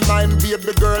for my mind,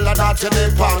 baby girl, and that's your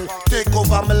pan. Take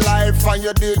over my life and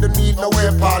you didn't need no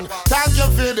weapon. Thank you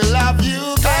for the love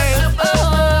you gave.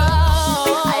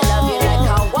 I love you like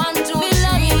a 1, 2, 3.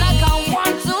 Love you like a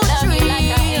 1, 2, 3.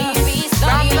 Like a ABC.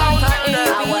 Our love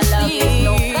is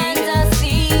no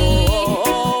fantasy.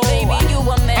 Baby, you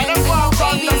were meant to.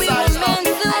 Baby, we were meant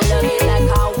to. I love you like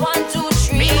a 1, 2,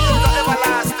 3. Love you like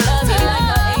a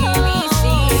ABC.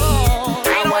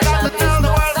 Our love is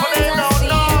no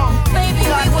fantasy. Baby,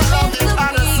 we were meant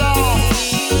to be.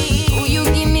 Oh, you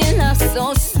give me love so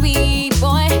sweet,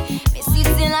 boy. Miss you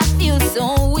till I feel so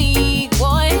weak,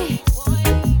 boy.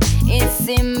 It's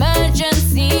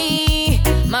emergency.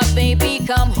 My baby,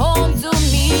 come home to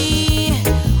me.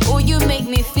 Oh, you make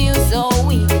me feel so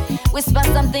weak. Whisper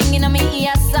something in my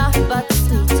ear, soft but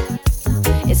sweet.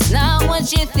 It's not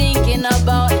what you're thinking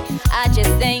about. I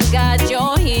just thank God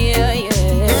you're here,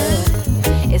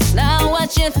 yeah. It's not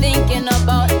what you're thinking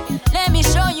about. Let me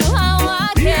show you how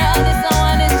I care. This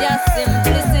one is just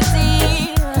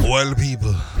simplicity. Well,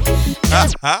 people.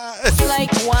 It's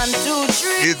like 1, 2,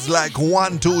 3. It's like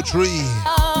 1, 2, 3.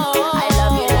 I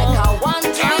love you like a 1, 2,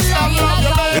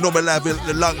 3. You know me love it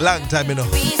a long time, you know.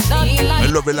 I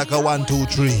love it like a 1, 2,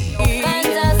 3.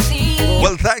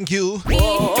 Well, thank you.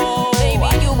 Baby,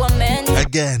 you were meant to.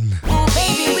 Again.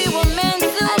 Baby, we were meant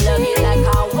to. I love you like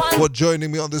a 1, for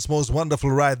joining me on this most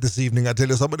wonderful ride this evening. I tell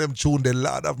you, some of them tune the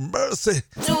Lord of Mercy.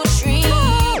 2, 3.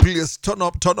 Please turn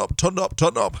up.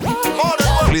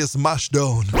 Please mash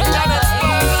down. Our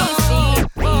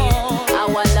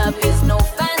love is no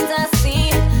fantasy,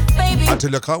 baby. I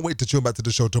tell you, I can't wait to tune back to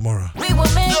the show tomorrow. We will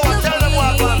make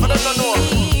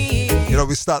You know,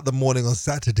 we start the morning on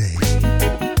Saturday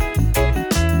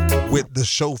with the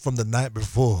show from the night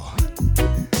before.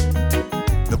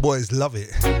 The boys love it.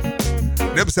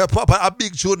 Them say, Papa, a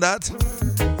big tune that.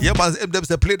 Yeah, man, them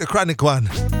say, play the chronic one.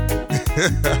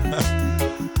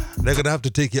 They're going to have to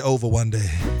take it over one day.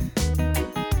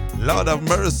 Lord of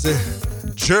Mercy,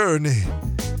 Journey,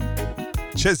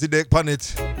 Chessie Deck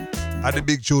Panit, and the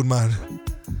big tune, man.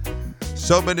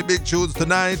 So many big tunes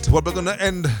tonight. Well, we're going to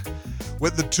end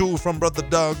with the 2 from Brother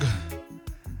Doug.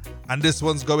 And this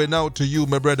one's going out to you,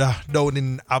 my brother, down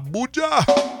in Abuja.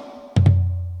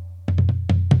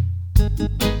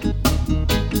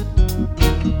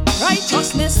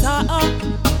 Righteousness are up.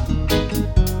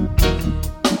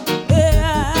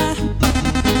 Yeah.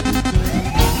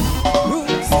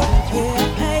 Roots are here.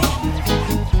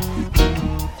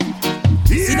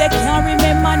 See, they can't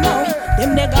remember now.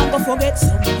 Them they gonna go forget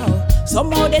somehow.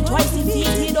 Somehow they twice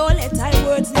defeated. Don't let I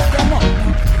words lift them up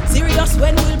now. Serious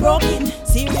when we're broken.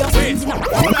 Serious things in a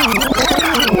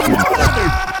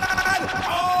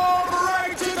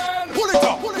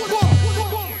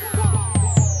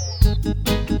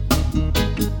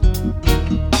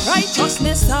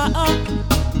righteousness are up.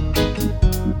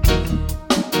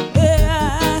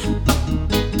 Yeah.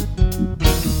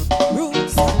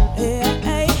 Roots.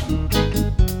 Yeah.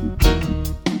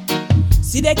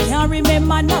 See, they can't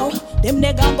remember now. Them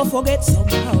they gonna go forget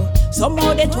somehow.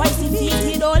 Somehow they twice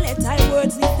defeated. Don't let I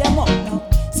words lift them up now.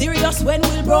 Serious when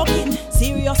we're broken.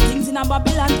 Serious things in a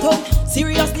Babylon town.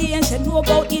 Serious the ancient know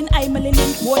about in I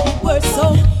millennium quoted words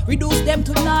so. Reduce them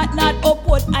to not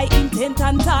upward. I intent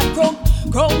and thought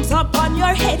crowns up on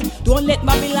your head. Don't let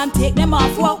Babylon take them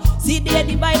off. Wow. See they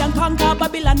divide and conquer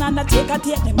Babylon and take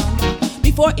them under.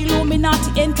 Before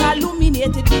Illuminati enter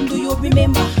illuminated in, do you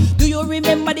remember? Do you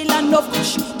remember the land of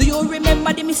Kush? Do you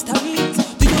remember the mysteries?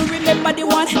 Do you remember the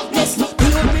one? Yes. Do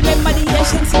you remember the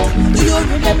ancient city? Do you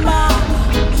remember?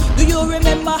 Do you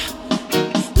remember?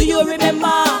 Do you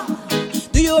remember?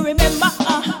 Do you remember?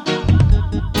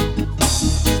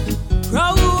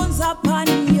 Crowns upon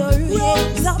your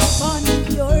heads, upon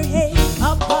your head,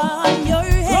 upon your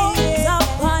head,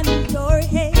 upon your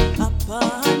head,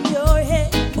 upon your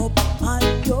head, upon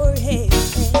your head.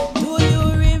 Do you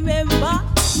remember?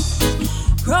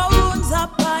 Crowns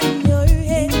upon your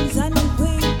heads and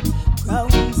queens,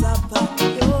 crowns upon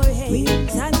your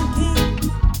heads and kings,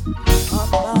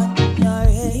 upon your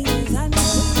heads and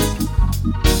queens.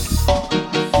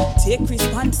 Take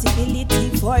responsibility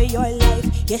for your life.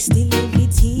 Yes, the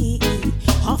liberty.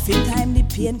 Half the time the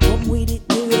pain come with it,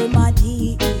 the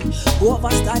remedy.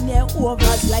 Overstand your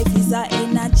overs, life is a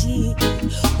energy.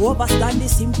 Overstand the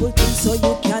simple things so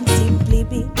you can simply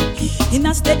be in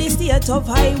a steady state of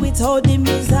high without the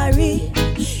misery.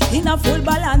 In a full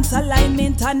balance,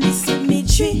 alignment and the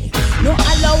symmetry. No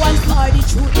allowance for the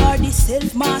truth or the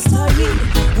self-mastery.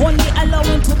 Only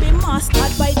allowing to be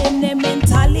mastered by them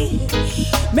mentally.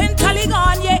 Mentally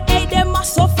gone, yeah, hey, them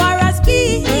must suffer as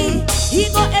be.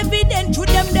 Ego evident to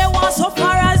them, they want suffer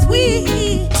as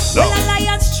we. Well,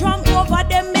 alliance strong over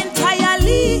them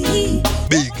entirely.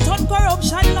 Big. Turn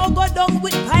corruption, now go down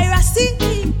with piracy.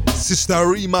 Sister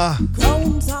Rima.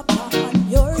 Crowns upon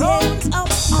your head.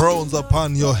 Crowns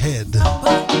upon your head.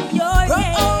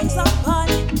 Crowns upon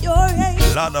your head.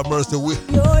 Lord of Mercy, we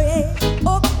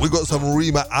got some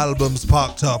Rima albums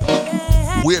parked up.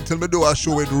 Wait till me do a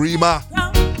show with Rima.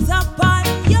 Crowns upon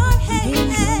your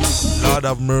head. Lord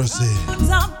of Mercy. Crowns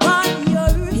upon your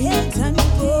head and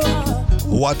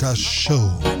what a show.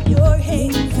 Your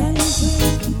head and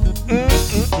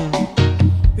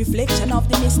reflection of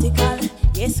the mystical.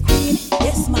 Yes, Queen,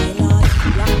 yes, my Lord.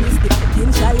 Black is the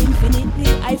potential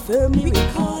infinitely, I firmly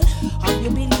recall. How you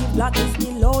believe black is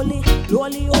the lowly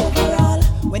overall.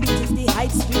 When it is the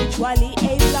height spiritually,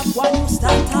 a black one who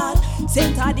stand tall.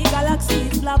 Center of the galaxy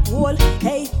is black hole.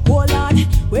 Hey, hold on.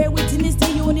 Where within is the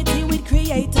unity with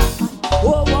Creator.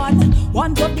 Oh,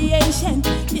 one of the ancient.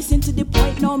 Listen to the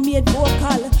point now made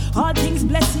vocal. All things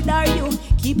blessed are you.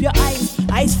 Keep your eyes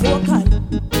focal.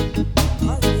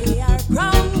 Cause they are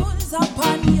crowns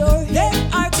upon your head. They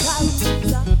are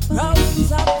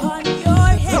crowns upon your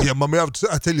head. Yeah, mommy, I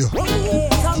tell you,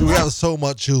 we have so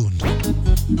much tune.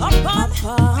 Upon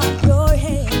your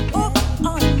head.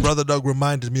 Brother Doug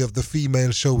reminded me of the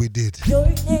female show we did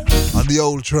on the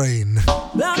old train.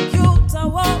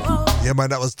 Yeah, man,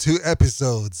 that was 2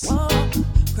 episodes.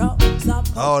 grows up.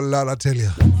 Oh Lord, I tell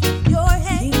you. Your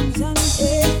hands and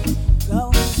it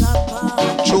grows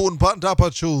up. Tune, pant up a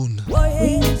tune.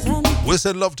 We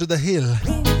send love to the hill.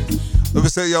 We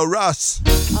say, yo, Ross.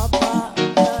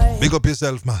 Big up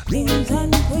yourself, man.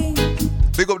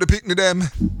 Big up the picnic them.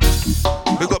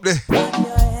 Big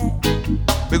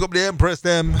up the empress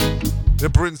them. The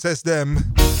princess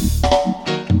them.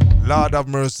 Lord have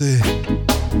mercy.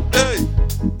 Hey,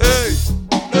 hey,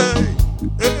 hey,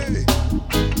 hey.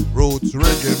 Roots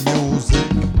reggae music.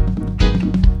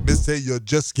 Me say you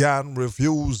just can't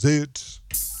refuse it.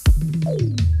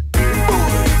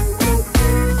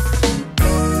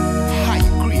 High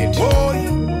grade. Boy.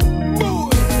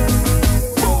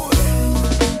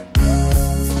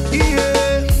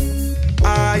 Yeah.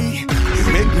 You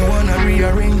make me wanna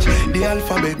rearrange the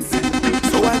alphabet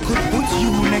so I could put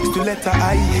you next to letter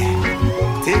I.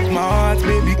 Take my heart,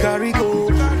 baby, carry go.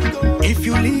 If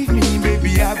you leave me,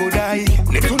 baby, I go die.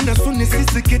 Netunda sunni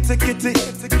sisi kete kete.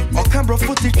 Okambro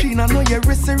footy clean, I know you're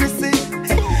risi.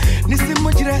 Nisi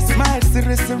mujira smile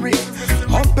siri.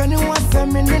 Open it once a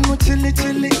minute, no chili.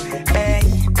 Hey,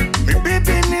 me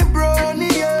baby ni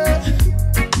brownie, yeah.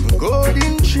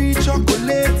 Golden tree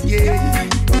chocolate, yeah.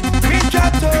 Me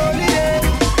trattori, yeah.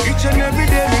 Each and every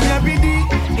day,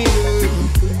 yeah.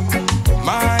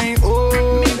 My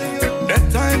own. That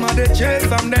time of the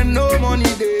chase, I'm then no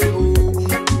money day.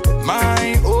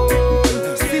 My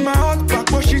own. See my hot back,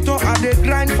 push it on at the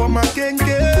grind for my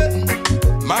kenge.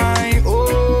 My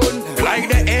own. Like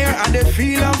the air and the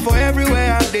feeling for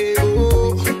everywhere I do.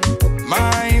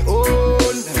 My own.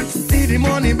 See the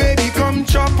money, baby, come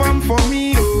chop 'em for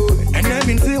me. Oh. And I've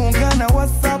been saying,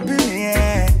 what's up in me?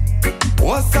 Yeah.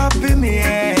 What's up in me?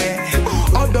 Yeah.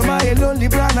 Although my lonely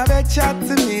brand, I bet chat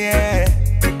to me. Yeah.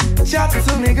 Chat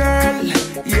to me, girl.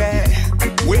 Yeah.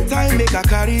 Wait time make I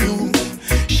carry you.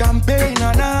 Champagne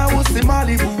and I was the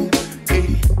Malibu.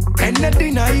 Hey. And the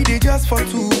dinner I eat it just for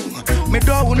two. Me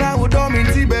do now would in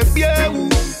Tibet. Yeah.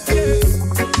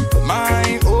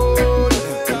 My own.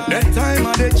 That time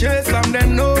of the chase, I'm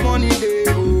then no money day.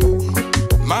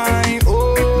 My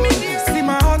own. See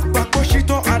my hot back, push it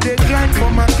on at the grind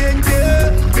for my kenge.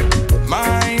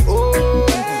 My own.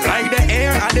 Like the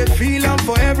air and the feeling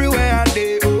for everywhere I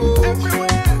do.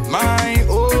 My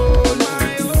own.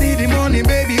 See the money,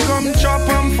 baby, come chop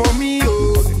 'em for me.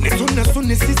 Oh, Netunda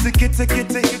sunni sisi kete.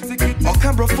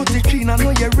 Okambro footy clean, I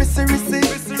know you're risi.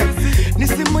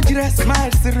 Nisi mujira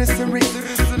smile siri.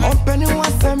 Open it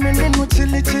once a minute, no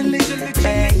chili.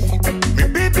 Hey, me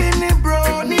baby ni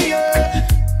brownie, yeah.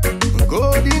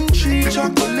 Golden tree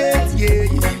chocolate, yeah.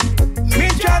 Me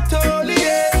trattori,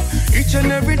 yeah. Each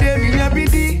and every day, me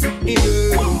abidi,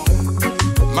 yeah.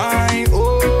 My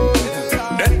own.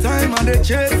 That time of the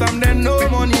chase, I'm then no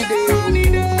money day.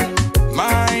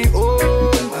 My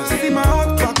own. See my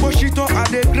hot back, push it on at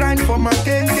the grind for my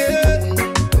kenge.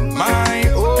 My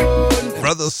own.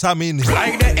 Brother Samin.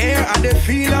 Like the air and the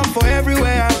feeling for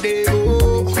everywhere I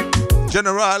do.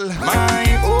 General.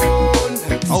 My own.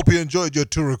 Hope you enjoyed your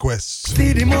 2 requests.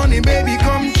 See the money, baby,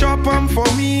 come chop 'em for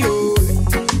me. Oh.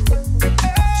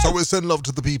 So we send love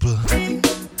to the people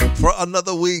for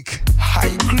another week.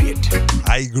 High grade.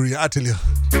 I agree, I tell you.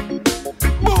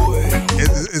 Boy.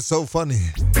 It's so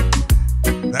funny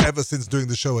that ever since doing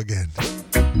the show again,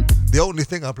 the only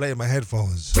thing I play in my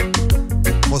headphones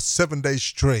for 7 days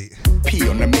straight P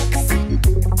on the mix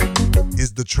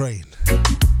is the train.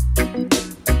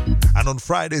 And on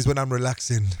Fridays when I'm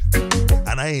relaxing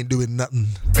and I ain't doing nothing,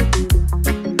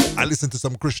 I listen to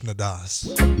some Krishna Das.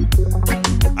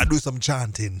 I do some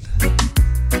chanting.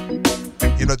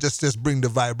 You know, just bring the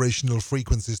vibrational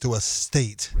frequencies to a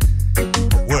state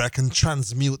where I can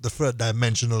transmute the third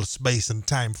dimensional space and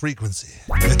time frequency.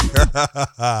 But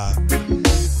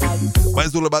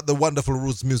it's all about the wonderful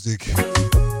roots music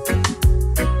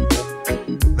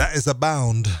that is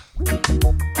abound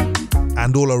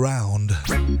and all around,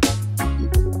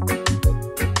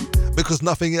 because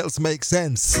nothing else makes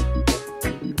sense.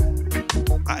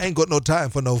 I ain't got no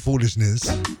time for no foolishness.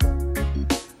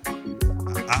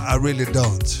 I really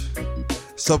don't.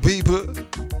 So people,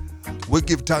 we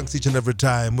give thanks each and every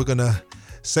time. We're gonna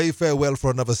say farewell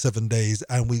for another 7 days,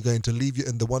 and we're going to leave you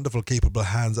in the wonderful, capable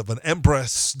hands of an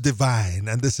Empress Divine.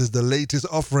 And this is the latest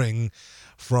offering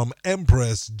from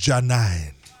Empress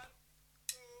Janine.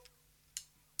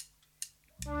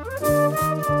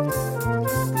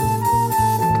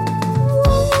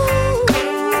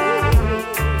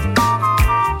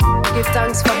 Give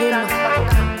thanks for him,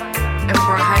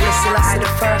 Emperor Haile Selassie the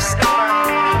First,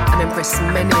 and Empress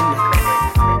Menin.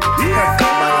 Perfect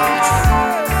balance.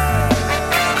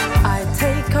 I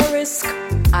take a risk,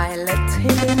 I let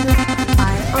him in.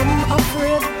 I am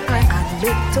afraid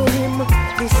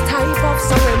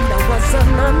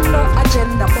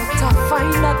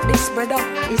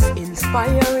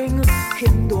inspiring.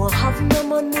 Him don't have no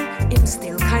money, him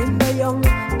still kinda young.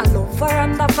 A lover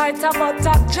and a fighter, but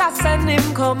I just send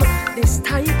him come. This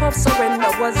type of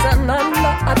surrender was an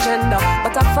under agenda,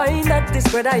 but I find that this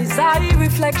brother is a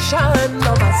reflection.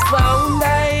 Love has found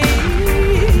I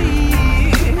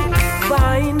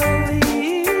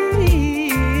finally.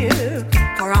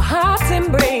 For a heart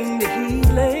him bring the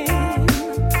healing.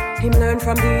 Him learn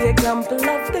from the example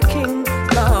of the king.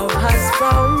 Love has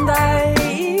found I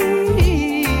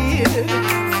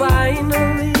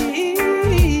finally.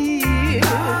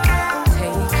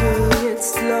 Taking it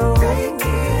slow,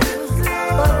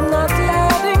 but not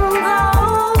letting go.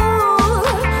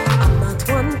 I'm not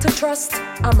one to trust,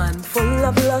 a man full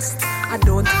of lust. I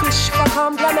don't fish for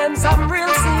compliments, I'm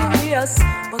real serious.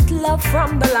 But love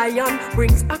from the lion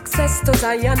brings access to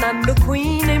Zion, and the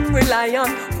queen him rely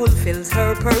on fulfills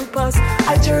her purpose.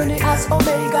 I journey as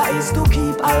Omega is to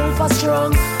keep Alpha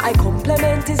strong. I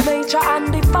complement his nature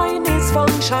and define his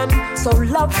function. So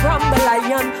love from the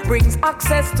lion brings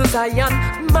access to Zion.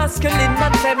 Masculine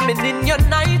and feminine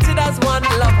united as one.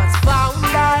 Love has found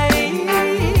I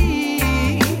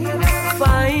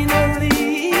finally.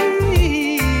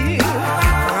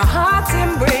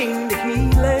 Him bring the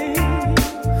healing.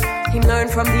 Him learn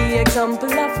from the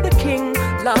example of the king.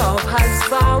 Love has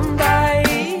found I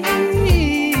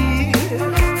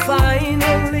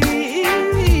finally.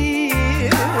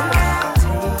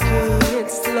 Taking it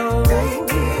slow,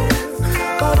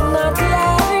 but not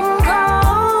letting go.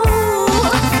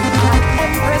 Like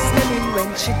Empress Lenin when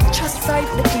she just sight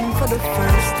the king for the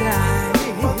first time.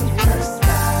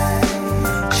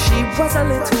 She was a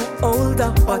little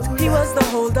older, but he was the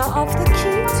holder of the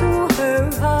key to her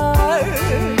heart.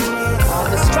 All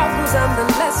the struggles and the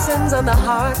lessons and the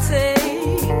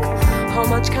heartache. How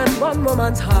much can one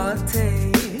woman's heart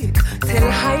take?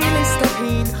 Till highly step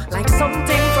in, like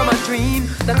something from a dream.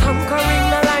 The conquering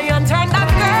the lion turned that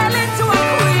girl into a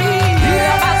queen.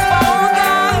 Love has found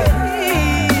I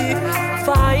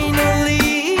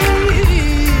finally.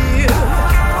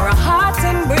 For a heart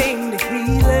and bring the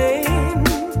healing.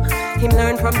 Him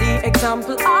learn from the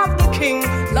example of the king.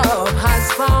 Love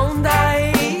has found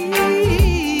I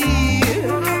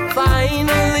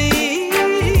finally.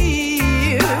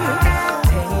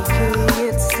 Taking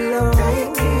it slow,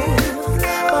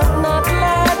 but not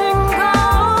letting go.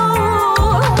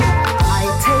 I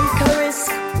take a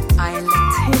risk, I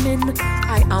let him in.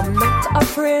 I am not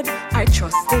afraid, I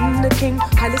trust in the king.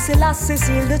 Haile Selassie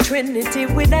seal the trinity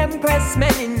with Empress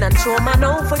Menen. And show man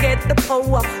don't forget the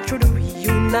power through the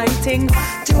reuniting.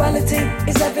 Duality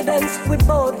is evidence, we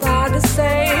both are the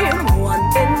same. One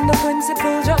in the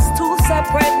principle, just two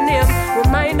separate names.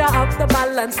 Reminder of the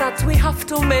balance that we have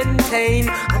to maintain.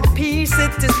 And the peace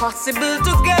it is possible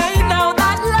to gain. Now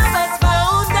that love has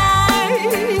found I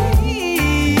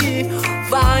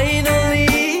finally.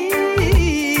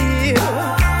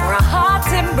 For a heart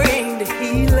him bring the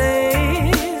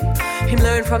healing. Him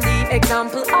learn from the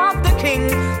example of the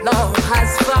king. Love has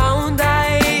found I